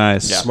 That's Oh, smart.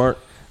 nice. Yeah. Smart.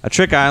 A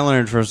trick I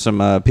learned from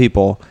some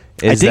people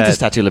I is think the that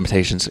statute of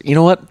limitations. You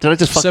know what? Did I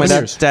just fuck 7 my dad?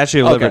 years.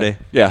 Statue of Okay. Liberty.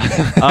 Yeah.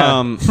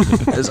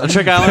 A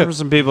trick I learned from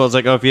some people is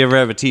like, oh, if you ever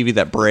have a TV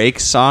that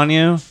breaks on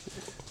you,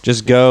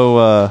 just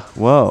go.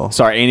 Whoa.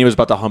 Sorry, Annie was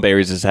about to hump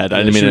Aries' head. I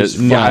didn't mean she was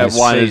to. I fucking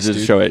wanted face, to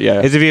dude. show it.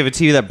 Yeah. Is if you have a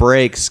TV that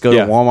breaks, go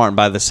Yeah. to Walmart and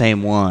buy the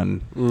same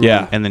one.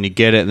 Yeah. And then you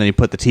get it, and then you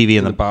put the TV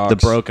in the the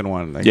box. broken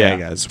one. Like, Yeah. hey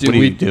guys, Dude, what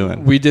are you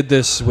doing? We did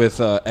this with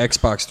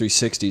Xbox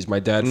 360s. My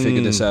dad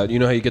figured this out. You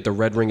know how you get the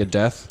red ring of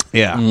death?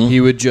 yeah. He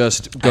would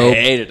just go I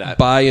hated that.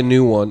 buy a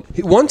new one.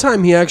 One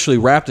time he actually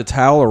wrapped a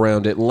towel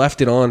around it and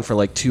left it on for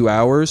like 2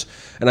 hours.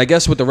 And I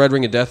guess what the red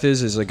ring of death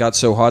is it got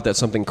so hot that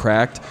something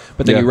cracked.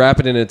 But then Yeah. you wrap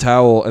it in a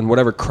towel and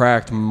whatever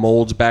cracked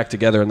molds back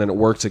together and then it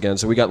works again.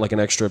 So we got like an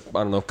extra, I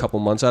don't know, couple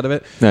months out of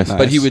it. Nice.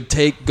 But he would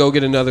go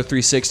get another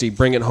 360,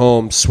 bring it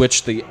home,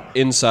 switch the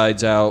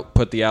insides out,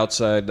 put the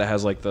outside that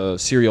has like the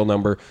serial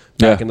number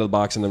back Yeah. into the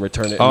box and then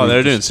return it. Oh, And they're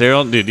we doing just-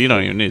 serial, dude. You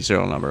don't even need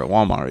serial number at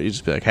Walmart. You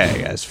just be like,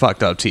 hey guys,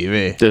 fucked up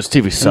TV. This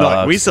TV And sucks. they're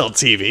like, we sell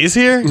TVs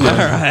here. All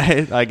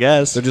right, I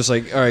guess. They're just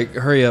like, all right,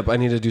 hurry up. I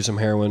need to do some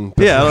heroin.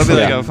 Yeah, it'll be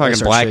like Yeah. a fucking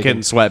Start black shaking. kid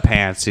in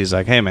sweatpants. He's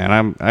like, "Hey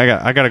man, I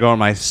got to go on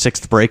my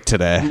 6th break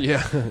today."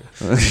 Yeah.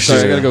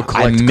 Sorry, I gotta go I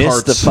collect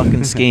missed the carts.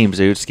 fucking schemes,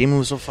 dude. Scheming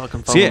was so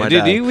fucking fun See, with my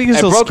dude, dad. we can I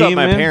still broke up scheme,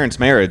 my man. parents'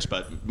 marriage,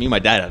 but me and my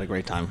dad had a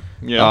great time.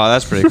 Oh,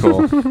 that's pretty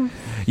cool.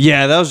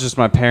 Yeah, that was just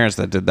my parents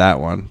that did that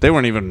one. They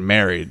weren't even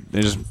married.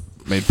 They just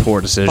made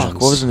poor decisions.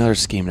 Fuck, what was another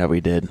scheme that we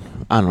did?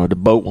 I don't know. The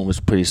boat one was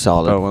pretty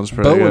solid. That one's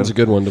pretty Boat good. one's a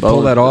good one to Boat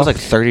pull that It was off. like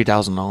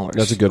 $30,000.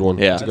 That's a good one.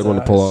 Yeah. That's a good one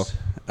to pull off.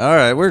 All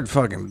right, we're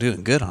fucking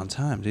doing good on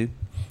time, dude.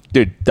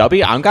 Dude,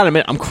 Dubby, I'm gotta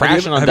admit, I'm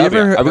crashing on have you Dubby.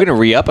 ever- Are we gonna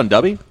re-up on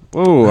Dubby?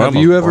 Whoa, Have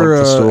you ever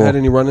had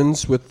any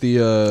run-ins with the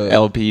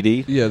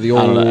LPD? yeah, the I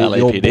don't old- know, the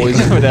old LAPD. boys-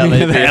 With the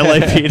LAPD.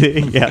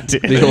 LAPD? Yeah,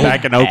 dude. The old-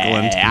 Back in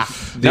Oakland. Yeah.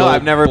 The No, old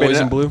I've never boys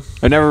been in blue?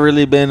 I've never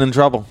really been in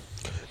trouble.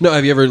 No,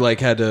 have you ever like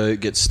had to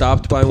get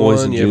stopped by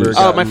Poison one? You ever juice.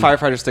 Oh, my gotten-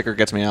 firefighter sticker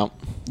gets me out.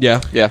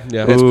 Yeah. Yeah.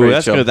 Yeah. It's Ooh, pretty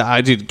that's chill.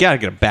 good. Dude, gotta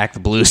get a back the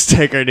blue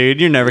sticker, dude.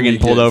 You're never getting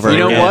pulled over You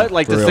know again. what?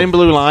 Like For the real. thin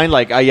blue line,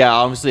 like yeah,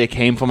 obviously it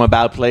came from a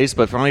bad place,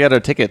 but if you only got our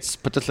tickets,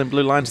 put the thin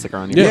blue line sticker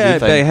on. You Yeah,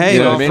 blue thing. hey, You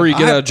know well, what I mean? Free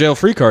get out of jail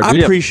free card. I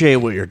dude. appreciate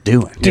what you're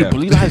doing. Dude, Yeah.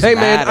 blue lives Hey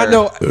man, I matter.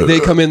 know they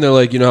come in. They're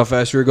like, you know how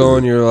fast you're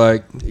going. You're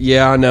like,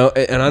 yeah, I know,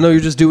 and I know you're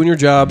just doing your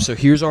job. So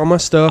here's all my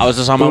stuff. I was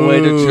just on my way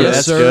to Ooh, Yes,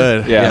 that's sir.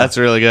 good. Yeah. That's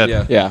really good.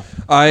 Yeah. Yeah.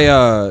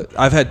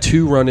 I've had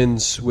 2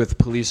 run-ins with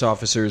police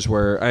officers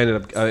where I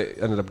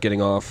ended up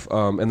getting off,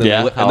 and and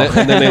then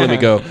and then they let me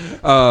go.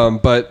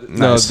 But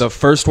no, the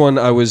first one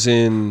I was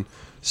in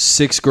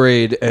 6th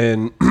grade,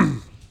 and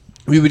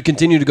we would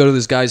continue to go to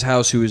this guy's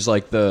house who was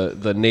like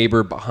the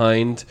neighbor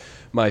behind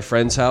my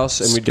friend's house,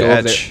 and we'd go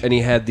over there, and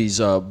he had these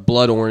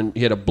blood orange.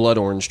 He had a blood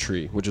orange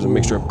tree, which is a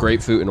mixture of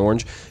grapefruit and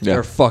orange. Yeah.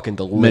 They're fucking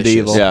delicious.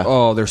 Medieval. Yeah.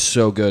 Oh, they're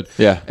so good.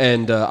 Yeah.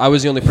 And I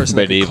was the only person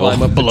that could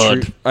climb up the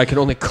tree. I could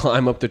only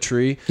climb up the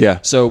tree.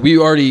 Yeah. So we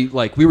already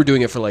we were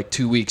doing it for like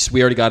 2 weeks.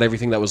 We already got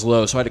everything that was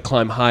low, so I had to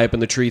climb high up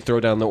in the tree, throw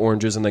down the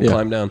oranges, and then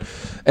climb down.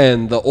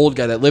 And the old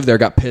guy that lived there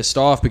got pissed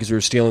off because we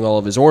were stealing all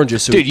of his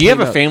oranges. So dude, you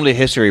have a family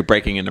history of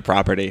breaking into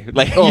property.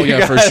 Like, oh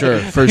yeah, for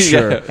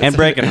sure, and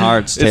breaking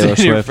hearts. Taylor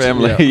Swift. Your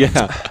family. Yeah.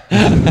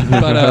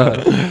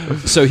 But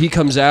so he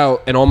comes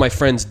out, and all my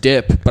friends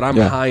dip, but I'm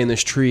high in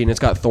this tree, and it's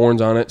got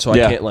thorns on it, so I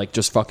can't like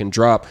just fucking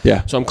drop.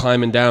 Yeah. So I'm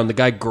climbing down. The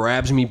guy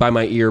grabs me by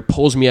my ear,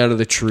 pulls me out of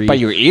the tree. By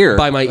your ear?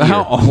 By my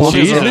ear.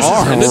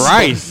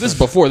 This is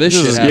before this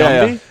shit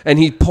happened. And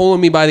he pulling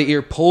me by the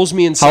ear, pulls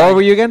me inside. How old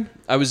were you again?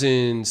 I was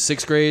in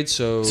 6th grade,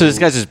 so this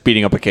guy's just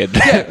beating up a kid.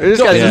 Yeah, This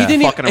no, guy's he just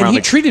didn't. fucking around And he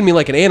the- treated me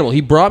like an animal.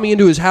 He brought me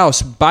into his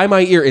house by my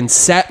ear and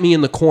sat me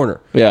in the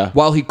corner. Yeah.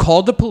 While he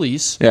called the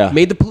police. Yeah.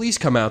 Made the police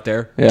come out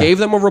there. Yeah. Gave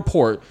them a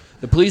report.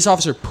 The police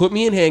officer put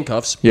me in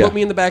handcuffs. Yeah. Put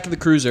me in the back of the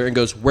cruiser and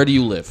goes, "Where do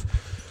you live?"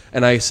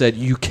 And I said,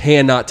 "You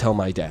cannot tell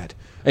my dad."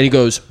 And he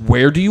goes,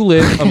 "Where do you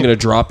live? I'm going to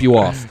drop you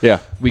off." Yeah.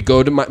 We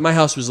go to my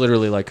house was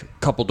literally like a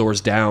couple doors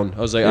down.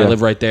 I was like, I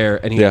live right there.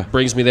 And he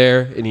brings me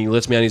there and he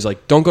lets me out. He's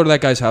like, "Don't go to that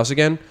guy's house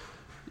again.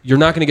 You're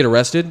not going to get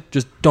arrested.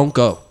 Just don't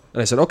go."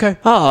 And I said, "Okay."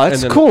 Oh, that's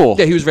And then- cool.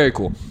 Yeah, he was very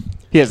cool.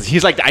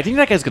 He's like, I think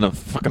that guy's gonna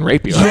fucking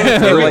rape you.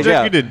 They Like,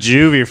 took you to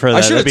juvie for that.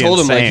 I should have That'd be told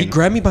him, like, insane. he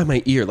grabbed me by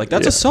my ear. Like,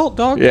 that's assault,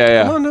 dog.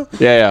 Yeah. Come on, no.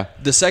 Yeah.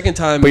 The second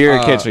time... But you're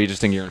a kid, so you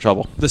just think you're in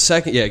trouble. The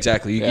second... Yeah,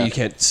 exactly. You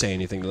can't say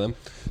anything to them.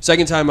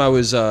 Second time I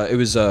was... it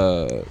was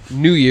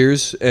New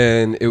Year's,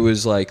 and it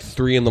was like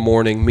 3 in the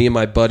morning. Me and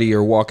my buddy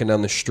are walking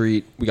down the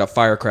street. We got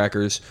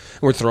firecrackers,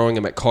 and we're throwing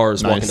them at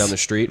cars walking down the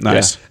street.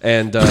 Nice.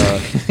 And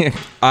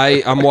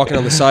I'm walking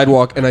on the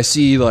sidewalk, and I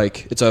see,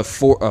 like, it's a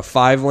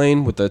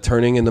 5-lane with the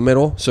turning in the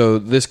middle. So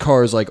this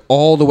car is, like,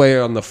 all the way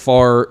on the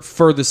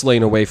furthest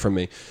lane away from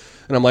me.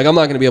 And I'm like, I'm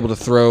not going to be able to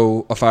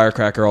throw a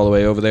firecracker all the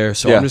way over there,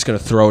 so I'm just going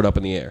to throw it up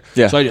in the air.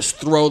 Yeah. So I just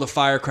throw the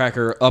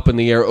firecracker up in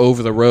the air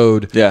over the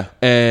road. Yeah.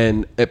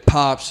 And it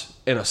pops,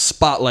 and a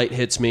spotlight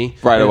hits me.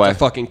 Right and away. It's a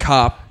fucking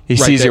cop. He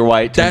sees your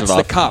white, turns That's it the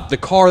off. cop. The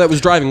car that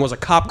was driving was a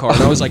cop car.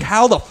 And I was like,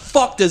 how the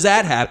fuck does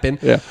that happen?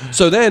 Yeah.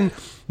 So then...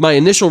 my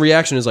initial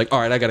reaction is like, all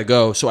right, I got to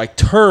go. So I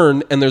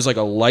turn, and there's like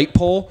a light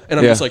pole, and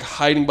I'm just like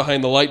hiding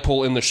behind the light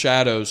pole in the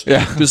shadows.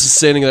 Yeah. Just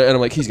standing there, and I'm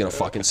like, he's going to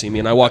fucking see me.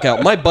 And I walk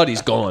out. My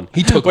buddy's gone.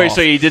 He took Wait, off.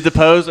 so you did the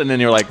pose, and then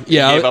you're like,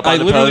 Yeah, gave up I on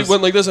the literally pose?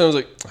 went like this, and I was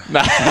like,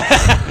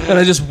 and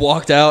I just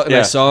walked out, and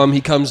I saw him.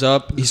 He comes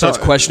up, he starts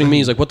questioning me.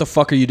 He's like, "What the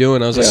fuck are you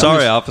doing?" I was like,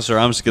 Sorry, officer,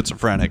 I'm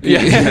schizophrenic. Sorry,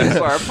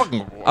 I'm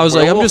fucking I was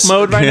like, I'm werewolf just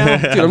mode right now.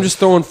 dude, I'm just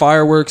throwing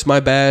fireworks. My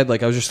bad.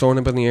 Like I was just throwing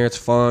them up in the air. It's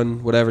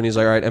fun, whatever. And he's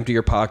like, all right, empty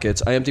your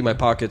pockets. I empty my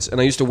pockets, and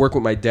I used to work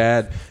with my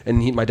dad,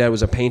 and my dad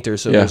was a painter,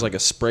 so there's like a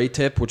spray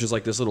tip, which is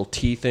like this little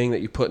T thing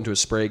that you put into a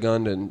spray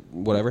gun and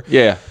whatever.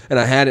 Yeah. And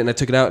I had it, and I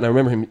took it out, and I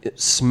remember him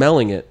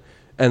smelling it,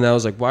 and I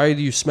was like, why are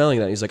you smelling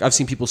that? And he's like, I've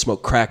seen people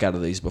smoke crack out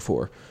of these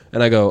before,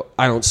 and I go,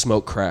 I don't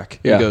smoke crack.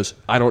 Yeah. He goes,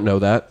 I don't know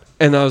that,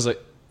 and I was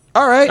like,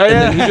 all right. Oh, And yeah.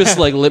 then he just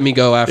like let me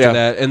go after Yeah.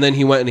 that. And then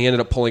he went and he ended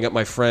up pulling up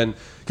my friend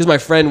because my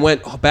friend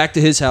went back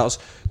to his house,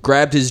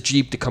 grabbed his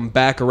Jeep to come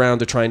back around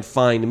to try and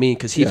find me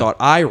because he thought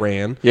I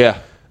ran. Yeah.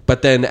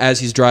 But then as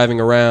he's driving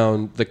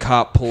around, the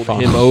cop pulled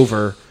him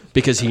over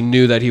because he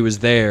knew that he was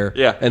there.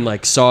 Yeah. And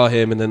like saw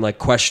him and then like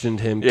questioned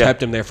him, Yeah.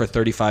 kept him there for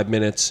 35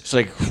 minutes. It's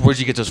like, where'd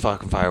you get those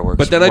fucking fireworks?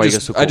 But then Why I you just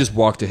get so cool? I just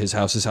walked to his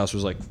house. His house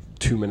was like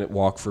 2-minute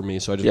walk for me.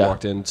 So I just Yeah.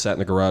 walked in, sat in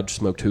the garage,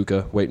 smoked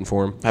hookah, waiting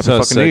for him. Happy So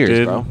fucking sick, New Year's,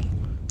 dude. bro.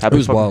 It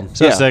was wild.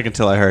 So Yeah. sick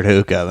until I heard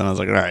hookah. Then I was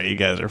like, all right, you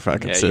guys are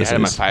fucking Yeah, you sissies. had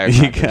my You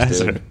firecrackers, guys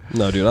dude. are.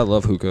 No, dude, I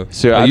love hookah.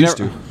 So I I've used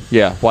never- to.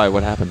 Yeah. Why?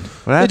 What happened?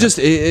 What It happened? just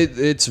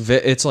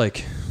it's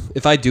like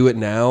if I do it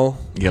now,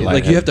 You get like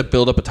lightheaded. you have to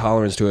build up a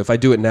tolerance to it. If I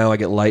do it now, I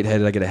get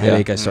lightheaded, I get a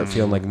headache, I start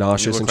feeling like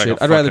nauseous look and like shit.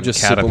 a I'd rather fucking just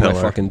sip on my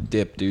caterpillar. fucking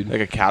dip, dude. Like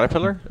a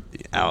caterpillar?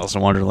 Alice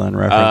in Wonderland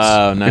reference.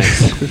 Oh,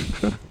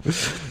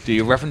 nice. Dude,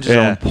 your references are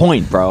Yeah. on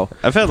point, bro.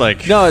 I felt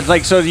like No, it's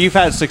like, so you've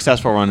had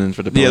successful run-ins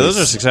with the police. yeah, those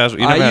are successful.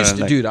 You never I had used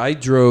to, anything. dude. I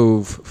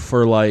drove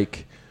for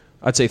like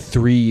I'd say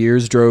 3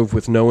 years. Drove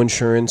with no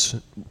insurance,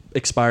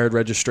 expired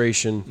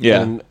registration.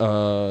 Yeah. And,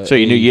 So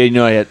you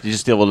know you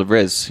just deal with the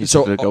Riz. You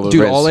So, just go with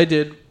dude, Riz. all I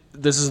did,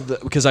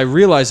 because I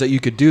realized that you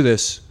could do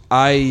this.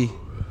 I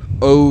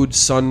owed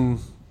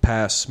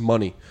SunPass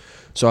money,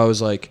 so I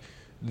was like,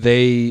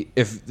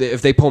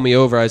 if they pull me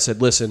over, I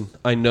said, listen,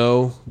 I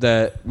know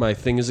that my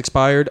thing is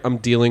expired. I'm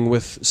dealing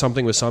with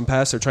something with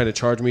SunPass. They're trying to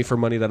charge me for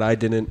money that I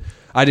didn't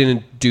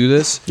do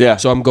this. Yeah.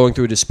 So I'm going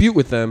through a dispute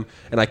with them,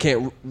 and I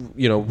can't,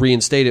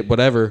 reinstate it.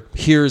 Whatever.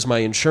 Here's my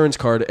insurance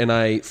card, and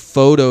I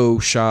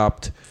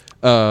photoshopped.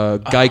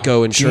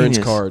 Geico insurance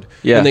genius. card.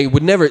 Yeah. And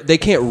they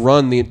can't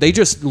run they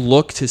just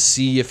look to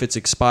see if it's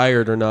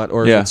expired or not,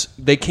 or Yeah. if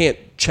they can't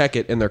check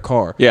it in their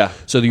car. Yeah.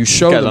 So you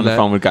show Guys them on the that.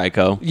 phone with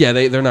Geico. Yeah,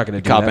 they're not going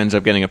to do Cop that. ends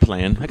up getting a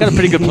plan. I got a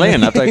pretty good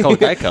plan after I called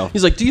Geico.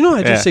 He's like, do you know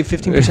I just Yeah. save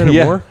 15% or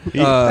Yeah. more?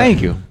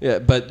 Thank you. Yeah,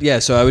 but yeah,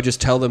 so I would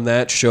just tell them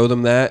that, show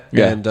them that,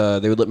 Yeah. and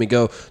they would let me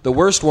go. The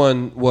worst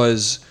one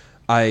was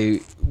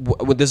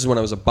this is when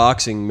I was a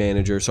boxing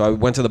manager, so I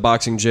went to the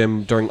boxing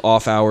gym during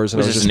off hours, and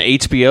Was I was this just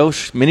an HBO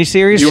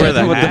miniseries? Did you wear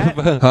the What hat?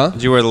 huh?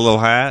 Did you wear the little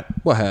hat?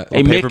 What hat?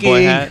 A Paperboy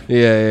Mickey? hat?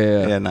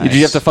 Yeah. Yeah, nice. Did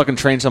you have to fucking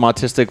train some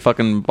autistic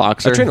fucking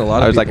boxer? I trained a lot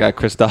of I was people. like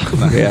Christoph.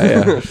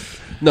 yeah.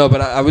 No,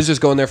 but I was just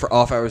going there for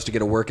off hours to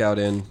get a workout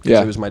in because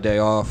Yeah. it was my day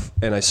off,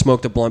 and I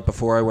smoked a blunt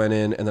before I went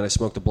in, and then I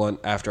smoked a blunt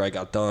after I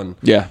got done.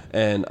 Yeah.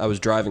 And I was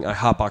driving. I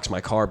hotboxed my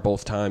car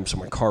both times, so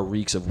my car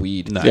reeks of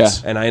weed. Nice.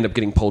 Yeah. And I end up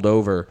getting pulled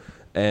over,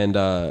 and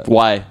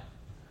Why?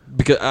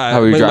 because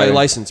were you my driving?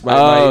 license, my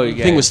Yeah,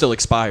 thing yeah. was still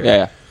expired.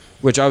 Yeah.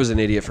 Which I was an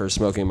idiot for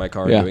smoking in my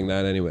car Yeah. and doing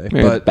that anyway.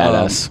 You're But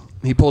badass.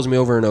 he pulls me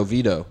over in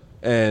Oviedo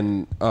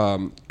and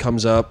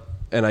comes up,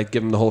 and I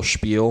give him the whole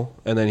spiel,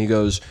 and then he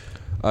goes,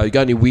 "You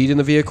got any weed in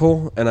the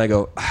vehicle?" And I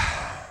go,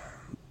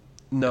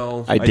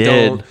 "No, I did.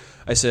 don't."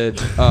 I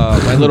said,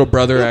 "My little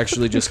brother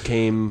actually just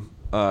came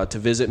to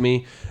visit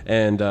me,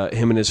 and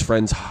him and his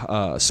friends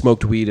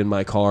smoked weed in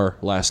my car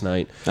last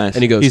night." Nice.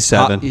 And he goes, He's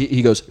 7.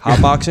 He goes,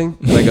 "Hotboxing?"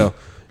 And I go,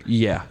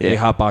 "Yeah." They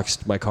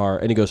hotboxed my car,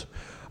 and he goes,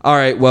 "All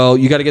right, well,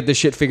 you got to get this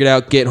shit figured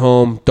out. Get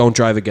home. Don't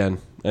drive again."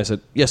 And I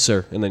said, "Yes,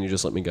 sir." And then you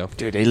just let me go.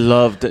 Dude, they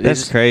loved.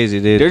 That's crazy,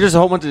 dude. They're just a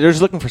whole bunch. They're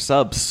just looking for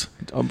subs.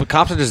 But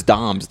cops are just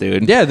doms,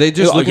 dude. Yeah, they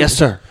just Oh, looking- yes,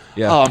 sir.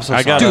 Yeah. Oh, I'm so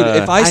I sorry. got Dude,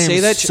 a- if I I say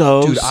am that,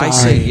 so dude, I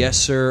say sorry. yes,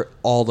 sir,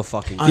 all the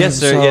fucking time. Yes,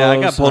 sir. so Yeah, I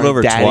got pulled sorry,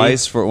 over Daddy.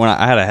 twice for when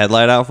I had a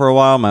headlight out for a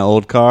while. My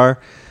old car,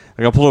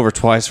 I got pulled over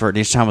twice for it. And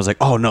each time I was like,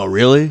 "Oh no,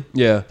 really?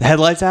 Yeah. The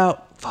headlights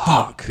out?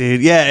 Fuck,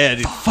 dude. Yeah,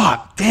 dude.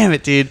 Fuck, damn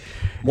it, dude."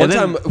 One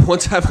And then-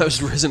 time I was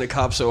rizzing a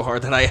cop so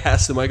hard that I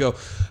asked him, I go,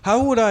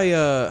 how would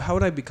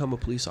I become a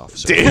police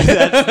officer? dude, that's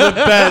the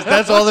best.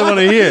 That's all they want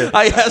to hear.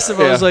 I asked him,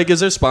 I was Yeah. like, is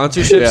there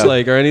sponsorships, Yeah.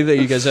 like, or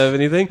anything? You guys have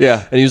anything?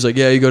 Yeah. And he was like,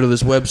 yeah, you go to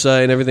this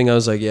website and everything. I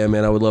was like, yeah,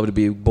 man, I would love to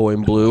be boy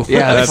in blue.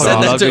 Yeah, I that's said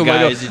that awesome. to him. I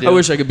go, Guys, you do. I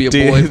wish I could be a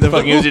Dude, boy. the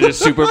Fucking gives you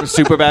just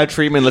super bad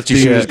treatment. Lets you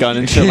shoot his gun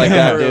and shit like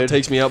that, dude.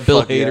 Takes me out.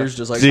 Bill Fuck yeah. Hader's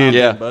just like, Dude,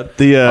 yeah. bud.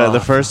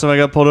 The first time I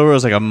got pulled over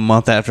was like a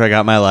month after I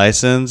got my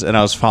license, and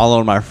I was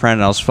following my friend,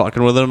 and I was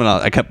fucking with him, and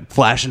I kept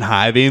flashing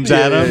high beams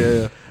at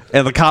him. yeah.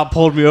 And the cop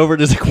pulled me over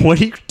and was like,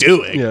 "What are you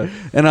doing?" Yeah.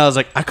 And I was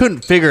like, I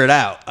couldn't figure it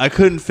out. I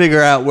couldn't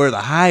figure out where the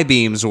high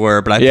beams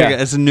were, but I Yeah.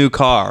 figured it's a new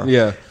car.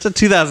 Yeah. It's a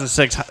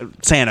 2006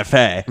 Santa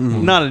Fe,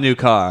 not a new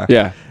car.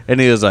 Yeah. And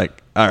he was like,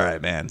 "All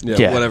right, man." Yeah,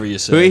 Yeah. whatever you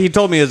So say. he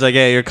told me, he was like,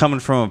 "Yeah, you're coming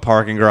from a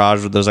parking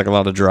garage where there's like a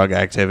lot of drug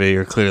activity.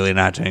 You're clearly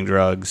not doing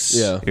drugs.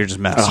 Yeah. You're just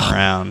messing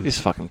around." These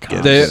fucking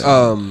cops. They,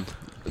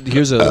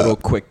 here's a little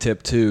quick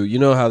tip too. You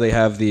know how they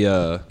have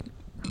the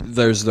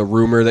there's the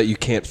rumor that you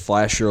can't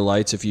flash your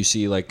lights if you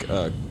see like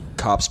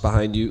cops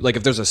behind you. Like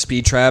if there's a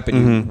speed trap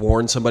and you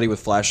warn somebody with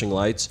flashing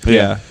lights.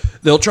 Yeah.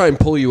 They'll try and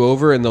pull you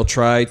over and they'll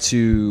try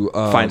to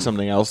Find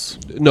something else.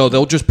 No,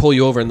 they'll just pull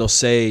you over and they'll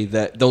say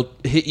that they'll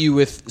hit you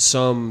with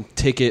some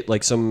ticket,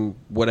 like some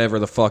whatever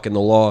the fuck in the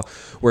law,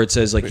 where it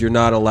says like you're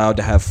not allowed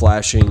to have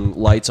flashing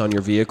lights on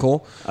your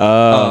vehicle,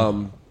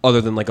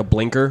 other than like a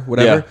blinker,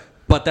 whatever. Yeah.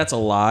 But that's a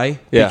lie.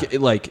 Yeah.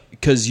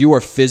 Because you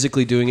are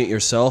physically doing it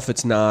yourself.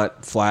 It's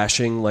not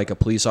flashing like a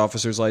police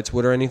officer's lights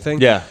would or anything.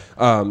 Yeah.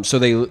 So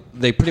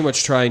they pretty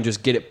much try and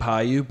just get it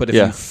by you. But if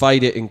Yeah. you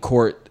fight it in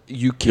court,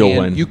 You'll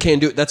win. you can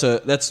do it.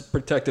 That's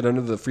protected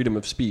under the freedom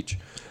of speech.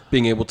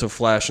 Being able to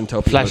flash and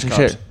tell people Flashing as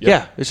cops. shit. Yep.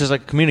 Yeah. It's just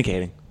like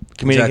communicating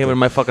Exactly. with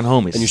my fucking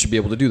homies. And you should be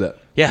able to do that.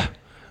 Yeah.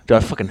 Dude, I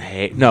fucking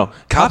hate. No.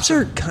 Cops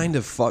are kind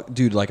of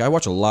dude. Like I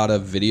watch a lot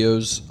of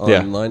videos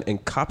Yeah. online,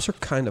 and cops are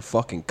kind of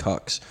fucking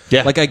cucks.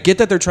 Yeah. Like I get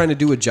that they're trying to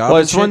do a job. Well,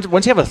 and it's shit.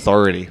 once you have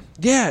authority.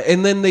 Yeah,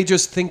 and then they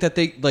just think that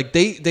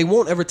they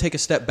won't ever take a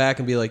step back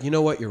and be like, you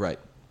know what, you're right.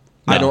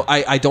 I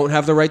don't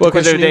have the right Well, to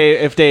because question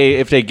you.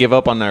 if they give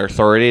up on their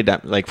authority,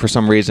 that like for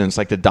some reason it's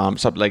like the dom,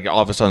 something like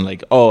all of a sudden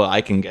like, oh,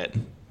 I can get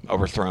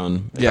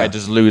overthrown if Yeah. I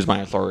just lose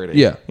my authority.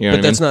 Yeah, You know but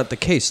what that's I mean? not the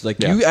case. Like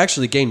Yeah. you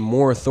actually gain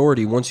more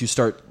authority once you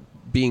start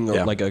being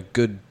Yeah. like a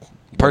good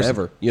Person.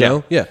 whatever. You Yeah.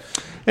 know? Yeah.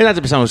 And not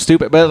to be someone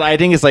stupid, but I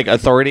think it's like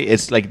authority.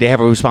 It's like they have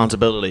a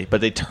responsibility,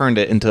 but they turned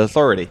it into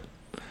authority.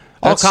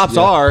 All That's- cops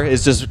yeah. are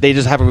is just they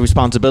just have a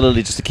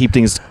responsibility just to keep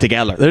things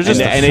together. They're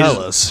just and the they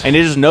fellas. and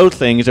they just know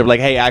things. They're like,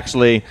 hey,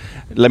 actually,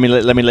 let me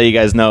let you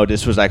guys know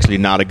this was actually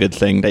not a good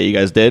thing that you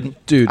guys did.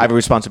 Dude. I have a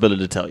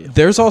responsibility to tell you.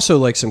 There's also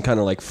like some kind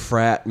of like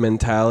frat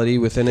mentality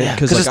within it Yeah,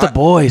 'cause like, it's the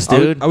boys,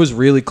 dude. I was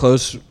really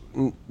close.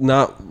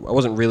 I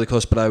wasn't really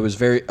close, but I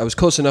was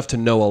close enough to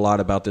know a lot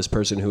about this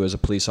person who is a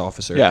police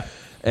officer. Yeah.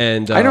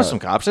 and I know some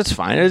cops. It's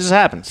fine. It just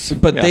happens.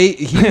 But Yeah. he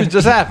it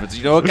just happens.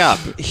 You know a cop.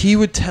 he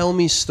would tell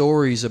me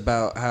stories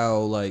about how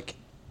like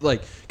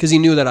because he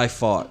knew that I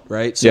fought,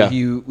 right? So Yeah.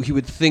 he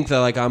would think that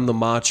like I'm the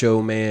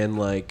macho man,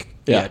 like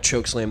Yeah.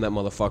 choke slam that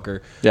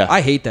motherfucker. Yeah.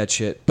 I hate that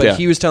shit. But Yeah.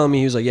 he was telling me,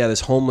 he was like, yeah,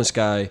 this homeless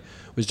guy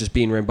was just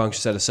being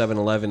rambunctious at a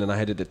 7-Eleven and I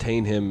had to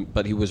detain him,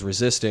 but he was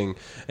resisting.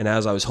 And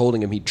as I was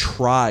holding him, he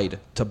tried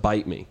to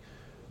bite me.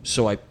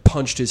 So I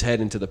punched his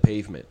head into the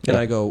pavement. And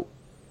I go,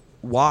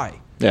 why?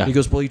 Yeah. He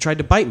goes, well, he tried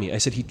to bite me. I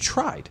said, he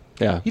tried.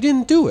 Yeah. He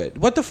didn't do it.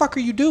 What the fuck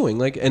are you doing?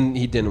 Like, and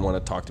he didn't want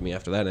to talk to me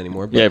after that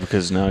anymore. But Yeah,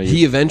 because now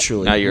he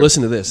eventually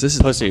listen to this. This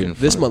is pussy in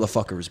this front.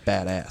 motherfucker is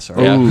badass.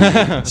 All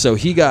right? So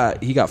he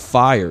got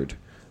fired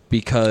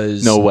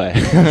because No way.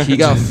 he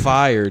got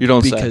fired You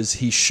don't say. because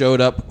he showed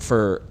up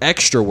for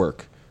extra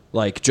work.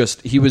 Like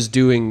just he was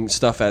doing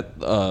stuff at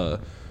a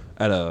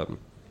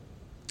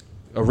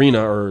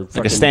arena or Like a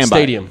fucking standby.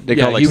 stadium. They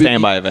call it like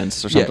standby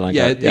events or something like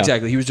that. Yeah,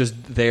 exactly. He was just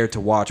there to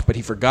watch, but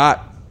he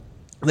forgot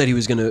that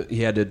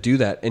he had to do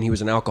that, and he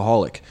was an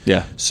alcoholic.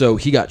 Yeah. So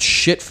he got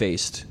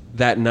shit-faced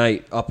that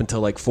night up until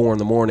like 4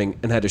 a.m.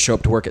 and had to show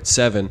up to work at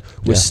 7.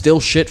 Was still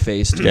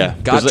shit-faced. Yeah.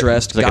 Got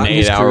dressed. It's like got an in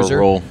his 8-hour cruiser.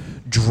 roll.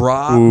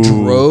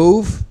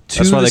 Drove to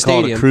That's why the they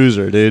stadium. call it a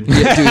cruiser, dude.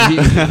 Yeah,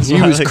 dude, he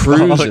why was they call it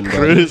cruising. bro.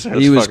 cruiser.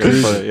 He was That's fucking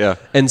cruising. funny, yeah.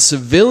 And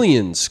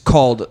civilians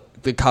called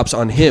the cops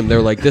on him.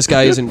 They're like, this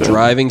guy isn't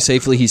driving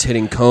safely. He's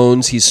hitting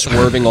cones. He's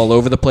swerving all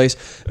over the place.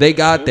 They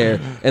got there,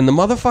 and the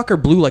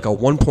motherfucker blew like a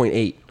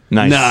 1.8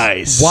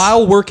 Nice.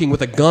 while working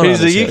with a gun He's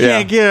on like, his you head.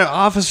 can't get an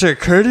officer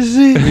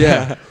courtesy?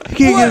 Yeah. You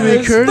can't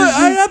give me courtesy?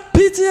 I have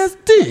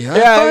PTSD.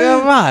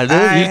 Come on,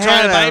 dude. You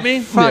trying to bite me?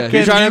 Fucking,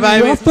 You trying to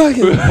bite me?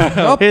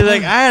 He's He's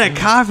like, I had a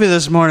coffee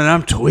this morning.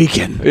 I'm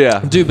tweaking. Yeah.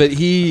 dude, but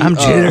he... I'm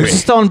jittery.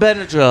 Stone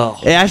Benadryl.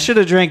 Hey, I should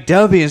have drank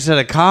W instead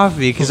of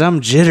coffee because I'm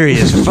jittery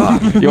as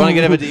fuck. You want to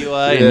get him a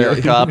DUI in your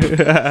cup?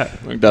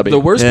 W. The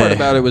worst part Yeah.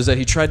 about it was that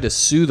he tried to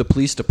sue the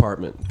police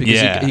department because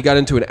Yeah. he got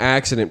into an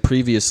accident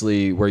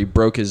previously where he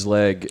broke his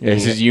leg. Yeah,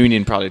 his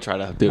union probably tried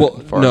to do Well,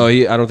 it for no,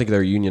 him. I don't think they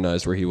were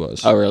unionized where he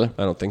was. Oh, really?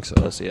 I don't think so.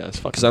 Pussy, yeah, it's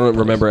fucking Because I don't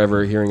remember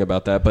ever hearing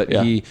about that. But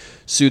Yeah. he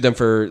sued them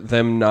for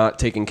them not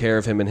taking care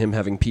of him and him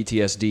having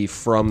PTSD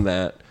from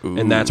that.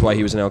 And that's why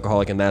he was an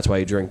alcoholic and that's why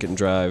he drank and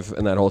drive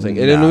and that whole thing.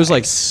 And it was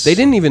like, they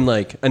didn't even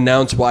like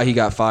announce why he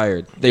got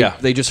fired.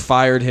 They just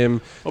fired him.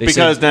 They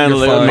because said, then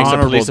 "You're it fine." makes the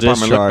police Honorable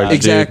department look bad. discharge.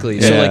 Exactly.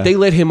 Dude. So Yeah. like they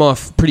let him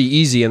off pretty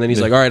easy, and then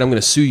he's like, "All right, I'm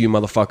going to sue you,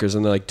 motherfuckers."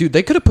 And they're like, "Dude,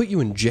 they could have put you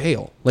in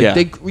jail. Like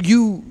Yeah.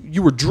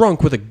 you were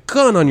drunk with a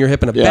gun on your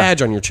hip and a Yeah.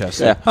 badge on your chest.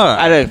 Yeah.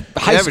 Alright. At a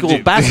high Yeah, but school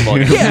dude- basketball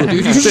game. Yeah,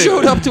 dude, you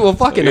showed up to a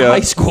fucking Yeah. high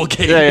school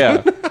game. Yeah,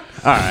 yeah.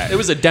 All right. It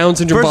was a Down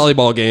syndrome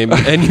volleyball game,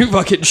 and you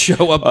fucking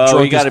show up Oh,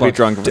 drunk. you got to as be fuck.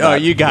 drunk for Oh,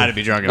 that. you got to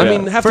be drunk. I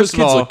mean, half First those of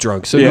kids all, look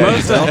drunk. So Yeah.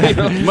 most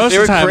of They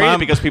were the time, created I'm,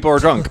 because people were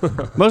drunk.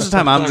 most of the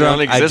time I'm They drunk.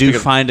 only I exist do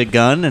because- find a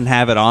gun and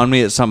have it on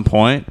me at some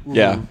point.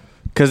 Yeah.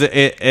 Because it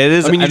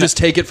is. I mean, you I just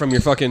take it from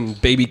your fucking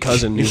baby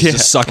cousin who's Yeah.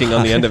 just sucking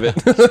on the end of it.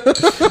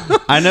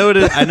 I know it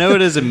is. I know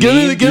it is a meme. Give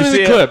me the You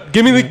see clip.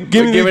 Give me the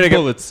clip.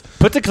 bullets.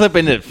 Put the clip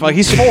in it. Fuck,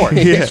 he's 4.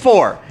 He's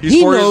 4. He's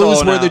He 4 years knows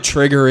old where now. the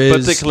trigger is.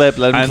 Put the clip.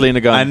 Let him clean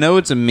the gun. I know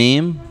it's a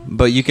meme,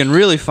 but you can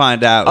really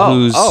find out Oh,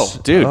 who's.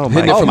 dude. Oh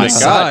Hitting my it from God. the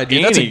side,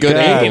 dude. That's a good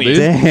God angle, dude.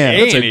 damn.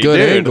 That's a good dude.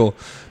 angle.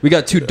 We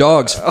got 2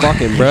 dogs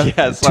fucking, bro.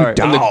 Yeah, sorry.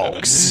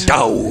 Dogs.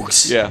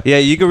 Dogs. Yeah. Yeah,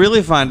 you can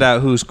really find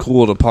out who's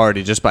cool to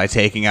party just by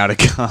taking out a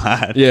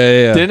gun.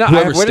 Yeah. Didn't I,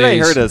 Whoever where did I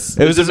stays. hear this?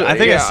 It was. I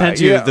think I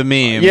sent you the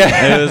meme.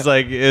 Yeah. It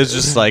was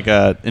just like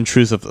a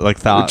intrusive like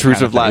thought.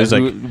 Intrusive kind of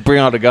thing. lies. It was like Bring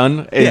out a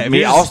gun. And Yeah, me,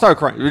 if you I'll just- start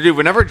crying. Dude,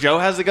 whenever Joe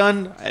has a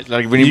gun,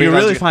 like when you bring can out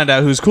really the- find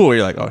out who's cool.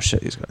 You're like, oh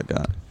shit, he's got a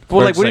gun.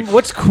 Well, Or like, it's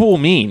what's cool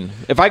mean?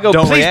 If I go,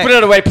 Don't please react. put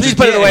it away, please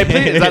put it away, please.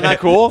 Yeah. Is that not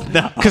cool?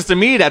 No. Because to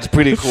me, that's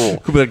pretty cool.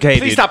 Cool, but okay,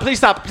 Please dude. stop, please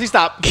stop, please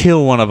stop.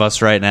 kill one of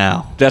us right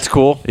now. That's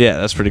cool. Yeah,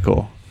 that's pretty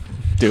cool.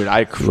 Dude,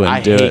 I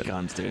Wouldn't do hate it.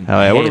 guns, dude.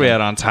 Hell yeah, I what hate are we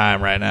them. at on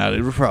time right now,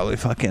 dude? We're probably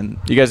fucking.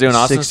 You guys doing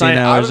Austin's 16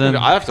 tonight? hours in.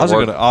 I have to was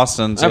work. Go to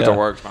Austin's. I have to yeah.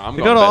 work. Man. I'm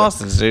You going go to bed.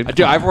 Austin's, dude.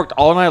 Dude, I've worked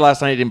all night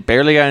last night. Didn't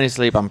barely got any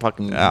sleep. I'm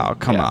fucking. Oh,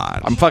 come yeah.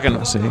 on. I'm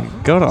fucking. See,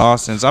 go to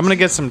Austin's. I'm gonna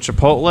get some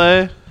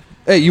Chipotle.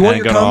 Hey, you want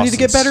And your go to comedy to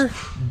get Austin's.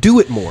 better? Do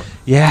it more.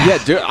 Yeah.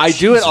 Yeah, dude, I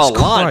do it a Jesus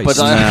lot, but Christ.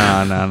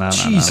 No.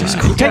 Jesus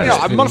no.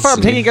 Christ.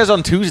 I'm taking you guys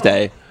on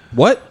Tuesday.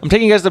 What? I'm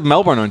taking you guys to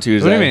Melbourne on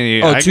Tuesday. What do you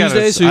mean? Oh, I Tuesday.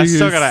 Gotta, So I you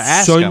still gotta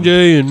ask him.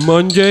 Sunday and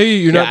Monday.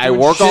 You're Yeah, not. I doing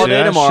worked all shit? day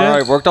Yeah, tomorrow.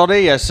 shit. I worked all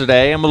day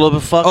yesterday. I'm a little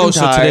bit fucking Oh,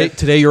 so tired.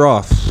 today you're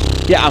off.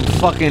 Yeah, I'm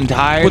fucking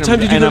tired. What time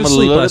did you and go I'm to a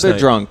sleep little last bit night?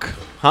 drunk.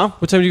 Huh?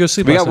 What time did you go to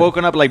sleep? We last got night?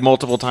 woken up like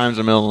multiple times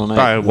in the middle of the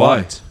By night.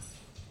 what?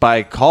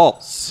 By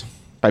calls.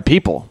 By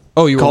people.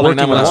 Oh, you were Calling working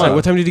last 911. night.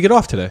 What time did you get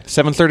off today?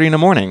 7:30 in the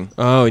morning.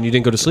 Oh, and you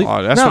didn't go to sleep.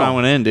 Oh, that's No. when I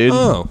went in, dude.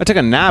 Oh. I took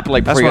a nap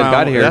like That's before you when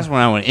guys I got here. That's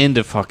when I went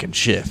into fucking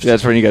shift.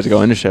 That's when you guys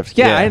go into shift.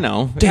 Yeah, Yeah. I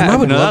know. Damn, Yeah, I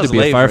would no, that love was to be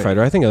a late for firefighter.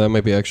 I think that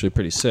might be actually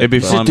pretty sick. It'd be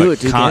but- fun, do but it,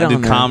 dude. Get on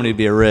dude, there. comedy would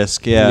be a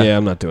risk. Yeah, Yeah,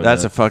 I'm not doing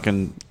That's that. a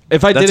fucking.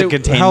 If I that's did a it,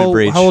 containment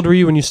breach. how old were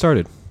you when you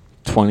started?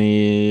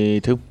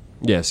 22.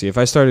 Yeah, see, if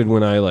I started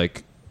when I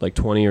like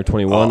 20 or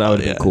 21, I would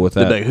have been cool with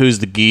that. Like, who's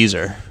the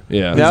geezer?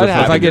 Yeah, That would if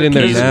happen. I get in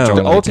there Please, now,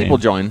 the like old a people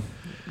team. join.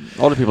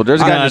 Older people.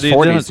 There's a guy in his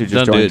 40s who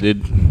just don't do it,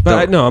 joined. dude.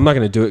 but no, I'm not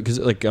going to do it because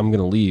like I'm going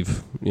to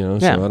leave. You know,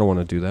 Yeah. so I don't want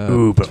to do that.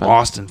 Ooh, but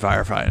Austin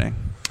firefighting.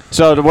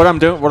 So what I'm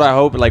doing, what I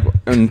hope, like in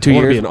 2 I want to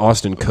years, be an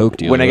Austin Coke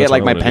dealer. when I That's get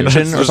like what my wanna do.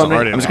 pension or There's something,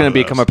 already I'm just one going of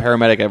to become a those.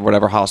 paramedic at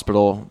whatever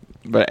hospital.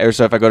 But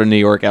so if I go to New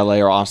York, LA,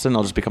 or Austin,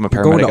 I'll just become a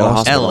going paramedic to at a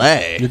Austin. hospital.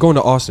 L.A. You're going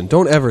to Austin.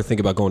 Don't ever think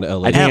about going to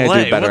LA. I think I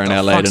LA? do better What in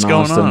the LA fuck's than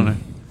going Austin.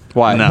 on?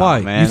 Why? No.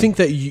 Why? man. You think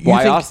that you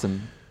Why think,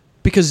 Austin?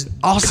 Because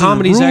Austin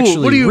comedy's ruled.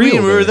 actually What do you real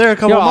mean? We were there a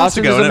couple Yo, months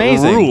Austin ago. is And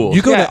amazing. It ruled.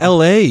 You go to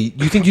L.A.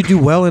 You think you do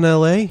well in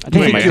L.A.? You think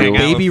think I your do.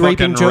 baby With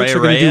raping fucking jokes are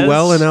Ray going to do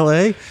well Reyes? in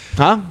L.A.?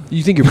 Huh?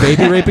 You think your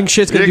baby raping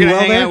shit's going You're to do gonna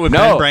well hang there? out with No,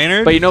 Ben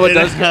Brainerd? but you know what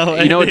does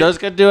LA? you know what does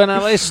get do in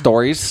LA?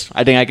 Stories.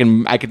 I think I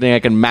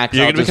can max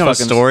You're out gonna this become a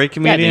fucking story Yeah, I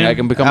comedian? think I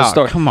can become Oh, a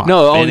story. come on,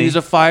 no, Benny. he's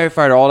a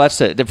firefighter. All that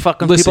shit. The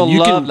fucking Listen, people you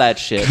love can- that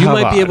shit. You Come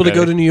might be on, able to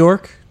go baby. to New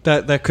York.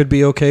 That could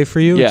be okay for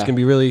you. Yeah. It's going to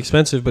be really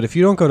expensive. But if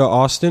you don't go to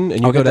Austin and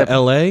you I'll go get to that-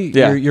 L.A.,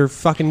 Yeah. you're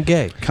fucking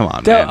gay. Come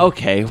on, Duh, man.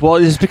 okay, well,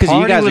 it's because you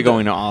Party guys are with the-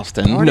 going to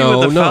Austin. Party No,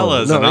 with the no,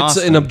 fellas in no. It's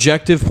Austin. an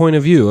objective point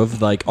of view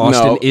of like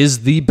Austin No. is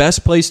the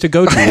best place to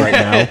go to right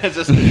now.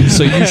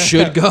 So you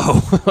should go.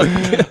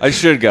 I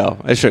should go.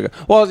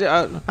 Well,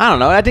 I don't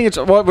know. I think it's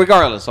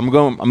regardless. I'm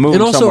moving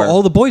And also, somewhere.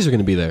 all the boys are going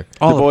to be there.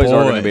 the boys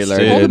are going to be there.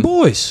 dude. All the dude.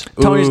 boys.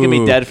 Tony's gonna be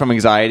Ooh. dead from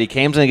anxiety.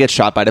 Cam's gonna get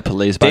shot by the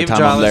police by Dave the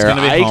time I'm Jolly's there.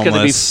 gonna be Ike's gonna be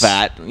homeless.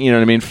 fat. You know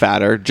what I mean?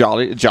 Fatter.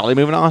 Jolly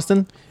moving to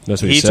Austin.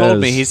 That's what He he, told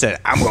says. me, he said,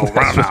 I'm going to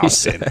run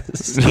Austin. He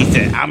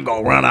said, I'm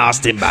going to run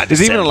Austin by Is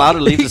he even December. allowed to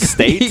leave the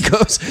state? He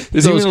goes.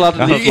 Is he even allowed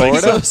to leave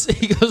Florida?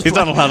 He goes. He's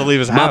not allowed to leave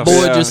his My house.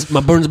 boy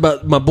Yeah.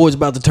 my boy's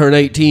about to turn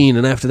 18,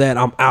 and after that,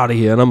 I'm out of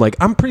here. And I'm like,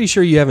 I'm pretty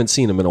sure you haven't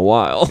seen him in a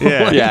while.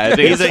 Yeah, Yeah, I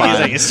think he's it's like,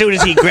 fine. as soon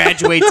as he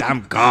graduates,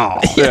 I'm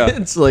gone. Yeah.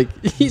 It's like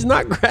he's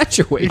not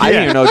graduating. I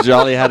didn't even know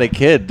Jolly had a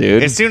kid,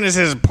 dude. As soon as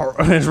his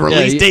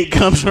release he- date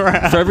comes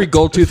around. For every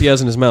gold tooth he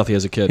has in his mouth, he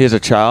has a kid. He has a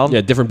child. Yeah,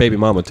 different baby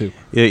mama too.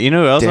 Yeah, you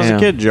know who else has a Damn.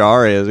 kid?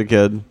 Jari has a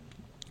kid.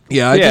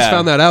 Yeah, I Yeah. just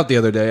found that out the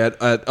other day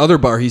at other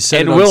bar. He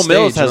said And it on Will stage,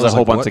 Mills and has I a was whole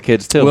like, bunch what? of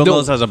kids too. Will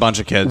Mills has a bunch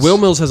of kids. Will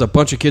Mills has a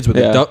bunch of kids with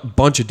Yeah. a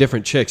bunch of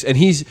different chicks, and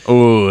he's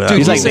Ooh, Dude,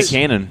 He's he like says- Nick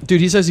Cannon. Dude,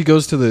 he says he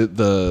goes to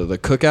the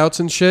cookouts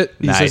and shit.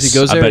 He says Nice. he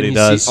goes I there bet and he he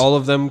does. sees all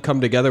of them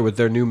come together with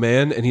their new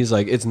man, and he's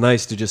like, it's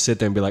nice to just sit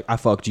there and be like, I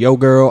fucked yo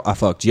girl, I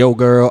fucked yo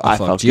girl, I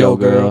fucked yo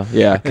girl.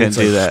 Yeah, Couldn't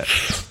do that.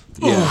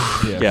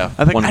 Yeah, yeah.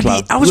 I think One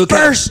club. I was Look at-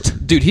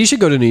 first. Dude, he should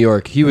go to New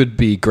York. He would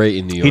be great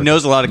in New York. He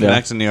knows a lot of Yeah.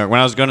 connects in New York. When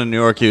I was going to New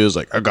York, he was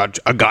like, I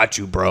got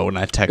you, bro. And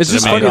I texted It's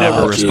just him and funny. he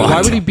never That responded.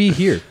 why would he be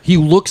here? He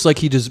looks like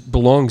he just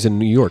belongs in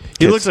New York.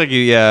 He looks like you,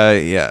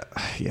 yeah.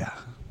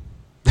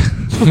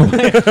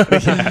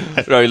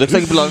 No, he looks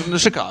like he belongs in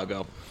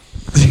Chicago.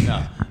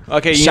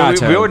 Okay, you know,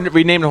 Chi-town.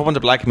 we named a whole bunch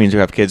of black comedians who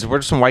have kids. What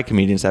are some white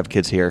comedians that have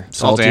kids here?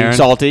 Salty Aaron.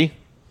 Salty.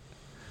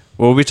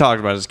 Well, we talked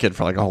about his kid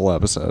for like a whole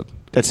episode.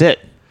 That's it.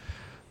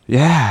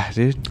 Yeah,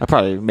 dude.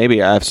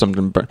 Maybe I have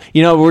something.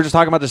 You know, we were just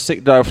talking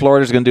about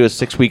Florida's going to do a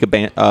 6-week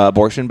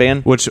abortion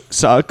ban. Which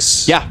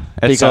sucks. Yeah,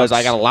 It because sucks.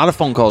 I got a lot of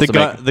phone calls the to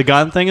gun, make. the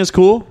gun thing is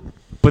cool,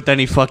 but then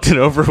he fucked it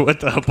over with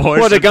the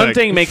abortion. Well, the gun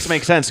thing thing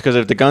makes sense because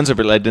if the guns are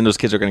led, then those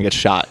kids are going to get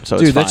shot. So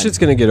Dude, it's fine. that shit's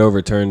gonna get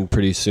overturned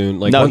pretty soon.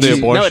 Like no, once the he-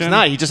 abortion? no, it's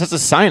not. He just has to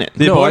sign it.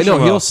 The no, I abortion know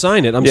will. he'll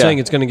sign it. I'm Yeah. saying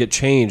it's gonna get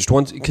changed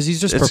once because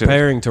he's just It's-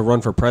 preparing to run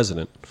for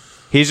president.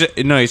 He's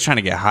trying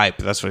to get hype.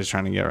 That's what he's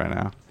trying to get right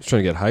now. He's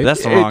trying to get hype.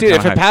 That's the wrong Dude, kind if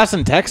of it hype. passed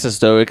in Texas,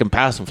 though, it can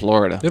pass in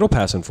Florida. It'll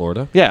pass in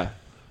Florida. Yeah,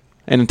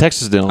 and in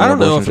Texas, they don't. I don't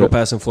know if abortion it'll shit.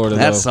 pass in Florida.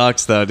 That though.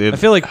 sucks though, dude. I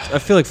feel like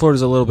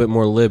Florida's a little bit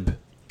more lib.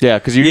 Yeah,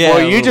 because you Yeah,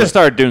 a little just bit.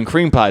 started doing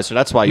cream pies, so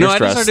that's why you're I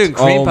just stressed. started doing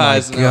cream Oh my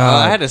pies.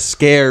 God. I had a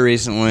scare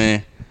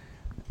recently,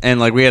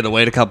 and like we had to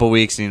wait a couple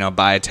weeks and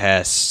buy a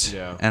test.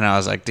 Yeah. And I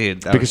was like,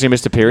 dude, that because was- you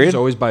missed a period. It's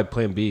always by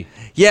Plan B.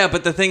 yeah.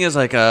 But the thing is,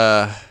 like,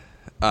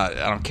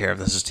 I don't care if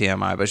this is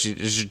TMI, but she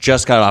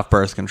just got off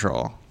birth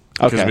control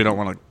because Okay. we don't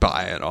want to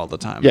buy it all the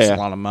time. Yeah, It's yeah. a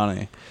lot of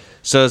money.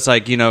 So it's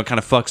like, kind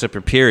of fucks up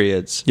your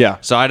periods. Yeah.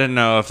 So I didn't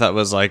know if that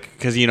was like,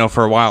 because,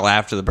 for a while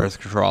after the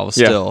birth control, I was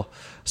Yeah.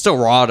 still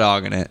raw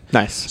dogging it.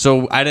 Nice.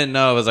 So I didn't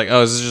know. I was like,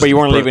 oh, this is just. But you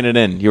weren't leaving it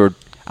in. You were.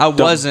 I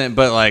wasn't,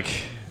 but like,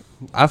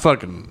 I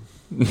fucking.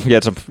 You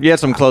had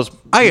some close.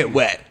 I get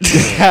wet.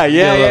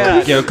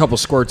 Yeah. Get a couple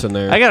squirts in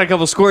there. I got a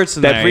couple squirts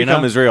in That there.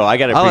 pre-cum is real. I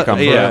got a pre-cum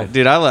for Yeah, real.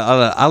 dude,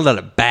 I let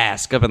it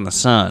bask up in the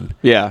sun.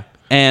 Yeah.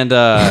 And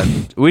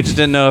we just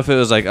didn't know if it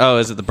was like, oh,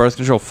 is it the birth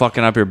control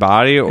fucking up your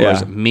body, or Yeah.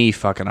 is it me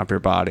fucking up your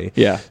body?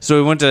 Yeah. So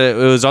we went to. It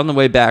was on the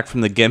way back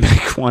from the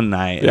gimmick one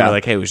night. And Yeah. we're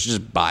like, hey, we should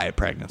just buy a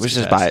pregnancy. We should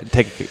just test. buy it.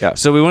 Take. Yeah.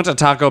 So we went to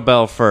Taco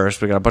Bell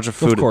first. We got a bunch of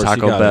food course, at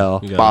you Taco gotta- Bell.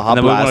 you gotta. Baja And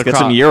then we Blast. went Get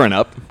some across- urine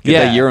up. Get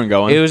that urine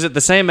going. It was at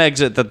the same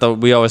exit that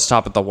we always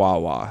stop at the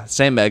Wawa.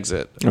 Same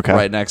exit. Okay.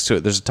 Right next to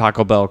it. There's a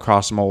Taco Bell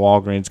across from a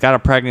Walgreens. Got a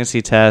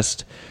pregnancy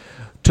test.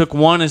 Took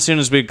one as soon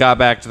as we got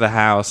back to the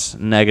house.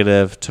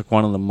 Negative. Took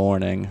one in the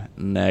morning.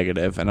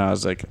 Negative. And I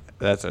was like,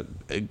 that's a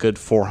good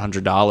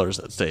 $400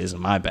 that stays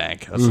in my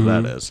bank. That's what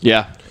that is.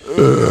 Yeah.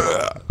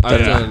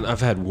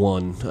 I've had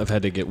one. I've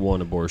had to get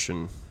one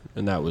abortion,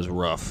 and that was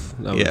rough.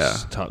 That Yeah.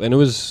 was tough, and it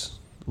was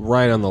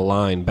right on the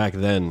line back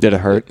then. Did it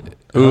hurt?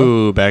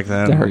 Ooh, back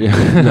then. Did it hurt you?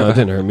 No, it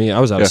didn't hurt me. I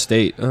was out of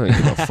state. I don't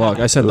give a fuck.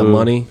 I sent the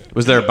money.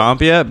 Was there a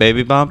bump yet?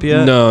 Baby bump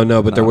yet?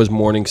 No, but there was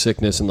morning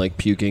sickness and like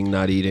puking,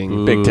 not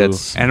eating. Big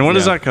tits. And when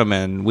does Yeah. that come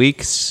in?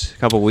 Weeks?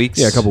 Couple weeks?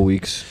 Yeah, a couple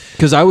weeks.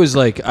 Because I was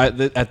like,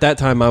 at that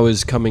time, I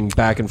was coming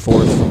back and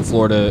forth from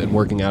Florida and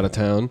working out of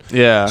town.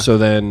 Yeah. So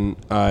then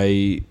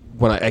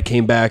when I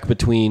came back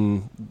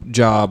between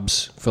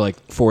jobs for like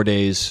 4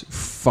 days,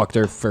 fucked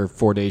her for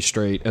 4 days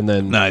straight, and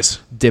then Nice.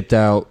 dipped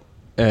out,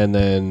 and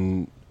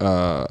then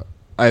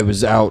I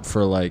was out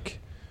for like,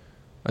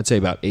 I'd say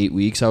about 8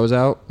 weeks I was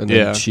out. And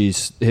then she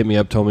hit me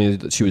up, told me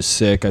that she was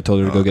sick. I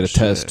told her to go get a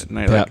test,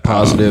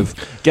 positive.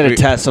 Get a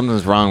test,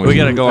 something's wrong with you. We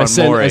got to go on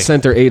Maury. I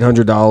sent her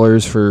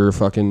 $800 for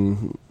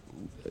fucking...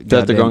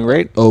 Does it going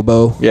great?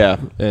 Oboe. Yeah.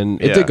 And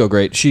it did go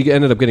great. She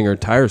ended up getting her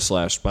tires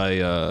slashed by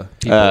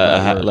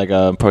people. Like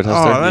a protester?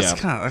 Oh,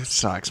 that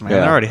sucks, man.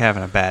 Yeah. They're already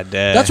having a bad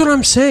day. That's what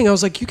I'm saying. I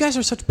was like, you guys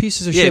are such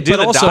pieces of shit. dude,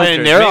 But the also, doctor-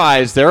 in their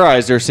eyes,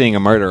 they're seeing a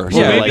murder. So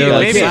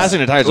maybe slashing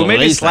the tires. maybe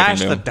least slash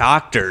they can the do.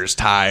 doctor's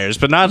tires,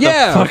 but not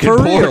yeah, the fucking for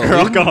poor real.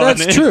 girl going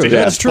That's in. true. dude.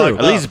 That's true.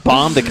 At least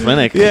bomb the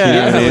clinic.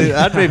 Yeah,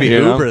 I'd maybe You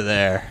know? Uber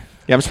there.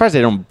 Yeah, I'm surprised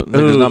they don't.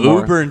 There's not more.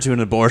 Uber into an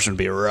abortion would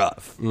be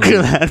rough.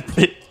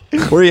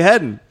 Where are you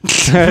heading?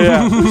 What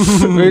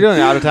are you doing?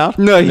 Out of town?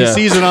 No, he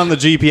sees it on the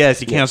GPS.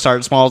 He can't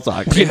start small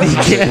talk. He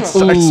can't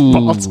start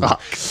small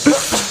talk.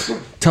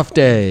 Tough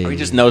day. He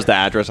just knows the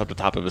address up the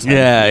top of his head.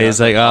 Yeah, You know?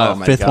 he's like,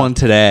 my fifth God. one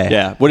today.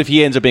 Yeah. What if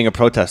he ends up being a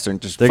protester and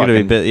just They're fucking...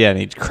 going to be, and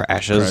he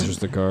crashes.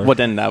 the car. Well,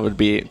 then that would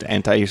be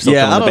anti. You're still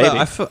Yeah, I killing don't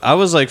the baby. know. I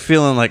was like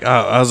feeling like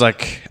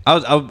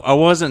I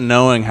wasn't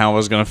knowing how I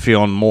was gonna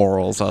feel in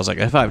morals. I was like,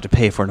 if I have to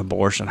pay for an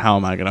abortion, how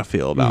am I gonna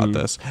feel about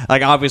this?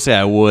 Like, obviously,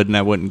 I would and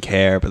I wouldn't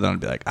care, but then I'd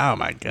be like, oh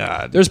my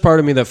god. There's part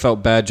of me that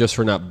felt bad just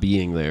for not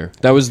being there.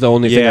 That was the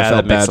only thing I Yeah,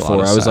 felt that makes bad a lot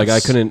for. of I was like,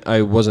 sense.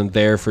 I wasn't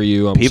there for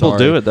you. I'm People sorry.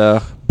 do it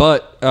though.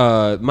 But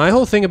my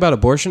whole thing about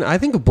abortion, I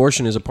think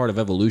abortion is a part of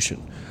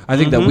evolution. I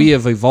think that we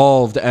have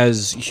evolved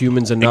as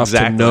humans enough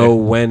Exactly. to know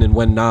when and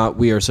when not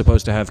we are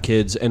supposed to have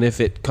kids. And if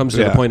it comes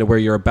to the point of where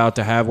you're about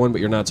to have one but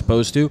you're not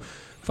supposed to,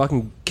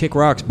 fucking kick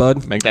rocks,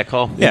 bud. Make that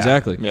call. Yeah.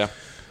 Exactly. Yeah.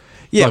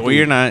 Yeah, Fucking- well,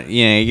 you're not.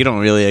 Yeah, you don't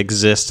really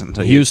exist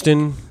until you.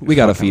 Houston, we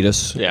got a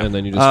fetus. Yeah. And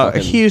then you just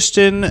fucking...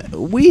 Houston,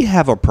 we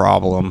have a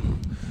problem.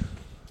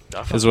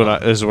 Is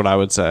what I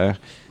would say.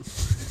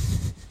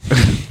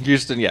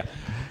 Houston, yeah.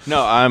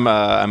 No, I'm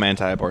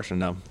anti-abortion.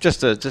 No,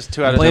 just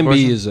two out of Plan B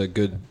abortion. is a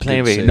good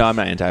Plan good B. save. No, I'm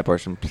not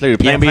anti-abortion. Plan B is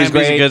Plan B is a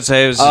great. good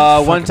save.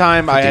 One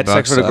time I had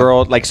sex with a $50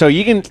 girl. Like, so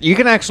you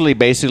can actually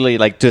basically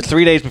like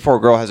 3 days before a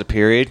girl has a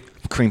period,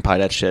 cream pie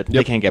that shit. They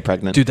Yep. can't get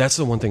pregnant. Dude, that's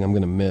the one thing I'm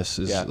gonna miss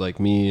is Yeah. like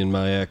me and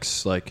my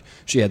ex. Like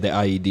she had the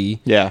IED.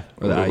 Yeah.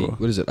 Or the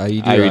what is it?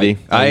 IED. IUD.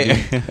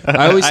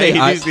 I always say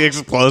IED's the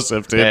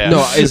explosive, dude. Yeah. no.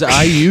 Is it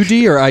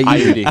IUD or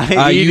IUD?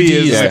 IUD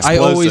is I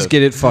explosive. always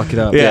get it fucked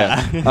up.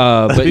 Yeah.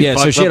 But He yeah,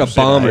 so fucked she had up a shit,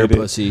 bomb in her IUD.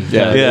 pussy.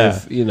 Yeah. that Yeah.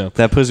 If, you know,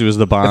 That pussy was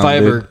the bomb. if I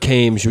dude. ever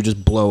came, she would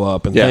just blow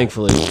up. And Yeah.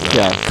 thankfully,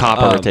 Yeah,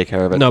 copper would take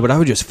care of it. no. But I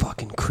would just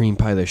fucking cream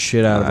pie the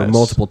shit out of her Nice.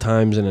 multiple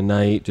times in a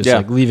night. Just Yeah.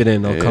 like leave it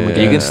in. I'll come Yeah.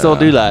 again. you can still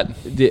do that,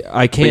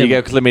 I but you can't.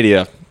 get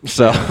chlamydia.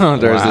 So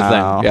there's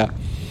Wow. the thing.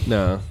 Yeah.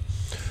 No.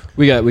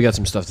 We got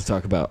some stuff to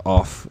talk about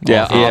off.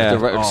 Yeah.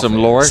 off Some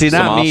lore. See,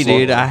 some not me, off lore.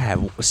 dude. I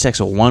have sex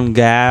with one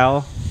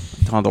gal.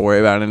 Don't have to worry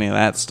about any of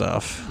that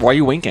stuff. Why are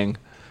you winking?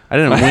 I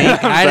didn't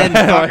wink. I didn't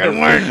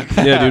fucking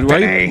wink. Yeah, dude.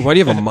 Why do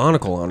you have a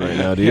monocle on right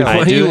now, dude? Why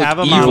I do you do look have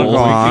a evil? monocle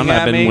on. Winking I've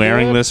at been me,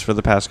 wearing dude? this for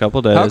the past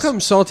couple days. How come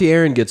Salty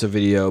Aaron gets a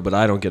video, but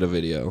I don't get a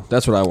video?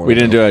 That's what I want. We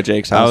didn't do it at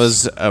Jake's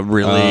house. I was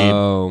really.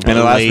 Oh. In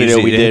the last video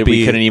we lazy. did, we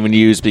It'd couldn't be- even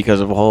use because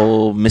of a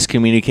whole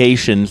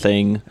miscommunication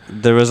thing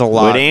There was a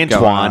lot with going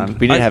Antoine. on.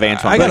 We didn't have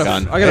Antoine I back gotta-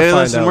 on. I gotta Hey, find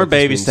listen, out we're what this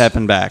baby means.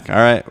 stepping back. All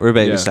right, we're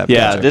baby Yeah. stepping.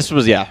 Yeah, back. this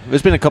was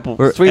It's been a couple.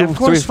 Three. And of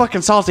course,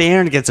 fucking Salty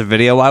Aaron gets a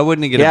video. Why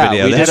wouldn't he get Yeah, a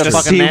video? we They did have a to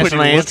fucking see what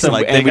national he looks anthem,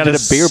 like. and They we did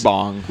gotta a beer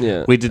bong.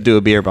 Yeah. We did do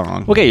a beer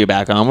bong. We'll get you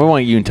back on. We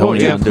want you and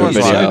Tony yeah, to do a of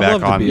course. video. I'd I'll be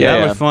love back to on. be Yeah,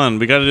 there. we're fun.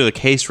 We got to do the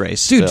case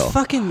race, Dude, still.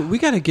 fucking, we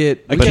gotta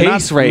get A But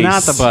case not, race.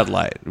 not the Bud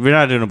Light. We're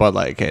not doing a Bud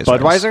Light case. race.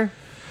 Budweiser.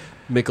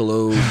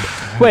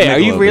 Michelob. Wait, are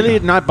you Michelob, really yeah.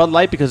 not Bud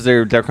Light because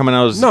they're coming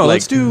out as No, like,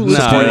 let's do No,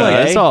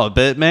 like it's all a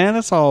bit, man.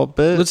 It's all a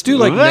bit. let's do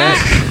like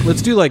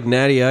let's do like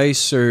Natty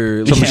Ice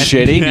or Some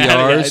shitty?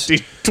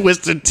 PBRs.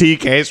 Twisted tea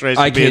case race.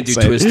 I would be can't do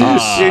insane. Twisted.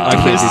 I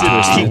can't do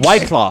Twisted.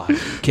 White Claw.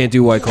 Can't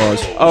do White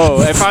Claws.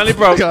 Oh, it finally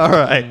broke. All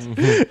right.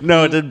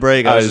 No, it didn't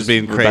break. I was just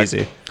being we're back. crazy.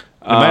 It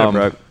might have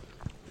broke.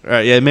 All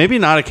right, yeah, maybe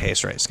not a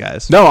case race,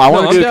 guys. No, I No,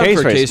 want I'm to do down a case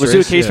for a race. case Let's do a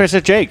race, case yeah. race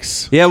at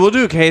Jake's. Yeah, we'll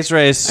do a case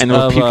race. And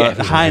we'll puke at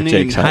high at noon.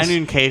 Jake's High house.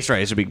 noon case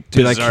race would be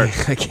Dude, I dessert.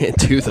 can't, I can't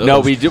do those. No,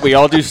 we do. We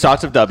all do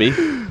shots of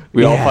Dubby.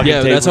 We all fucking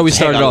Yeah, take, that's how we take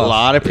started a off.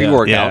 lot of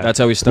pre-workout. Yeah. That's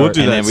how we start. We'll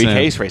do and that then we soon.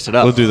 case race it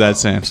up. We'll do that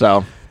soon.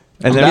 So,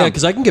 And Yeah, then,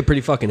 because I can get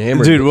pretty fucking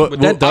hammered. dude, With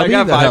that I W,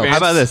 got that 5 helps. how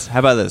about this? How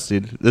about this,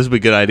 dude? This would be a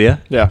good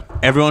idea. yeah.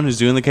 Everyone who's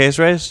doing the case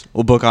race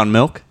will book on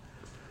milk.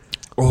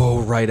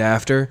 Oh, right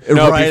after.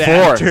 No, right before.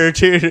 after,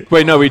 dude.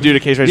 Wait, no, we do the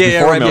case race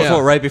Yeah, before right milk.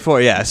 before, right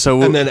before. Yeah.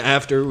 So And then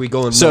after we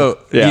go and so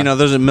Yeah. you know,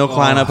 there's a milk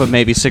lineup of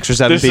maybe 6 or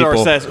 7 This is our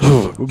people. set.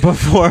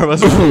 Before it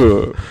was.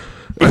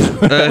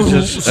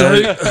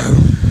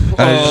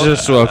 I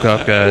just woke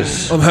up,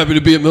 guys. I'm happy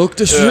to be at Milk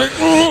District.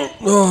 I'm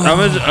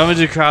gonna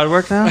do crowd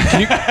work now.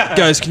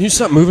 Guys, can you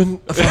stop moving?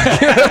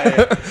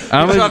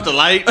 I'm gonna, the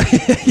light.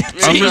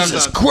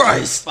 Jesus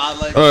Christ. all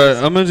right,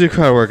 I'm gonna do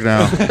crowd work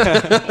now.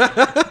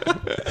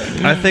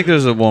 I think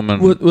there's a woman.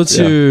 What's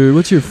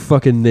your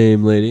fucking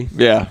name, lady?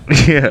 Yeah.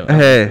 Yeah.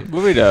 Hey. What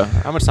do we do?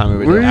 How much time are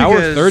we Where doing? you Hour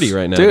guys- 30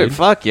 right now, Dude,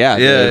 fuck yeah.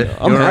 Yeah. Dude.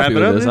 I'm You wanna happy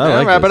wrap it up, with this. dude? I Yeah,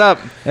 like wrap this. it up.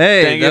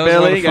 Hey, Thank that you, was a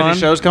lot Billy. of Got any fun.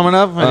 shows coming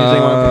up? Anything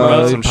you want to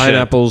promote? some shit.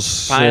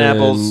 Pineapples.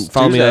 Pineapples and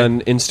follow Tuesday. me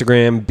on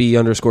Instagram,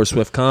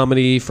 B_Swift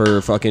Comedy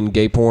for fucking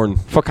gay porn.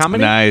 For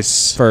comedy?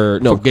 Nice.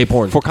 Gay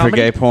porn. For For comedy?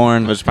 gay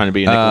porn. I was trying to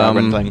be a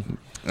Nicaraguan thing.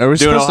 Are we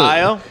Doing supposed to-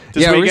 Ohio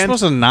this yeah, are we weekend?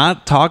 supposed to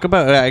not talk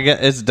about it? I guess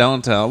it's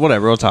don't tell.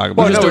 Whatever, we'll talk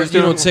about You it. just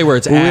don't say where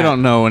it's Well, at. we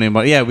don't know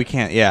anybody. Yeah, we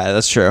can't. Yeah,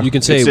 that's true. You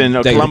can say It's in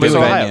that you're Columbus,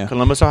 doing it. Ohio. venue.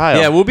 Columbus, Ohio.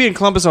 Yeah, we'll be in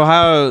Columbus,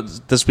 Ohio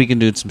this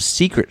weekend doing some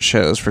secret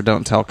shows for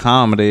Don't Tell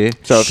Comedy.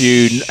 So if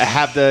you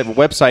have the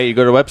website, you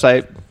go to the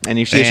website, and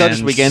you see a show this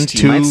And weekend,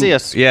 you might see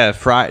us. Yeah,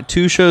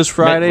 two shows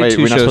Friday, Wait,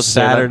 two we're not shows supposed to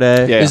say that?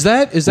 Saturday. Yeah. Is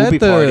that We'll be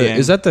partying.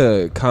 is that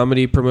the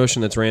comedy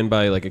promotion that's ran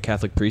by like a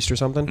Catholic priest or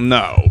something?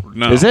 No.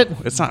 Is it?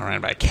 It's not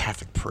ran by a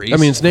Catholic priest. I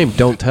mean, it's named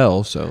Don't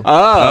Tell, so.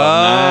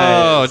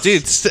 oh, nice.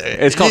 dude,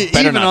 It's called Better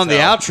even Not on the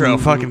Tell. outro,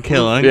 fucking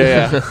killing.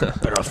 Yeah.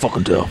 Better not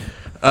fucking do.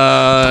 You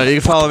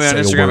can follow me on Say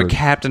a Instagram at word.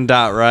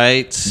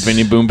 captain.right.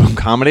 Vinny Boom Boom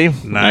Comedy.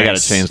 Nice. I gotta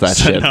change that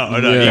shit. No,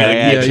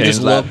 yeah, you you change just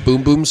that. love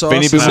boom boom sauce.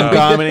 Vinny Boom Boom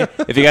Comedy.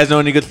 If you guys know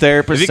any good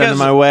therapists, If you send guys- them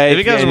my way. if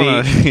you guys Any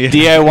wanna- yeah.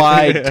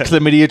 DIY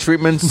chlamydia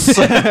treatments.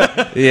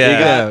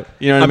 Yeah.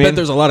 You know what I I mean? bet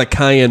there's a lot of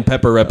cayenne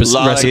pepper recipes.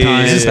 Lot of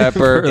cayenne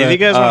pepper. If you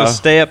guys want Uh, to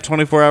stay up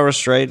 24 hours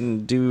straight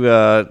and do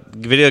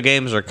video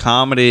games or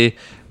comedy,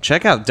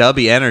 check out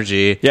Dubby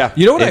Energy. Yeah.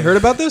 You know what I heard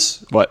about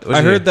this? What?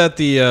 I heard that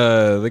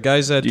the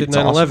guys that did It's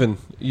 9/11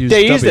 used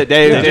They used W. it.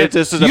 They, Yeah.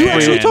 this is You a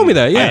actually pre- told me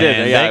that, yeah. I did.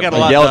 And Yeah, they got a I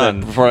lot yelled done.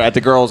 it before at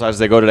the girls as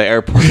they go to the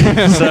airport.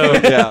 So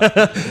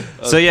yeah.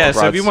 So yeah, so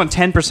if rods. you want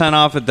 10%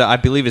 off at the, I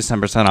believe it's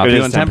 10% off. It If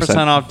you is want 10%.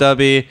 10% off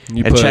Dubby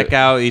You and put- check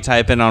out, you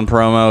type in on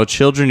promo,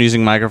 children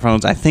using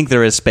microphones. I think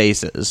there is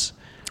spaces.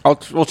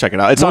 We'll check it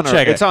out. It's We'll on our.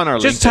 check it. It's on our.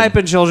 Just LinkedIn. type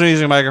in children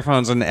using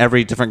microphones and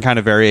every different kind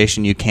of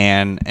variation you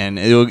can, and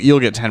you'll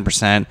get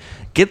 10%.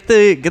 Get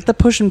the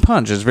push and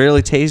punch. It's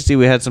really tasty.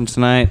 We had some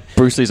tonight.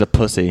 Bruce Lee's a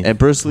pussy. And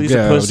Bruce Lee's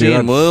Yeah, a pussy, dude,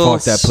 and I'd we'll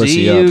fuck that see pussy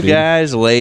you up, dude. guys later.